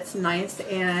so that it's nice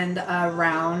and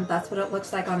round? That's what it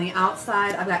looks like on the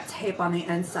outside. I've got tape on the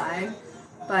inside,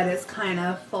 but it's kind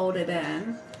of folded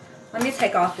in. Let me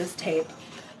take off this tape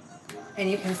and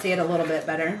you can see it a little bit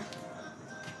better.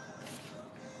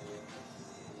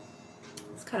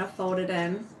 It's kind of folded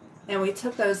in. And we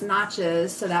took those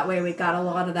notches so that way we got a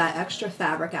lot of that extra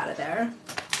fabric out of there.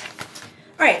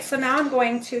 All right, so now I'm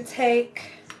going to take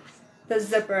the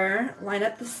zipper, line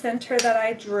up the center that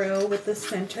I drew with the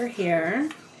center here,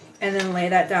 and then lay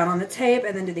that down on the tape,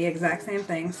 and then do the exact same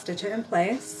thing. Stitch it in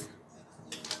place.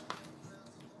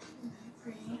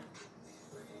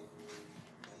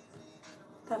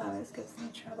 That always gives me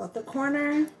trouble at the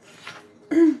corner.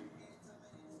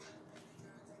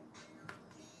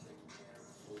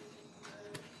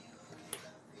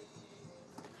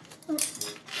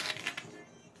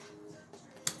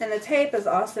 And the tape is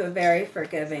also very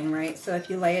forgiving, right? So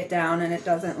if you lay it down and it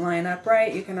doesn't line up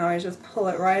right, you can always just pull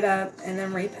it right up and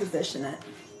then reposition it.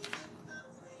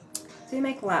 Do you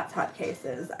make laptop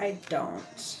cases? I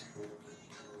don't.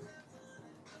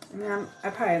 I mean,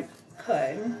 I probably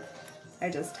could.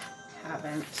 I just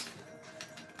haven't.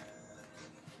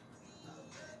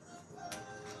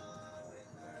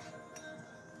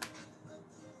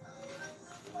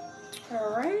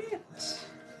 All right.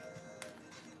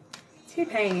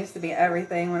 T-Pain used to be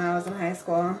everything when I was in high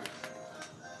school.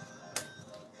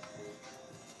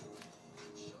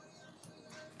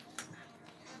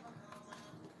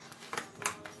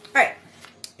 Alright,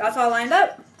 that's all lined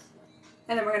up.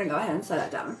 And then we're going to go ahead and sew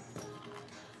that down.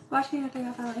 Watch me, I think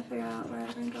I finally figured out where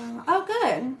everything's going wrong. Oh,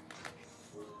 good.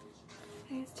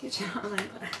 I used to teach an online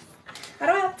class. I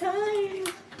don't have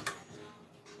time.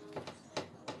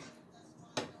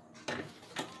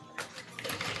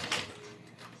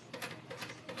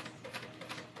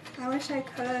 I wish I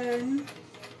could.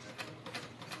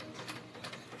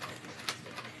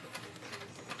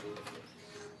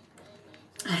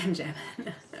 I'm jamming.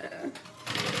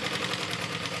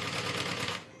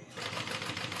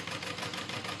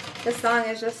 This song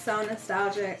is just so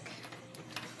nostalgic.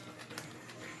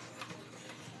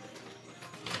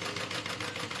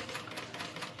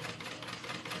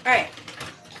 Alright.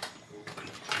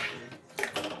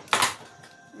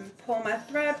 Pull my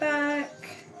thread back.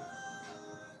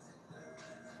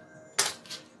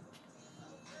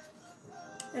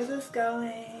 Is this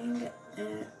going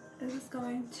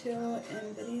to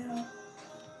in video?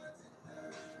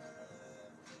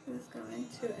 Is going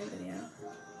to a video.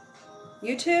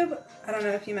 YouTube? I don't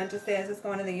know if you meant to say, is this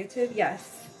going to the YouTube?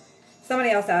 Yes.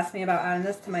 Somebody else asked me about adding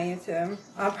this to my YouTube.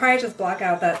 I'll probably just block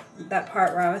out that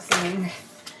part where I was singing.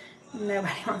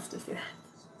 Nobody wants to see that.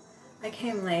 I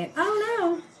came late.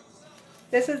 Oh no.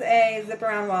 This is a zip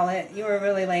around wallet. You were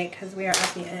really late because we are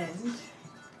at the end.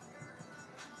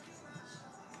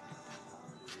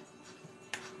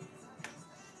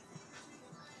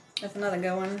 That's another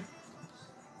good one.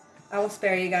 I will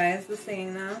spare you guys the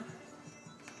singing now.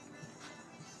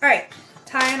 Alright,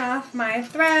 tying off my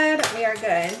thread. We are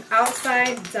good.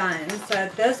 Outside done. So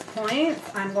at this point,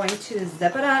 I'm going to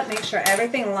zip it up, make sure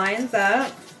everything lines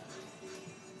up.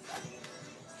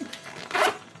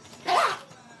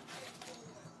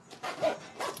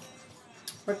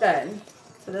 We're good.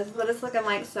 So this is what it's looking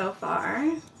like so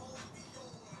far.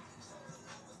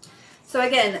 So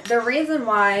again, the reason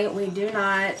why we do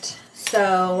not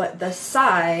sew the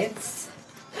sides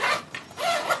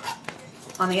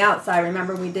on the outside,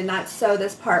 remember we did not sew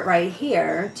this part right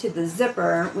here to the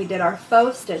zipper. We did our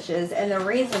faux stitches, and the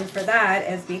reason for that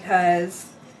is because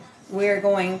we're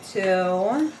going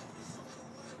to,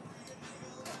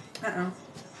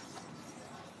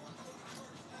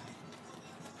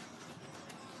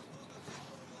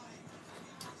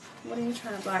 what are you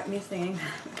trying to block me seeing?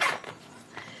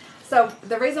 So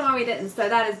the reason why we didn't sew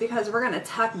that is because we're going to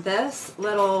tuck this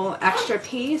little extra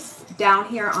piece down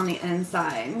here on the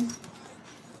inside.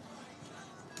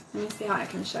 Let me see how I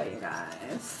can show you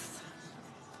guys.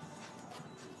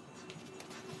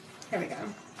 Here we go.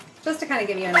 Just to kind of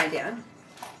give you an idea.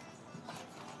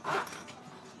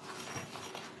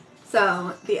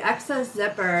 So the excess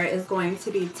zipper is going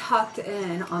to be tucked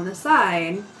in on the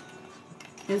side,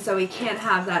 and so we can't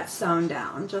have that sewn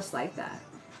down just like that.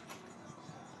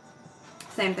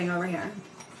 Same thing over here.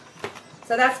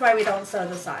 So that's why we don't sew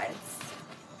the sides.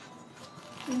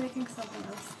 I'm making something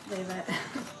else. Leave it.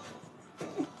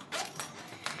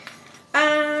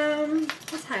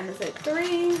 What time is it?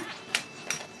 3?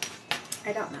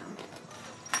 I don't know.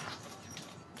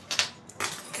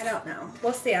 I don't know.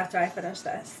 We'll see after I finish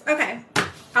this. Okay.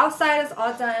 Outside is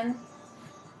all done.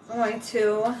 I'm going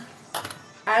to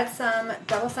add some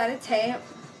double-sided tape.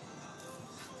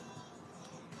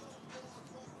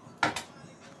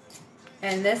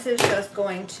 And this is just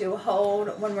going to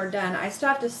hold when we're done. I still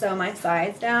have to sew my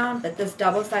sides down, but this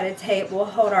double-sided tape will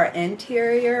hold our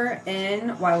interior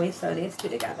in while we sew these two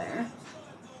together.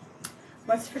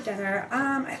 What's for dinner?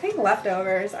 I think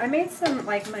leftovers. I made some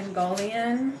like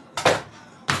Mongolian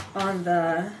on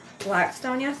the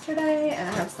Blackstone yesterday, and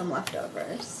I have some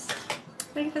leftovers.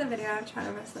 Thank you for the video. I've tried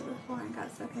to miss it before and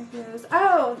got so confused.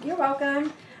 Oh, you're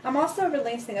welcome. I'm also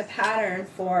releasing a pattern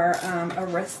for a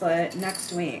wristlet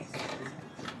next week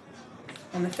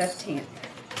on the 15th.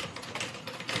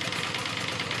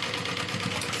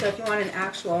 So if you want an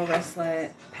actual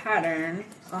wristlet pattern,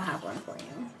 I'll have one for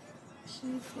you.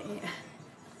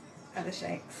 Have the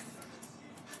shakes.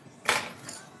 I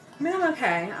mean, I'm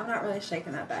okay. I'm not really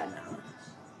shaking that bad now.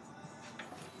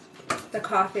 The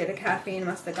coffee, the caffeine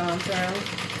must have gone through.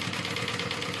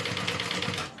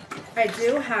 I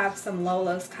do have some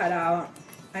Lolas cut out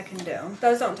I can do.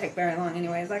 Those don't take very long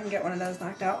anyways. I can get one of those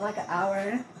knocked out in like an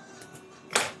hour.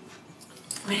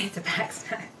 We need to pack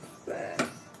snacks, but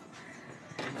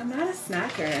I'm not a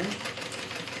snacker.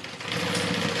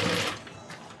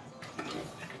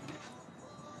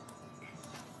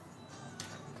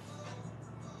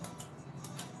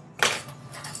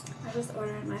 I just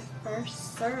ordered my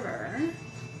first server.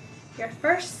 Your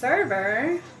first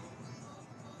server?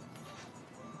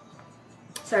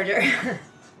 Serger.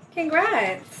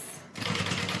 Congrats.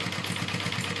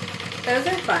 Those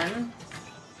are fun.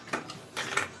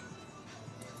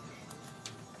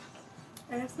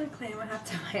 I guess my claim will have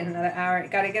to wait another hour.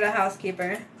 Gotta get a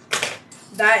housekeeper.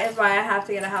 That is why I have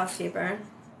to get a housekeeper.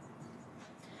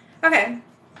 Okay.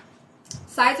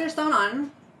 Sides are sewn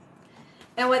on.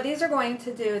 And what these are going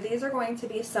to do, these are going to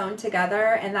be sewn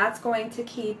together, and that's going to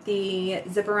keep the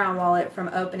zip around wallet from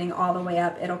opening all the way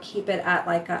up. It'll keep it at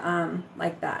like a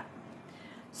like that.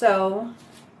 So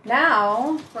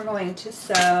now we're going to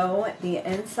sew the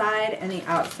inside and the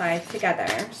outside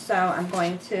together. So I'm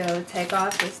going to take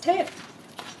off this tape,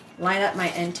 line up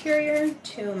my interior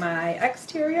to my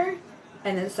exterior,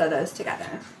 and then sew those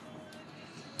together.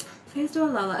 Please do a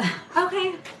Lola.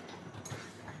 Okay.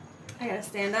 I gotta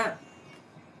stand up.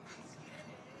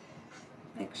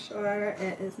 Make sure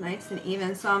it is nice and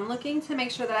even. So I'm looking to make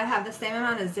sure that I have the same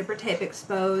amount of zipper tape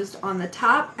exposed on the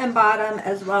top and bottom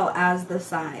as well as the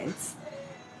sides.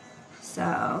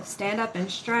 So stand up and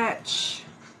stretch.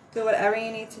 Do whatever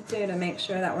you need to do to make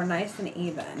sure that we're nice and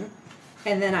even.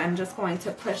 And then I'm just going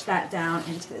to push that down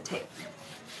into the tape.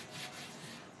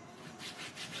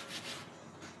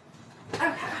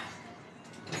 Okay.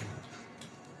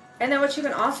 And then what you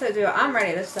can also do, I'm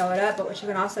ready to sew it up, but what you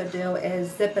can also do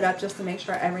is zip it up just to make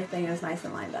sure everything is nice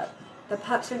and lined up. The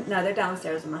pups are, no, they're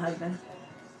downstairs with my husband.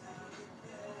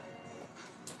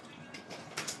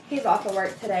 He's off of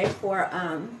work today for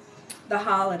the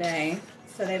holiday,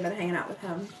 so they've been hanging out with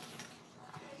him.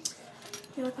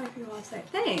 You look like you're all set.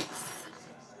 Thanks.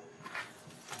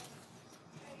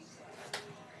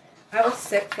 I was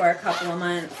sick for a couple of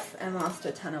months and lost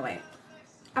a ton of weight.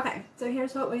 Okay, so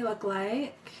here's what we look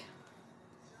like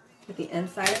with the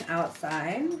inside and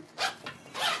outside.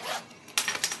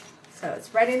 So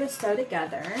it's ready to sew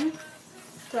together.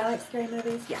 Do I like scary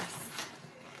movies? Yes.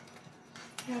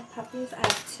 You have puppies? I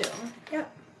have 2.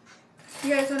 Yep. You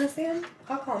guys want to see them?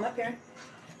 I'll call them up here.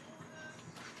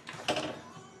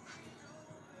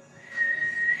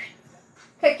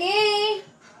 Cookie!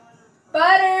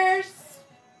 Butters!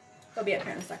 They'll be up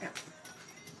here in a second.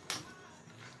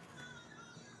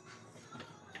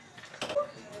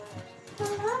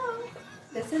 Hello.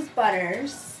 This is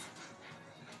Butters.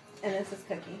 And this is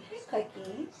Cookie. Hey,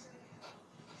 Cookie.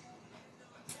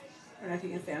 I don't know if you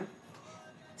can see him.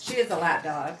 She is a lap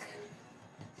dog.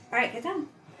 Alright, get down.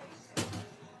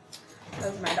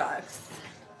 Those are my dogs.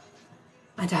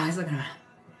 My dog's looking around.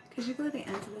 Could you glue the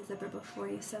ends of the zipper before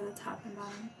you sew the top and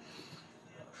bottom?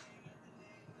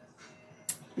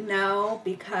 No,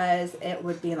 because it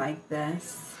would be like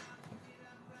this.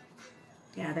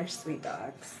 Yeah, they're sweet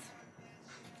dogs.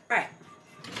 Alright.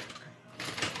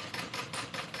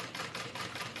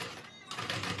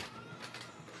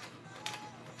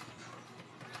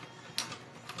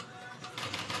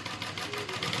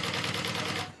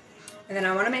 And then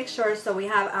I want to make sure, so we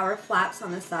have our flaps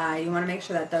on the side. You want to make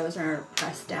sure that those are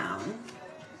pressed down.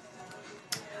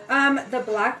 The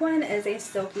black one is a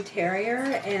Silky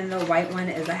Terrier and the white one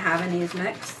is a Havanese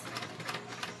mix.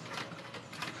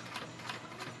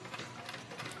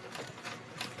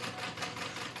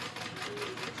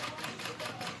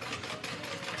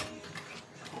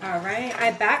 Alright,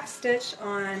 I backstitch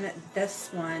on this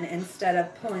one instead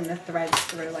of pulling the threads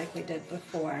through like we did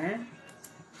before.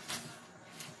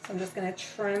 So I'm just going to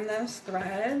trim those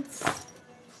threads.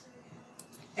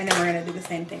 And then we're going to do the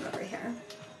same thing over here.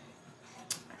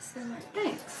 So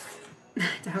thanks.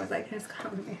 I was like, who's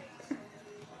calling me?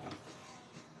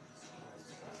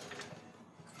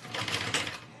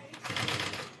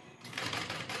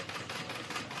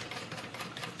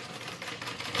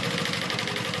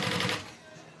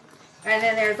 And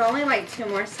then there's only like 2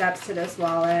 more steps to this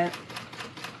wallet.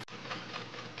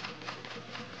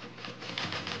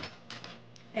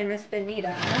 And Miss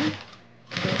Benita,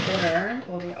 the order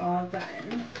will be all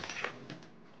done.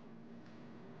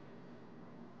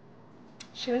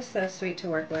 She was so sweet to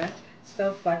work with,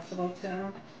 so flexible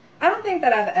too. I don't think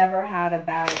that I've ever had a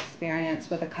bad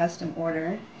experience with a custom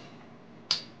order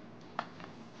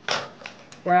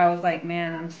where I was like,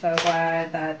 man, I'm so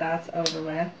glad that that's over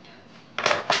with.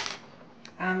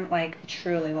 I'm like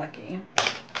truly lucky.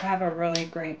 I have a really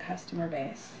great customer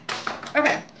base.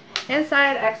 Okay,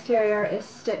 inside exterior is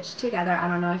stitched together. I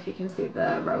don't know if you can see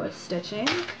the row of stitching.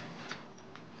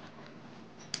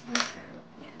 Okay.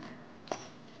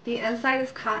 The inside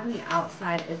is cotton, the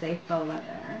outside is a faux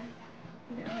leather.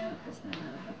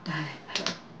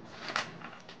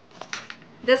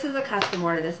 This is a custom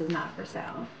order, this is not for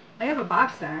sale. I have a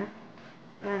box there,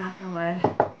 but I'm not gonna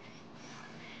wood.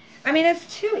 I mean,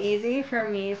 it's too easy for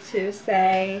me to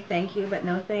say thank you, but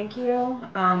no thank you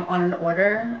on an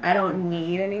order. I don't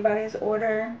need anybody's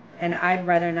order, and I'd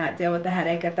rather not deal with the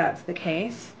headache if that's the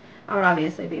case. I would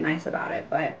obviously be nice about it,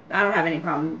 but I don't have any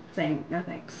problem saying no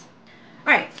thanks.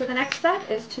 Alright, so the next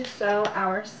step is to sew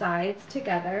our sides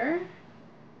together.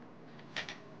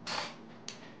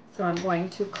 So I'm going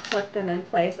to clip them in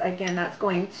place. Again, that's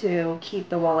going to keep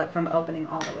the wallet from opening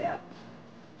all the way up.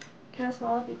 Can this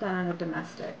wallet be done on a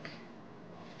domestic?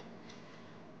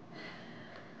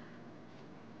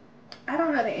 I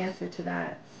don't know the answer to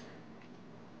that.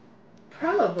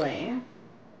 Probably.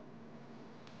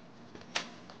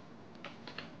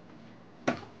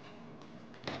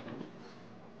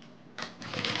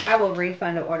 I will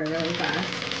refund the order really fast.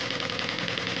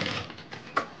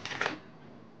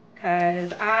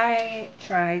 Because I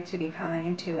try to be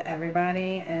kind to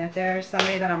everybody, and if there's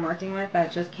somebody that I'm working with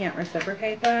that just can't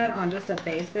reciprocate that on just a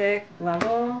basic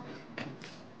level,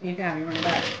 you can have me run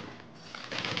back.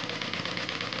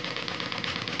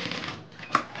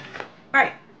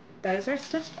 Alright, those are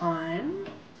stitched on.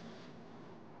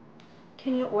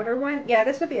 Can you order one? Yeah,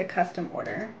 this would be a custom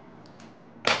order.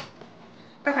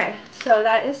 Okay, so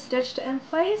that is stitched in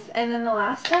place, and then the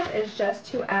last step is just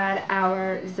to add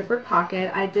our zipper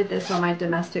pocket. I did this on my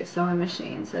domestic sewing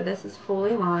machine, so this is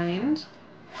fully lined.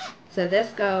 So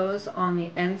this goes on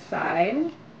the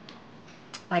inside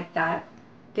like that,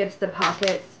 gives the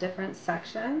pockets different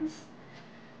sections.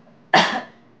 So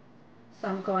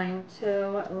I'm going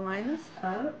to line this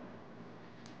up,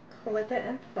 clip it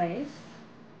in place,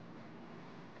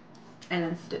 and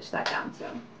then stitch that down too.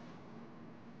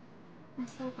 I'm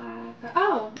so glad.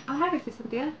 Oh, I'm happy to,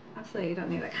 Cynthia. Absolutely, you don't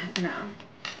need that kind. No.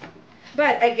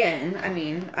 But again, I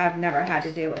mean, I've never had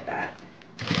to deal with that.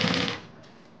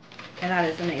 And that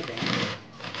is amazing.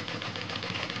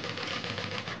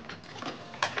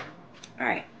 All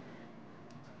right.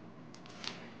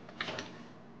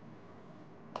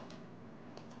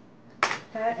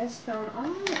 That is sewn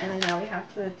on, and then now we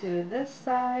have to do this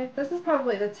side. This is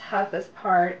probably the toughest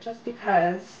part just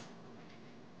because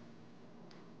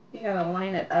you gotta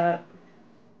line it up.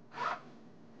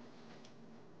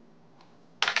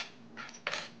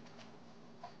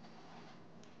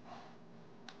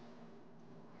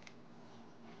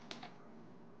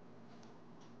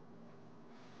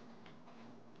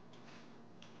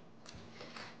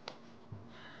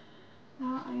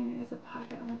 Now I need a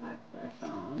pocket on the back of our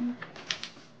phone.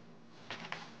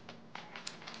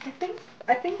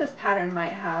 I think this pattern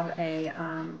might have a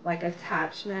like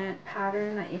attachment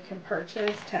pattern that you can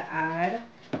purchase to add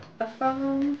a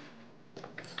phone.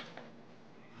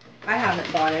 I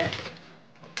haven't bought it.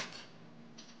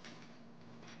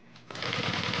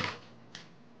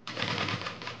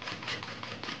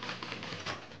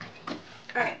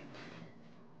 Alright.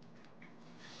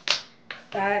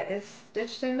 That is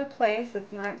stitched into place.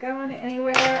 It's not going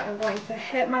anywhere. I'm going to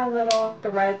hit my little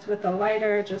threads with a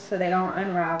lighter just so they don't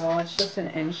unravel. It's just an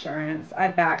insurance. I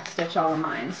back stitch all of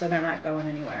mine so they're not going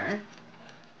anywhere.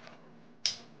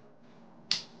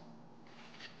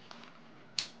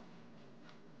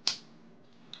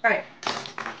 Alright,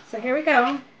 so here we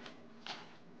go.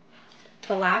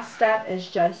 The last step is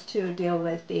just to deal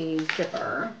with the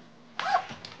zipper.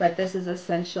 But this is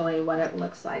essentially what it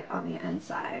looks like on the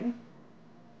inside.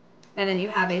 And then you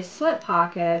have a slip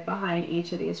pocket behind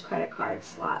each of these credit card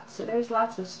slots. So there's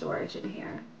lots of storage in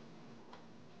here.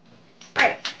 All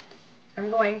right,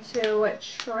 I'm going to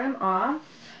trim off.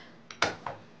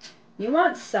 You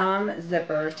want some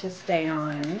zipper to stay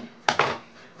on. I'm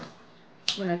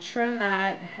going to trim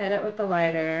that, hit it with the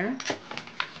lighter.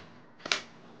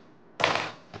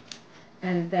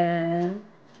 And then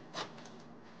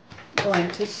I'm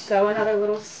going to sew another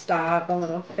little stop, a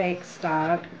little fake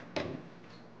stop.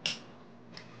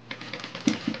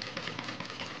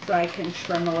 So I can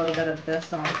trim a little bit of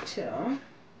this off too. And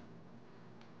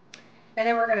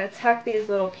then we're going to tuck these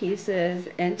little pieces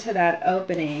into that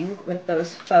opening with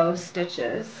those faux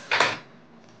stitches.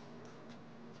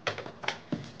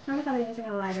 Not without using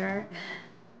a lighter.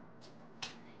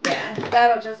 Yeah,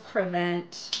 that'll just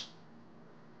prevent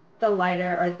the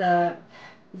lighter or the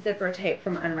zipper tape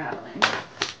from unraveling.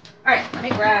 Alright, let me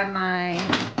grab my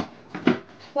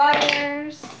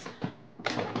pliers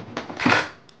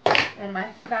and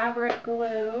my fabric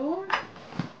glue.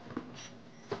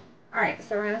 Alright,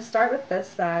 so we're going to start with this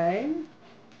side.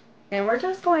 And we're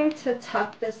just going to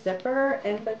tuck this zipper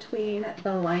in between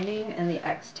the lining and the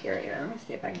exterior. Let me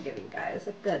see if I can give you guys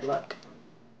a good look.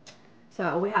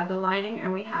 So we have the lining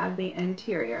and we have the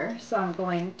interior. So I'm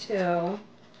going to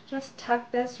just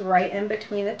tuck this right in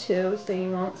between the two so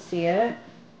you won't see it.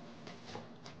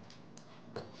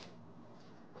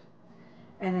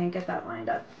 And then get that lined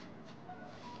up.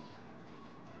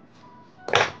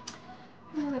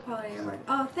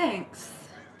 Oh, thanks.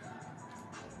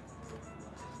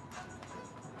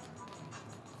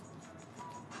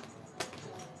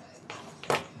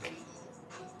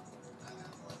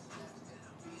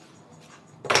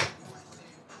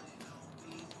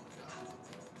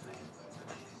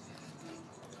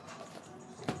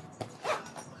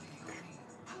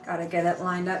 Gotta get it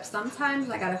lined up. Sometimes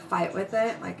I gotta fight with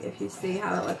it, like if you see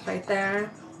how it looks right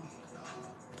there.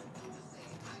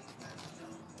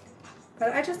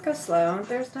 But I just go slow.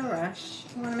 There's no rush.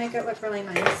 I want to make it look really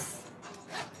nice.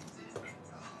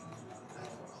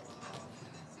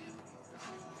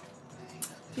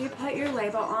 Do you put your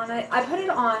label on it? I put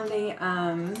it on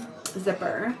the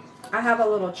zipper. I have a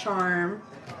little charm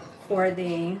for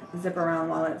the zip around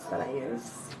wallets that I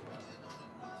use.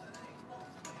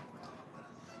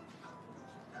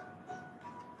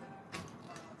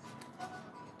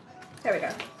 There we go.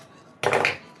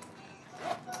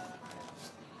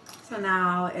 So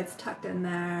now it's tucked in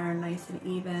there, nice and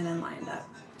even and lined up.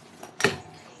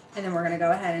 And then we're going to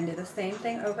go ahead and do the same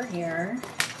thing over here.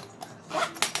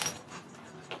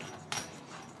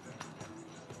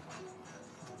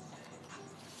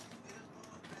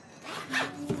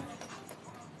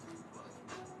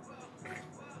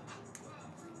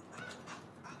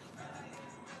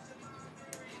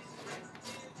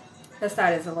 This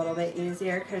side is a little bit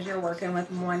easier because you're working with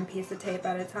one piece of tape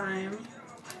at a time.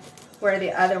 Where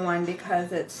the other one,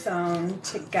 because it's sewn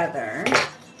together.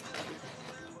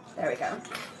 There we go.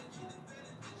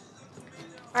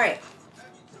 All right,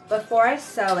 before I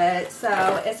sew it,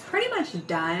 so it's pretty much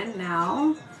done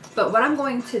now, but what I'm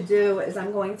going to do is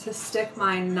I'm going to stick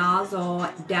my nozzle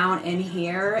down in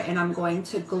here and I'm going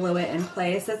to glue it in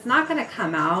place. It's not gonna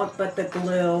come out, but the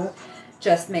glue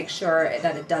just makes sure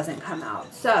that it doesn't come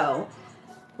out. So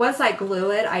once I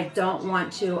glue it, I don't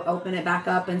want to open it back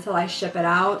up until I ship it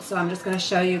out. So I'm just going to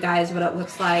show you guys what it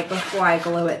looks like before I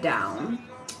glue it down.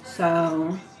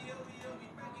 So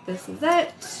this is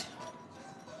it.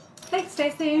 Thanks,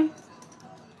 Stacy.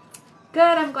 Good,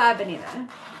 I'm glad, Benita.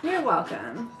 You're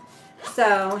welcome.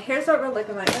 So here's what we're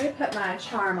looking like. Let me put my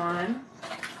charm on.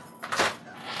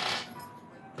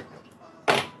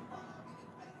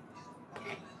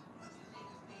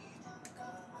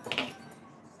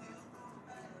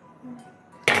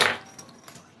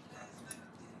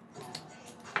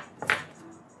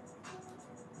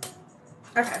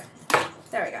 Okay,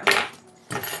 there we go.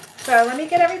 So let me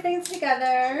get everything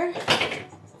together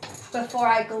before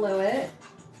I glue it.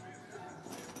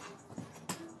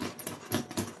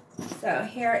 So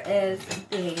here is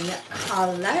the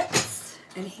Colette,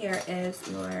 and here is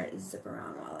your zip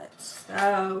around wallet.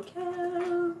 So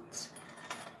cute.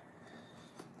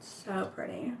 So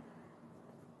pretty.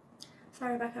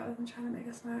 Sorry, Becca, I wasn't trying to make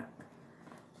a smirk.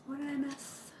 What did I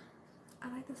miss?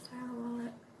 I like the style of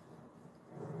wallet.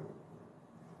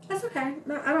 That's okay.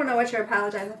 No, I don't know what you're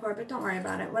apologizing for, but don't worry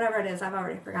about it. Whatever it is, I've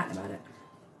already forgotten about it.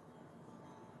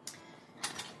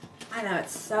 I know,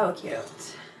 it's so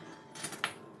cute.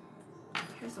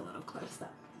 Here's a little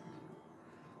close-up.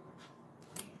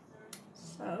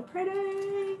 So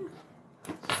pretty.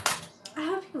 I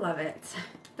hope you love it.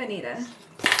 Benita,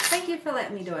 thank you for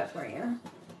letting me do it for you.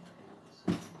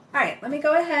 All right, let me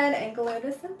go ahead and glue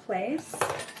this in place.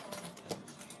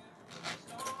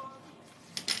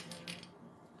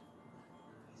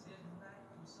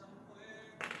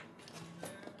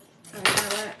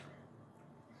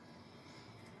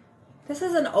 This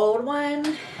is an old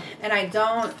one, and I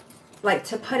don't like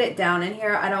to put it down in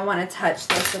here. I don't want to touch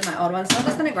this with my old one, so I'm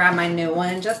just going to grab my new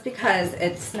one just because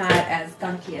it's not as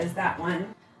gunky as that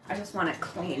one. I just want a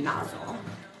clean nozzle.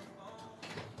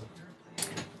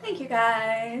 Thank you,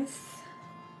 guys.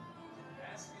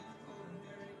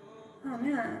 Oh,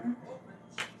 man.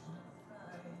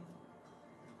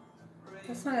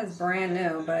 This one is brand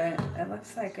new, but it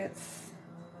looks like it's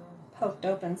poked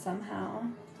open somehow.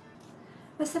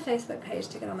 What's the Facebook page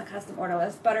to get on the custom order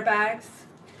list? Butter bags.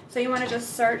 So you want to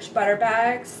just search butter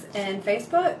bags in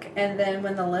Facebook, and then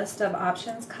when the list of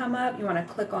options come up, you want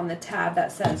to click on the tab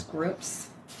that says groups.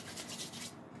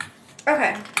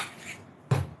 Okay.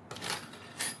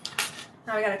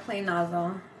 Now we got a clean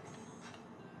nozzle.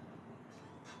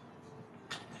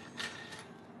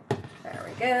 There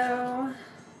we go.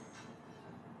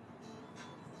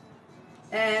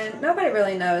 And nobody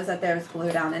really knows that there's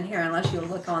glue down in here unless you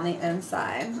look on the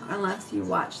inside, unless you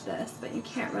watch this, but you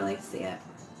can't really see it.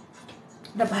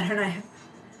 The butter knife.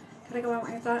 Gotta go out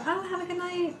where you thought, oh, have a good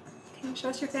night. Can you show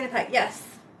us your fanny pack? Yes.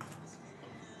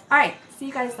 All right, see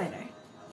you guys later.